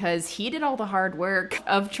data, because he did all the hard work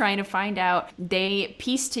of trying to find out. They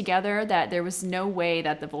pieced together that there was no way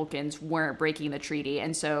that the Vulcans weren't breaking the treaty.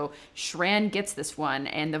 And so Shran gets this one,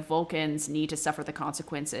 and the Vulcans need to suffer the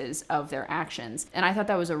consequences of their actions. And I thought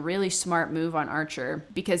that was a really smart move on Archer,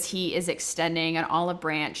 because he is extending an olive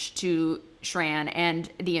branch to Shran and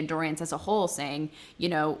the Andorians as a whole, saying, you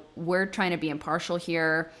know, we're trying to be impartial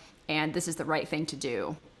here, and this is the right thing to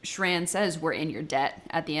do. Shran says we're in your debt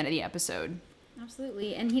at the end of the episode.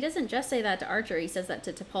 Absolutely. And he doesn't just say that to Archer, he says that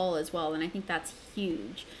to T'Pol as well, and I think that's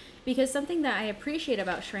huge. Because something that I appreciate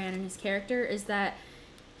about Shran and his character is that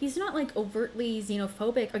he's not, like, overtly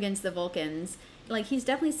xenophobic against the Vulcans. Like, he's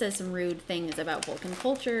definitely says some rude things about Vulcan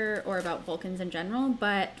culture or about Vulcans in general,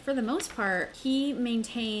 but for the most part, he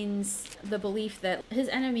maintains the belief that his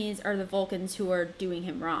enemies are the Vulcans who are doing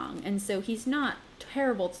him wrong. And so he's not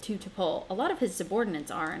terrible to T'Pol. A lot of his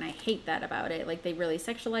subordinates are, and I hate that about it. Like, they really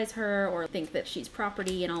sexualize her or think that she's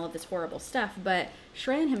property and all of this horrible stuff. But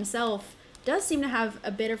Shran himself does seem to have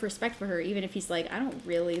a bit of respect for her, even if he's like, I don't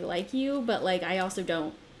really like you, but, like, I also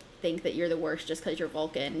don't think that you're the worst just because you're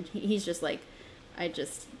Vulcan. He's just like, I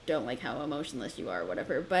just don't like how emotionless you are or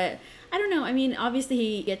whatever. But I don't know. I mean, obviously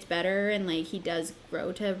he gets better and, like, he does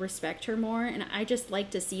grow to respect her more. And I just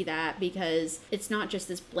like to see that, because it's not just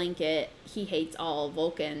this blanket, he hates all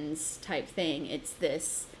Vulcans type thing. It's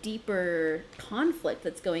this deeper conflict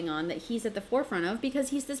that's going on that he's at the forefront of, because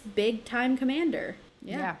he's this big time commander.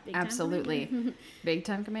 Yeah, absolutely. Big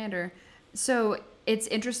time commander. So it's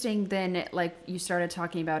interesting then, like you started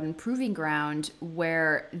talking about in Proving Ground,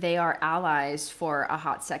 where they are allies for a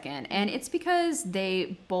hot second. And it's because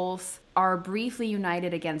they both are briefly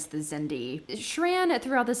united against the Xindi. Shran,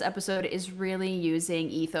 throughout this episode, is really using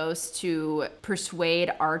ethos to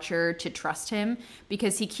persuade Archer to trust him,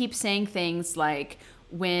 because he keeps saying things like,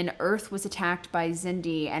 when Earth was attacked by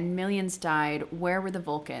Xindi and millions died, where were the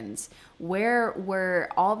Vulcans? Where were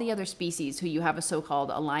all the other species who you have a so-called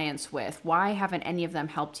alliance with? Why haven't any of them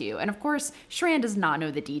helped you? And of course, Shran does not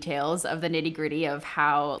know the details of the nitty-gritty of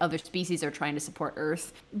how other species are trying to support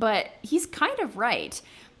Earth, but he's kind of right.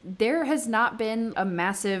 There has not been a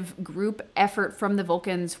massive group effort from the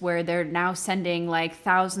Vulcans where they're now sending like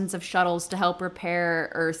thousands of shuttles to help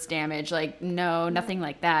repair Earth's damage. Like, no, nothing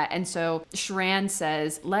like that. And so Shran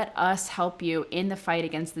says, let us help you in the fight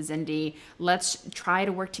against the Xindi. Let's try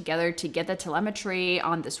to work together to get the telemetry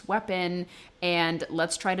on this weapon, and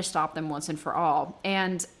let's try to stop them once and for all.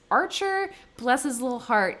 And Archer, bless his little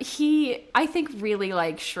heart, he, I think, really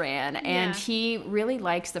likes Shran, and he really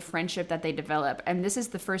likes the friendship that they develop. And this is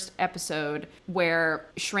the first episode where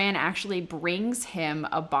Shran actually brings him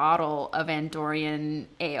a bottle of Andorian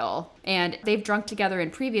ale. And they've drunk together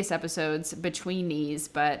in previous episodes between these,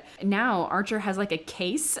 but now Archer has like a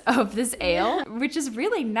case of this ale, which is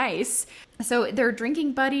really nice. So they're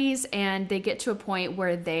drinking buddies, and they get to a point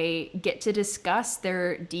where they get to discuss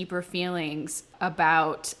their deeper feelings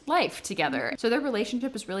about life together. So their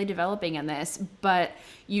relationship is really developing in this, but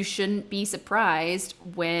you shouldn't be surprised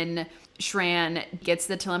when Shran gets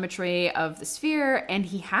the telemetry of the sphere and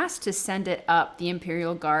he has to send it up the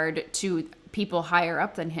Imperial Guard to people higher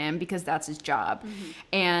up than him, because that's his job.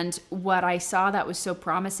 And what I saw that was so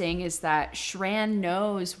promising is that Shran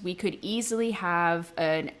knows we could easily have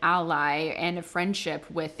an ally and a friendship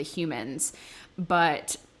with the humans,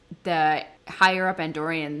 but the higher up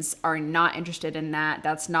Andorians are not interested in that.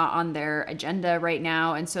 That's not on their agenda right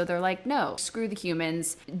now. And so they're like, no, screw the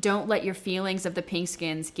humans. Don't let your feelings of the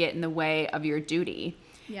Pinkskins get in the way of your duty.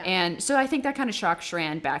 Yeah. And so I think that kind of shocked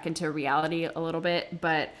Shran back into reality a little bit,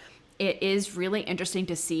 but it is really interesting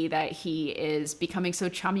to see that he is becoming so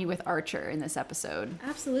chummy with Archer in this episode.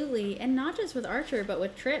 Absolutely. And not just with Archer, but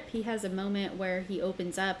with Trip. He has a moment where he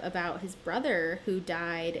opens up about his brother who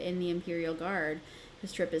died in the Imperial Guard.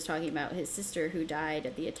 Because Trip is talking about his sister who died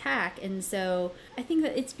at the attack. And so I think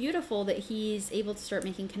that it's beautiful that he's able to start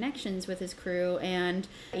making connections with his crew. And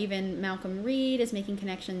even Malcolm Reed is making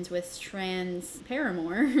connections with Shran's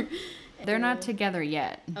paramour. They're not together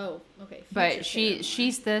yet. Oh, okay. But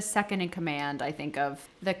she's the second in command, I think, of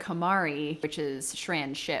the Kamari, which is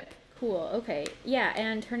Shran's ship. Cool, okay. Yeah,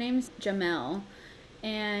 and her name's Jamel.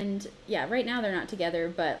 And yeah, right now they're not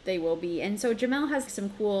together, but they will be. And so Jamel has some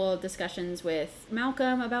cool discussions with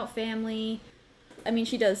Malcolm about family. I mean,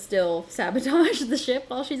 she does still sabotage the ship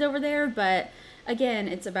while she's over there, but again,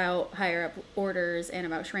 it's about higher up orders and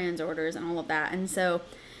about Shran's orders and all of that. And so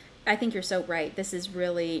I think you're so right. This is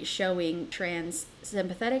really showing Shran's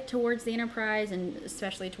sympathetic towards the Enterprise and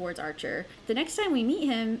especially towards Archer. The next time we meet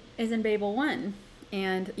him is in Babel 1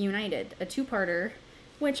 and United, a two-parter,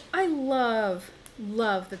 which I love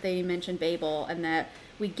that they mentioned Babel and that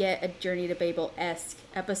we get a Journey to Babel-esque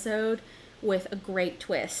episode with a great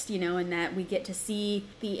twist, and that we get to see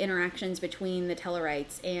the interactions between the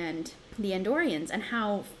Tellarites and the Andorians and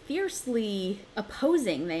how fiercely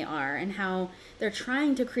opposing they are and how they're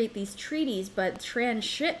trying to create these treaties, but Shran's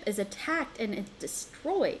ship is attacked and it's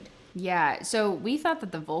destroyed. Yeah, so we thought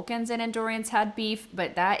that the Vulcans and Andorians had beef,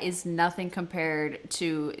 but that is nothing compared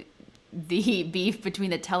to the beef between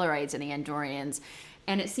the Tellarites and the Andorians.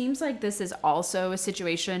 And it seems like this is also a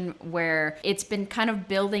situation where it's been kind of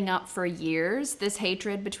building up for years, this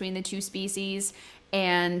hatred between the two species.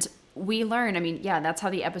 And we learn, that's how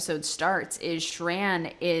the episode starts, is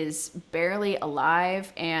Shran is barely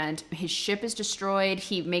alive and his ship is destroyed.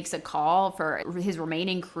 He makes a call for his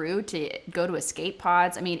remaining crew to go to escape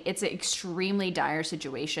pods. It's an extremely dire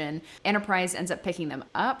situation. Enterprise ends up picking them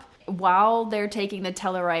up while they're taking the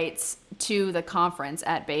Tellarites to the conference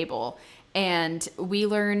at Babel. And we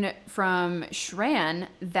learn from Shran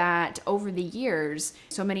that over the years,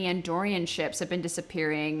 so many Andorian ships have been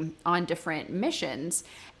disappearing on different missions.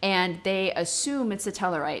 And they assume it's the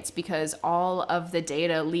Tellarites because all of the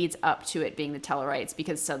data leads up to it being the Tellarites,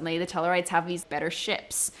 because suddenly the Tellarites have these better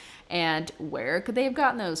ships. And where could they have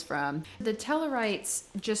gotten those from? The Tellarites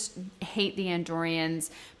just hate the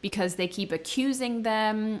Andorians because they keep accusing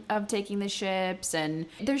them of taking the ships, and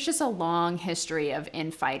there's just a long history of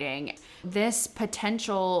infighting. This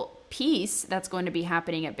potential peace that's going to be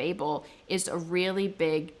happening at Babel is a really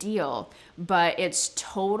big deal, but it's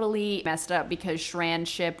totally messed up because Shran's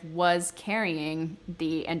ship was carrying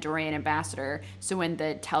the Andorian ambassador. So when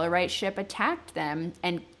the Tellarite ship attacked them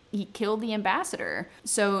and he killed the ambassador.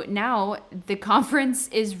 So now the conference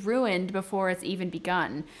is ruined before it's even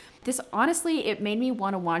begun. This, honestly, it made me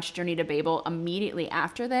want to watch Journey to Babel immediately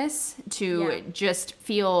after this to just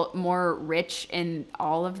feel more rich in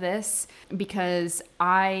all of this, because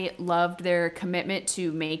I loved their commitment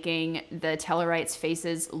to making the Tellarites'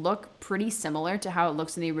 faces look pretty similar to how it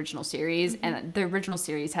looks in the original series. Mm-hmm. And the original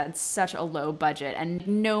series had such a low budget and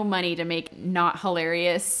no money to make not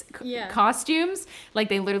hilarious costumes. Like,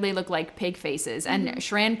 they literally look like pig faces. Mm-hmm. And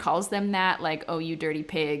Shran calls them that, like, oh, you dirty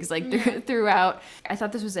pigs, like throughout. I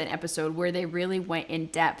thought this was an episode where they really went in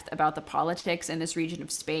depth about the politics in this region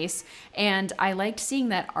of space. And I liked seeing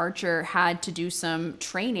that Archer had to do some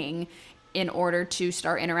training in order to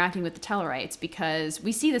start interacting with the Tellarites, because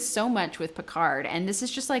we see this so much with Picard, and this is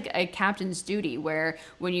just like a captain's duty, where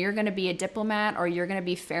when you're going to be a diplomat or you're going to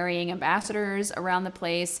be ferrying ambassadors around the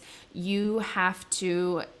place, you have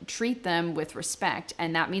to treat them with respect,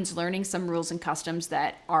 and that means learning some rules and customs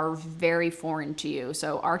that are very foreign to you.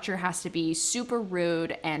 So Archer has to be super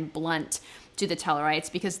rude and blunt to the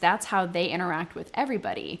Tellarites because that's how they interact with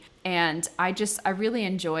everybody. And I really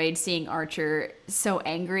enjoyed seeing Archer so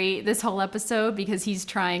angry this whole episode because he's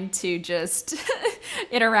trying to just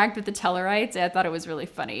interact with the Tellarites. I thought it was really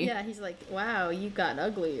funny. Yeah, he's like, wow, you got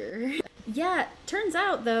uglier. Yeah, turns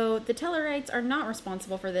out, though, the Tellarites are not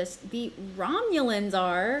responsible for this. The Romulans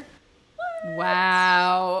are.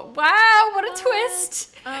 Wow, what a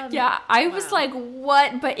twist. I was like,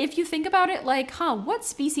 what? But if you think about it, like, what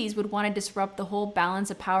species would want to disrupt the whole balance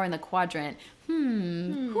of power in the quadrant?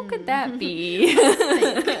 Who could that be?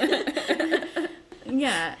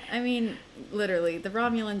 Yeah, I mean, literally, the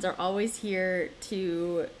Romulans are always here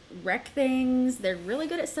to wreck things. They're really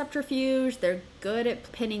good at subterfuge. They're good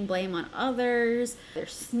at pinning blame on others. They're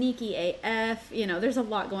sneaky AF. There's a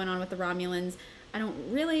lot going on with the Romulans. I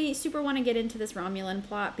don't really super want to get into this Romulan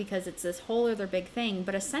plot because it's this whole other big thing,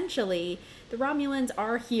 but essentially the Romulans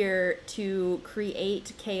are here to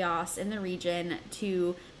create chaos in the region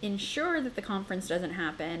to ensure that the conference doesn't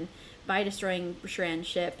happen by destroying Shran's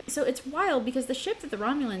ship. So it's wild because the ship that the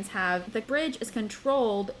Romulans have, the bridge is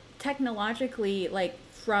controlled technologically, like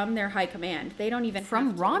from their high command. They don't even From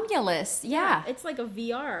have to, Romulus, yeah. it's like a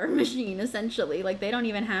VR machine, essentially. Like, they don't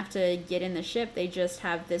even have to get in the ship. They just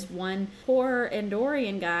have this one poor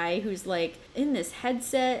Andorian guy who's, like, in this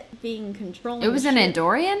headset being controlled. It was an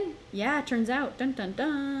Andorian? Yeah, it turns out. Dun, dun,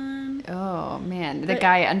 dun. Oh, man. The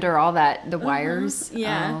guy under all the wires?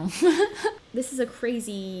 Yeah. Oh. This is a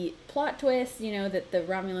crazy plot twist, you know, that the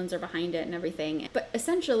Romulans are behind it and everything. But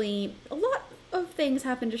essentially, a lot of things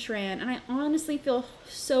happened to Shran, and I honestly feel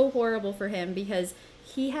so horrible for him because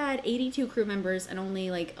he had 82 crew members and only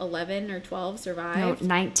like 11 or 12 survived. No,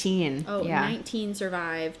 19. Oh, yeah. 19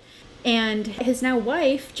 survived. And his now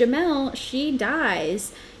wife, Jamel, she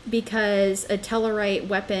dies because a Tellarite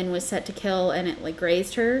weapon was set to kill and it like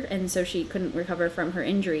grazed her, and so she couldn't recover from her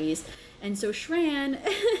injuries. And so Shran,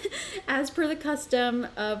 as per the custom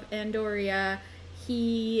of Andoria,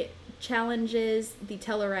 he challenges the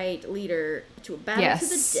Tellarite leader to a battle to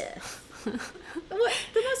the death. What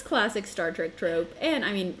the most classic Star Trek trope, and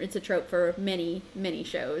I mean it's a trope for many, many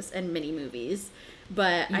shows and many movies.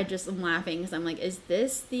 But I just am laughing because I'm like, is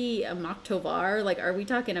this the Mok Tovar? Like, are we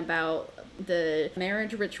talking about the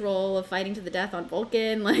marriage ritual of fighting to the death on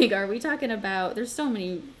Vulcan? Like, are we talking about... There's so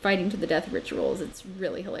many fighting to the death rituals. It's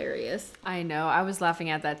really hilarious. I know. I was laughing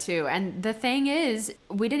at that too. And the thing is,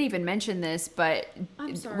 we didn't even mention this, but...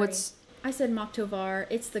 I'm sorry. I said Mok Tovar.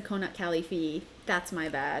 It's the Konat Khalifi. That's my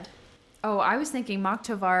bad. Oh, I was thinking Mok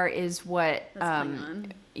Tovar is what... That's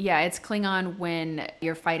Klingon. Yeah, it's Klingon when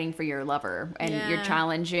you're fighting for your lover and you're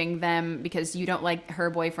challenging them because you don't like her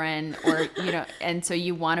boyfriend or, you know, and so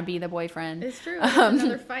you want to be the boyfriend. It's true. It's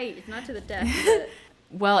another fight. It's not to the death. But...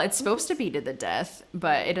 Well, it's supposed to be to the death,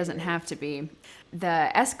 but it doesn't have to be. The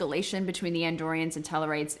escalation between the Andorians and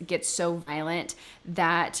Tellarites gets so violent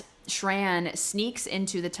that Shran sneaks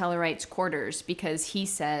into the Tellarites' quarters because he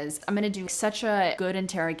says, I'm going to do such a good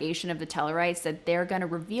interrogation of the Tellarites that they're going to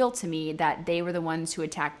reveal to me that they were the ones who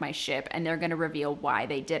attacked my ship, and they're going to reveal why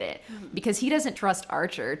they did it. Because he doesn't trust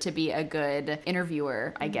Archer to be a good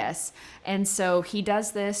interviewer, I guess. And so he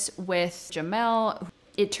does this with Jamel.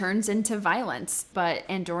 It turns into violence, but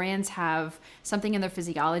Andorians have something in their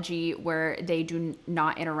physiology where they do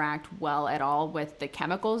not interact well at all with the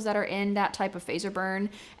chemicals that are in that type of phaser burn,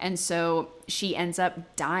 and so she ends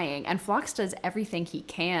up dying. And Phlox does everything he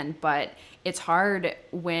can, but it's hard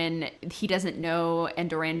when he doesn't know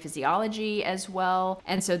Andorian physiology as well,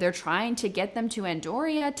 and so they're trying to get them to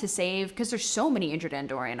Andoria to save, because there's so many injured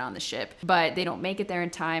Andorian on the ship, but they don't make it there in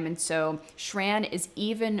time, and so Shran is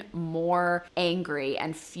even more angry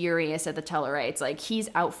and furious at the Tellarites. Like, he's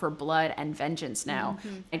out for blood and vengeance now.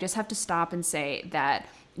 I just have to stop and say that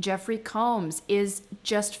Jeffrey Combs is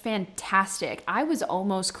just fantastic. I was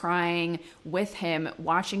almost crying with him,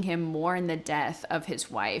 watching him mourn the death of his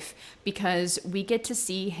wife, because we get to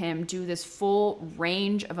see him do this full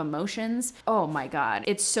range of emotions. Oh my God.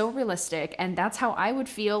 It's so realistic. And that's how I would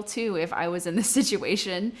feel too if I was in this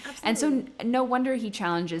situation. Absolutely. And so no wonder he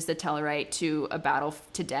challenges the Tellarite to a battle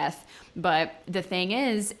to death. But the thing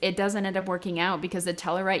is, it doesn't end up working out because the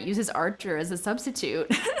Tellarite uses Archer as a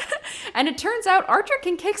substitute. And it turns out Archer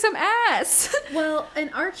can kick some ass. Well,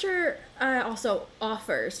 and Archer also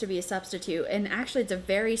offers to be a substitute. And actually, it's a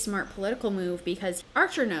very smart political move because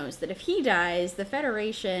Archer knows that if he dies, the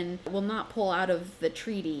Federation will not pull out of the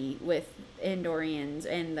treaty with Andorians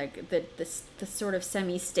and the sort of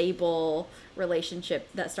semi-stable relationship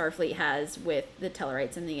that Starfleet has with the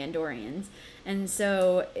Tellarites and the Andorians. And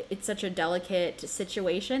so it's such a delicate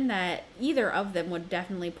situation that either of them would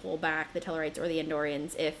definitely pull back the Tellarites or the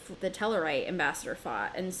Andorians if the Tellarite ambassador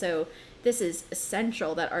fought. And so this is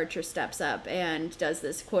essential that Archer steps up and does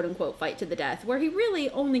this quote-unquote fight to the death, where he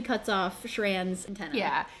really only cuts off Shran's antenna.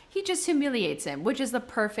 Yeah, he just humiliates him, which is the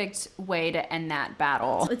perfect way to end that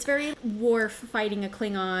battle. It's very Worf fighting a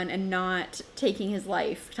Klingon and not taking his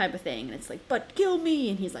life type of thing. And it's like, but kill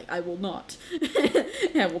me. And he's like, I will not.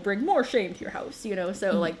 I will bring more shame to your house, you know?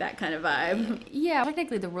 So like that kind of vibe. Yeah,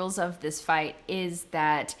 technically the rules of this fight is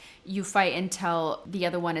that you fight until the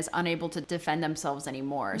other one is unable to defend themselves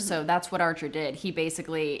anymore. So that's what Archer did. He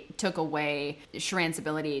basically took away Shran's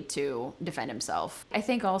ability to defend himself. I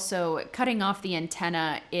think also cutting off the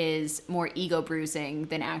antenna is more ego bruising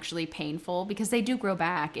than actually painful because they do grow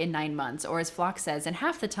back in 9 months, or as Phlox says, in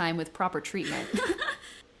half the time with proper treatment.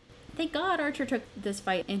 Thank God Archer took this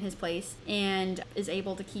fight in his place and is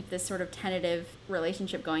able to keep this sort of tentative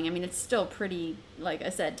relationship going. I mean, it's still pretty, like I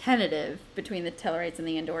said, tentative between the Tellarites and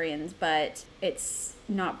the Andorians, but it's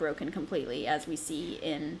not broken completely, as we see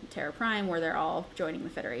in Terra Prime, where they're all joining the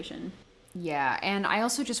Federation. Yeah, and I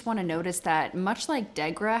also just want to notice that much like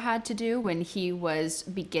Degra had to do when he was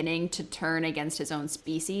beginning to turn against his own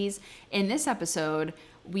species, in this episode,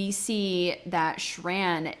 we see that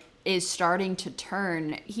Shran is starting to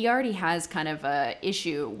turn. He already has kind of a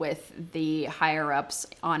issue with the higher ups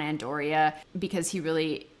on Andoria because he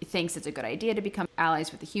really thinks it's a good idea to become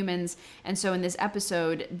allies with the humans. And so in this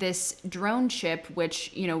episode, this drone ship,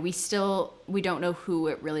 which, you know, we don't know who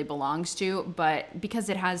it really belongs to, but because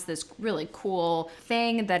it has this really cool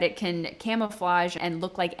thing that it can camouflage and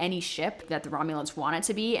look like any ship that the Romulans want it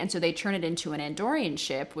to be. And so they turn it into an Andorian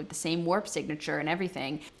ship with the same warp signature and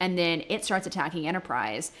everything. And then it starts attacking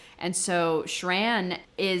Enterprise. And so Shran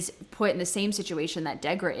is put in the same situation that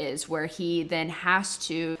Degra is, where he then has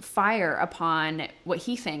to fire upon what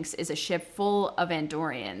he thinks is a ship full of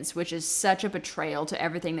Andorians, which is such a betrayal to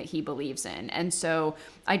everything that he believes in. And so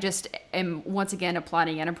I just am once again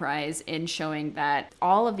applauding Enterprise in showing that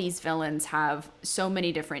all of these villains have so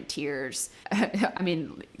many different tiers. I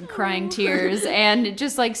mean, crying tears and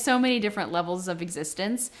just like so many different levels of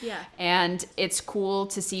existence. Yeah. And it's cool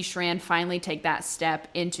to see Shran finally take that step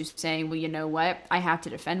into saying, well, you know what? I have to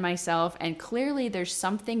defend myself. And clearly there's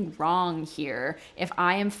something wrong here if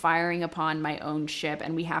I am firing upon my own ship,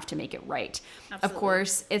 and we have to make it right. Absolutely. Of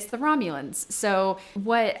course, it's the Romulans. So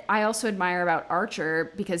what I also admire about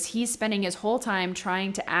Archer, because he's spending his whole time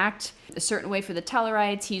trying to act a certain way for the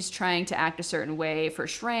Tellarites, he's trying to act a certain way for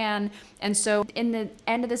Shran. And so in the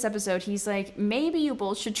end of this episode, he's like, maybe you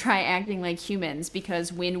both should try acting like humans,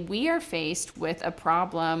 because when we are faced with a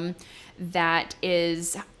problem that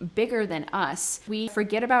is bigger than us, we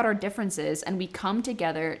forget about our differences and we come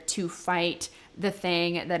together to fight the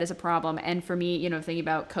thing that is a problem. And for me, you know, thinking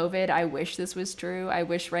about COVID, I wish this was true. I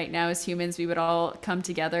wish right now as humans we would all come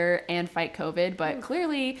together and fight COVID, but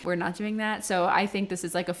clearly we're not doing that. So I think this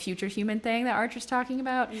is like a future human thing that Archer's talking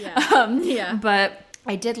about. Yeah. But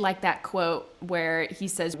I did like that quote where he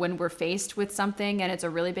says, when we're faced with something and it's a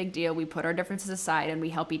really big deal, we put our differences aside and we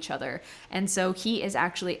help each other. And so he is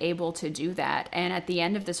actually able to do that. And at the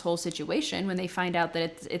end of this whole situation, when they find out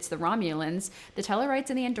that it's the Romulans, the Tellarites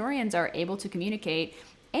and the Andorians are able to communicate.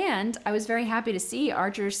 And I was very happy to see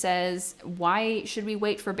Archer says, why should we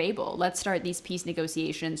wait for Babel? Let's start these peace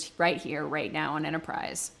negotiations right here, right now on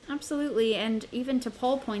Enterprise. Absolutely. And even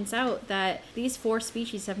T'Pol points out that these 4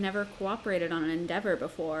 species have never cooperated on an endeavor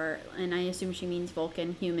before. And I assume she means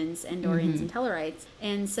Vulcan, humans, Andorians, and Tellarites.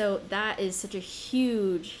 And so that is such a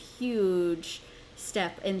huge, huge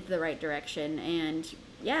step in the right direction. And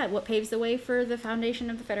yeah, what paves the way for the foundation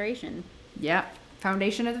of the Federation. Yeah,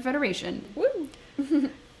 foundation of the Federation. Woo!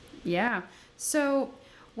 Yeah. So,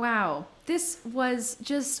 wow. This was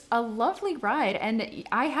just a lovely ride, and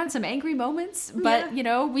I had some angry moments, but you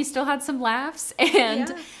know, we still had some laughs,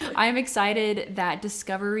 and I'm excited that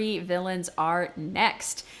Discovery villains are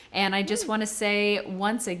next. And I just want to say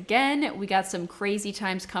once again, we got some crazy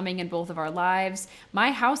times coming in both of our lives.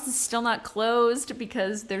 My house is still not closed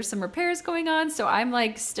because there's some repairs going on, so I'm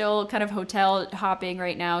like still kind of hotel hopping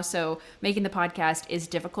right now. So making the podcast is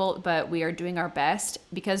difficult, but we are doing our best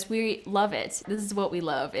because we love it. This is what we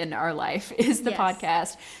love in our life, is the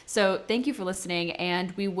podcast. So thank you for listening,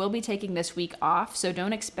 and we will be taking this week off, so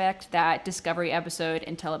don't expect that Discovery episode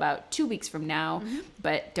until about 2 weeks from now.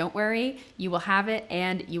 But don't worry, you will have it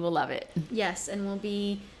and you will love it. Yes, and we'll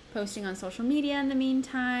be posting on social media in the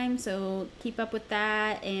meantime, so keep up with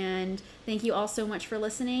that. And thank you all so much for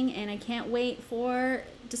listening, and I can't wait for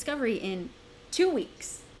Discovery in 2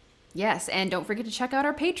 weeks. Yes, and don't forget to check out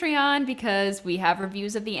our Patreon because we have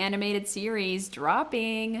reviews of the animated series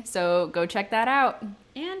dropping, so go check that out.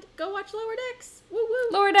 And go watch Lower Decks. Woo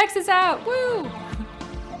woo! Lower Decks is out. Woo!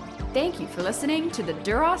 Thank you for listening to the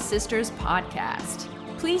Duras Sisters podcast.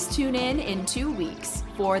 Please tune in 2 weeks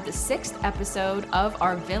for the 6th episode of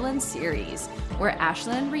our villain series, where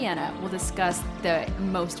Ashlyn and Rihanna will discuss the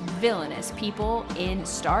most villainous people in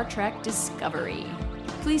Star Trek Discovery.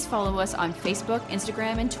 Please follow us on Facebook,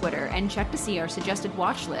 Instagram, and Twitter, and check to see our suggested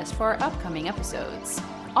watch list for our upcoming episodes.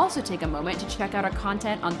 Also take a moment to check out our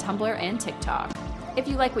content on Tumblr and TikTok. If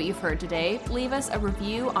you like what you've heard today, leave us a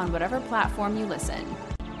review on whatever platform you listen.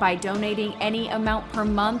 By donating any amount per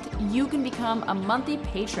month, you can become a monthly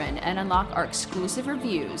patron and unlock our exclusive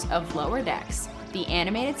reviews of Lower Decks, the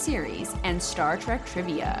animated series, and Star Trek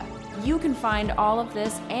trivia. You can find all of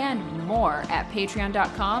this and more at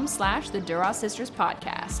patreon.com/the Duras Sisters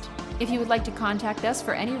podcast. If you would like to contact us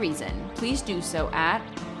for any reason, please do so at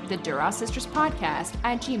the Duras Sisters podcast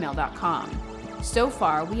 @gmail.com. So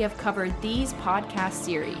far, we have covered these podcast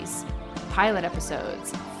series: pilot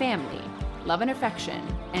episodes, family, love and affection,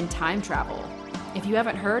 and time travel. If you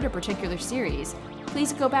haven't heard a particular series,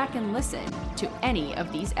 please go back and listen to any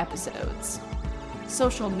of these episodes.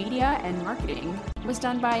 Social media and marketing was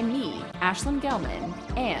done by me, Ashlyn Gelman,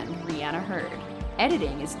 and Rihanna Hurd.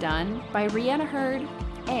 editing is done by Rhianna Hurd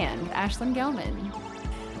and Ashlyn Gelman.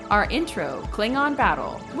 Our intro, Klingon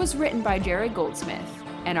Battle, was written by Jared Goldsmith,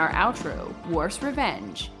 and our outro, Worf's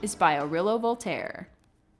Revenge, is by Aurelio Voltaire.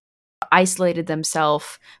 Isolated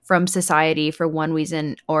themselves from society for one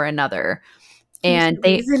reason or another. And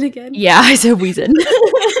Reason again? Yeah, I said reason.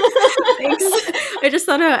 Thanks. I just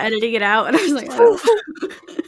thought about editing it out, and I was like, oh.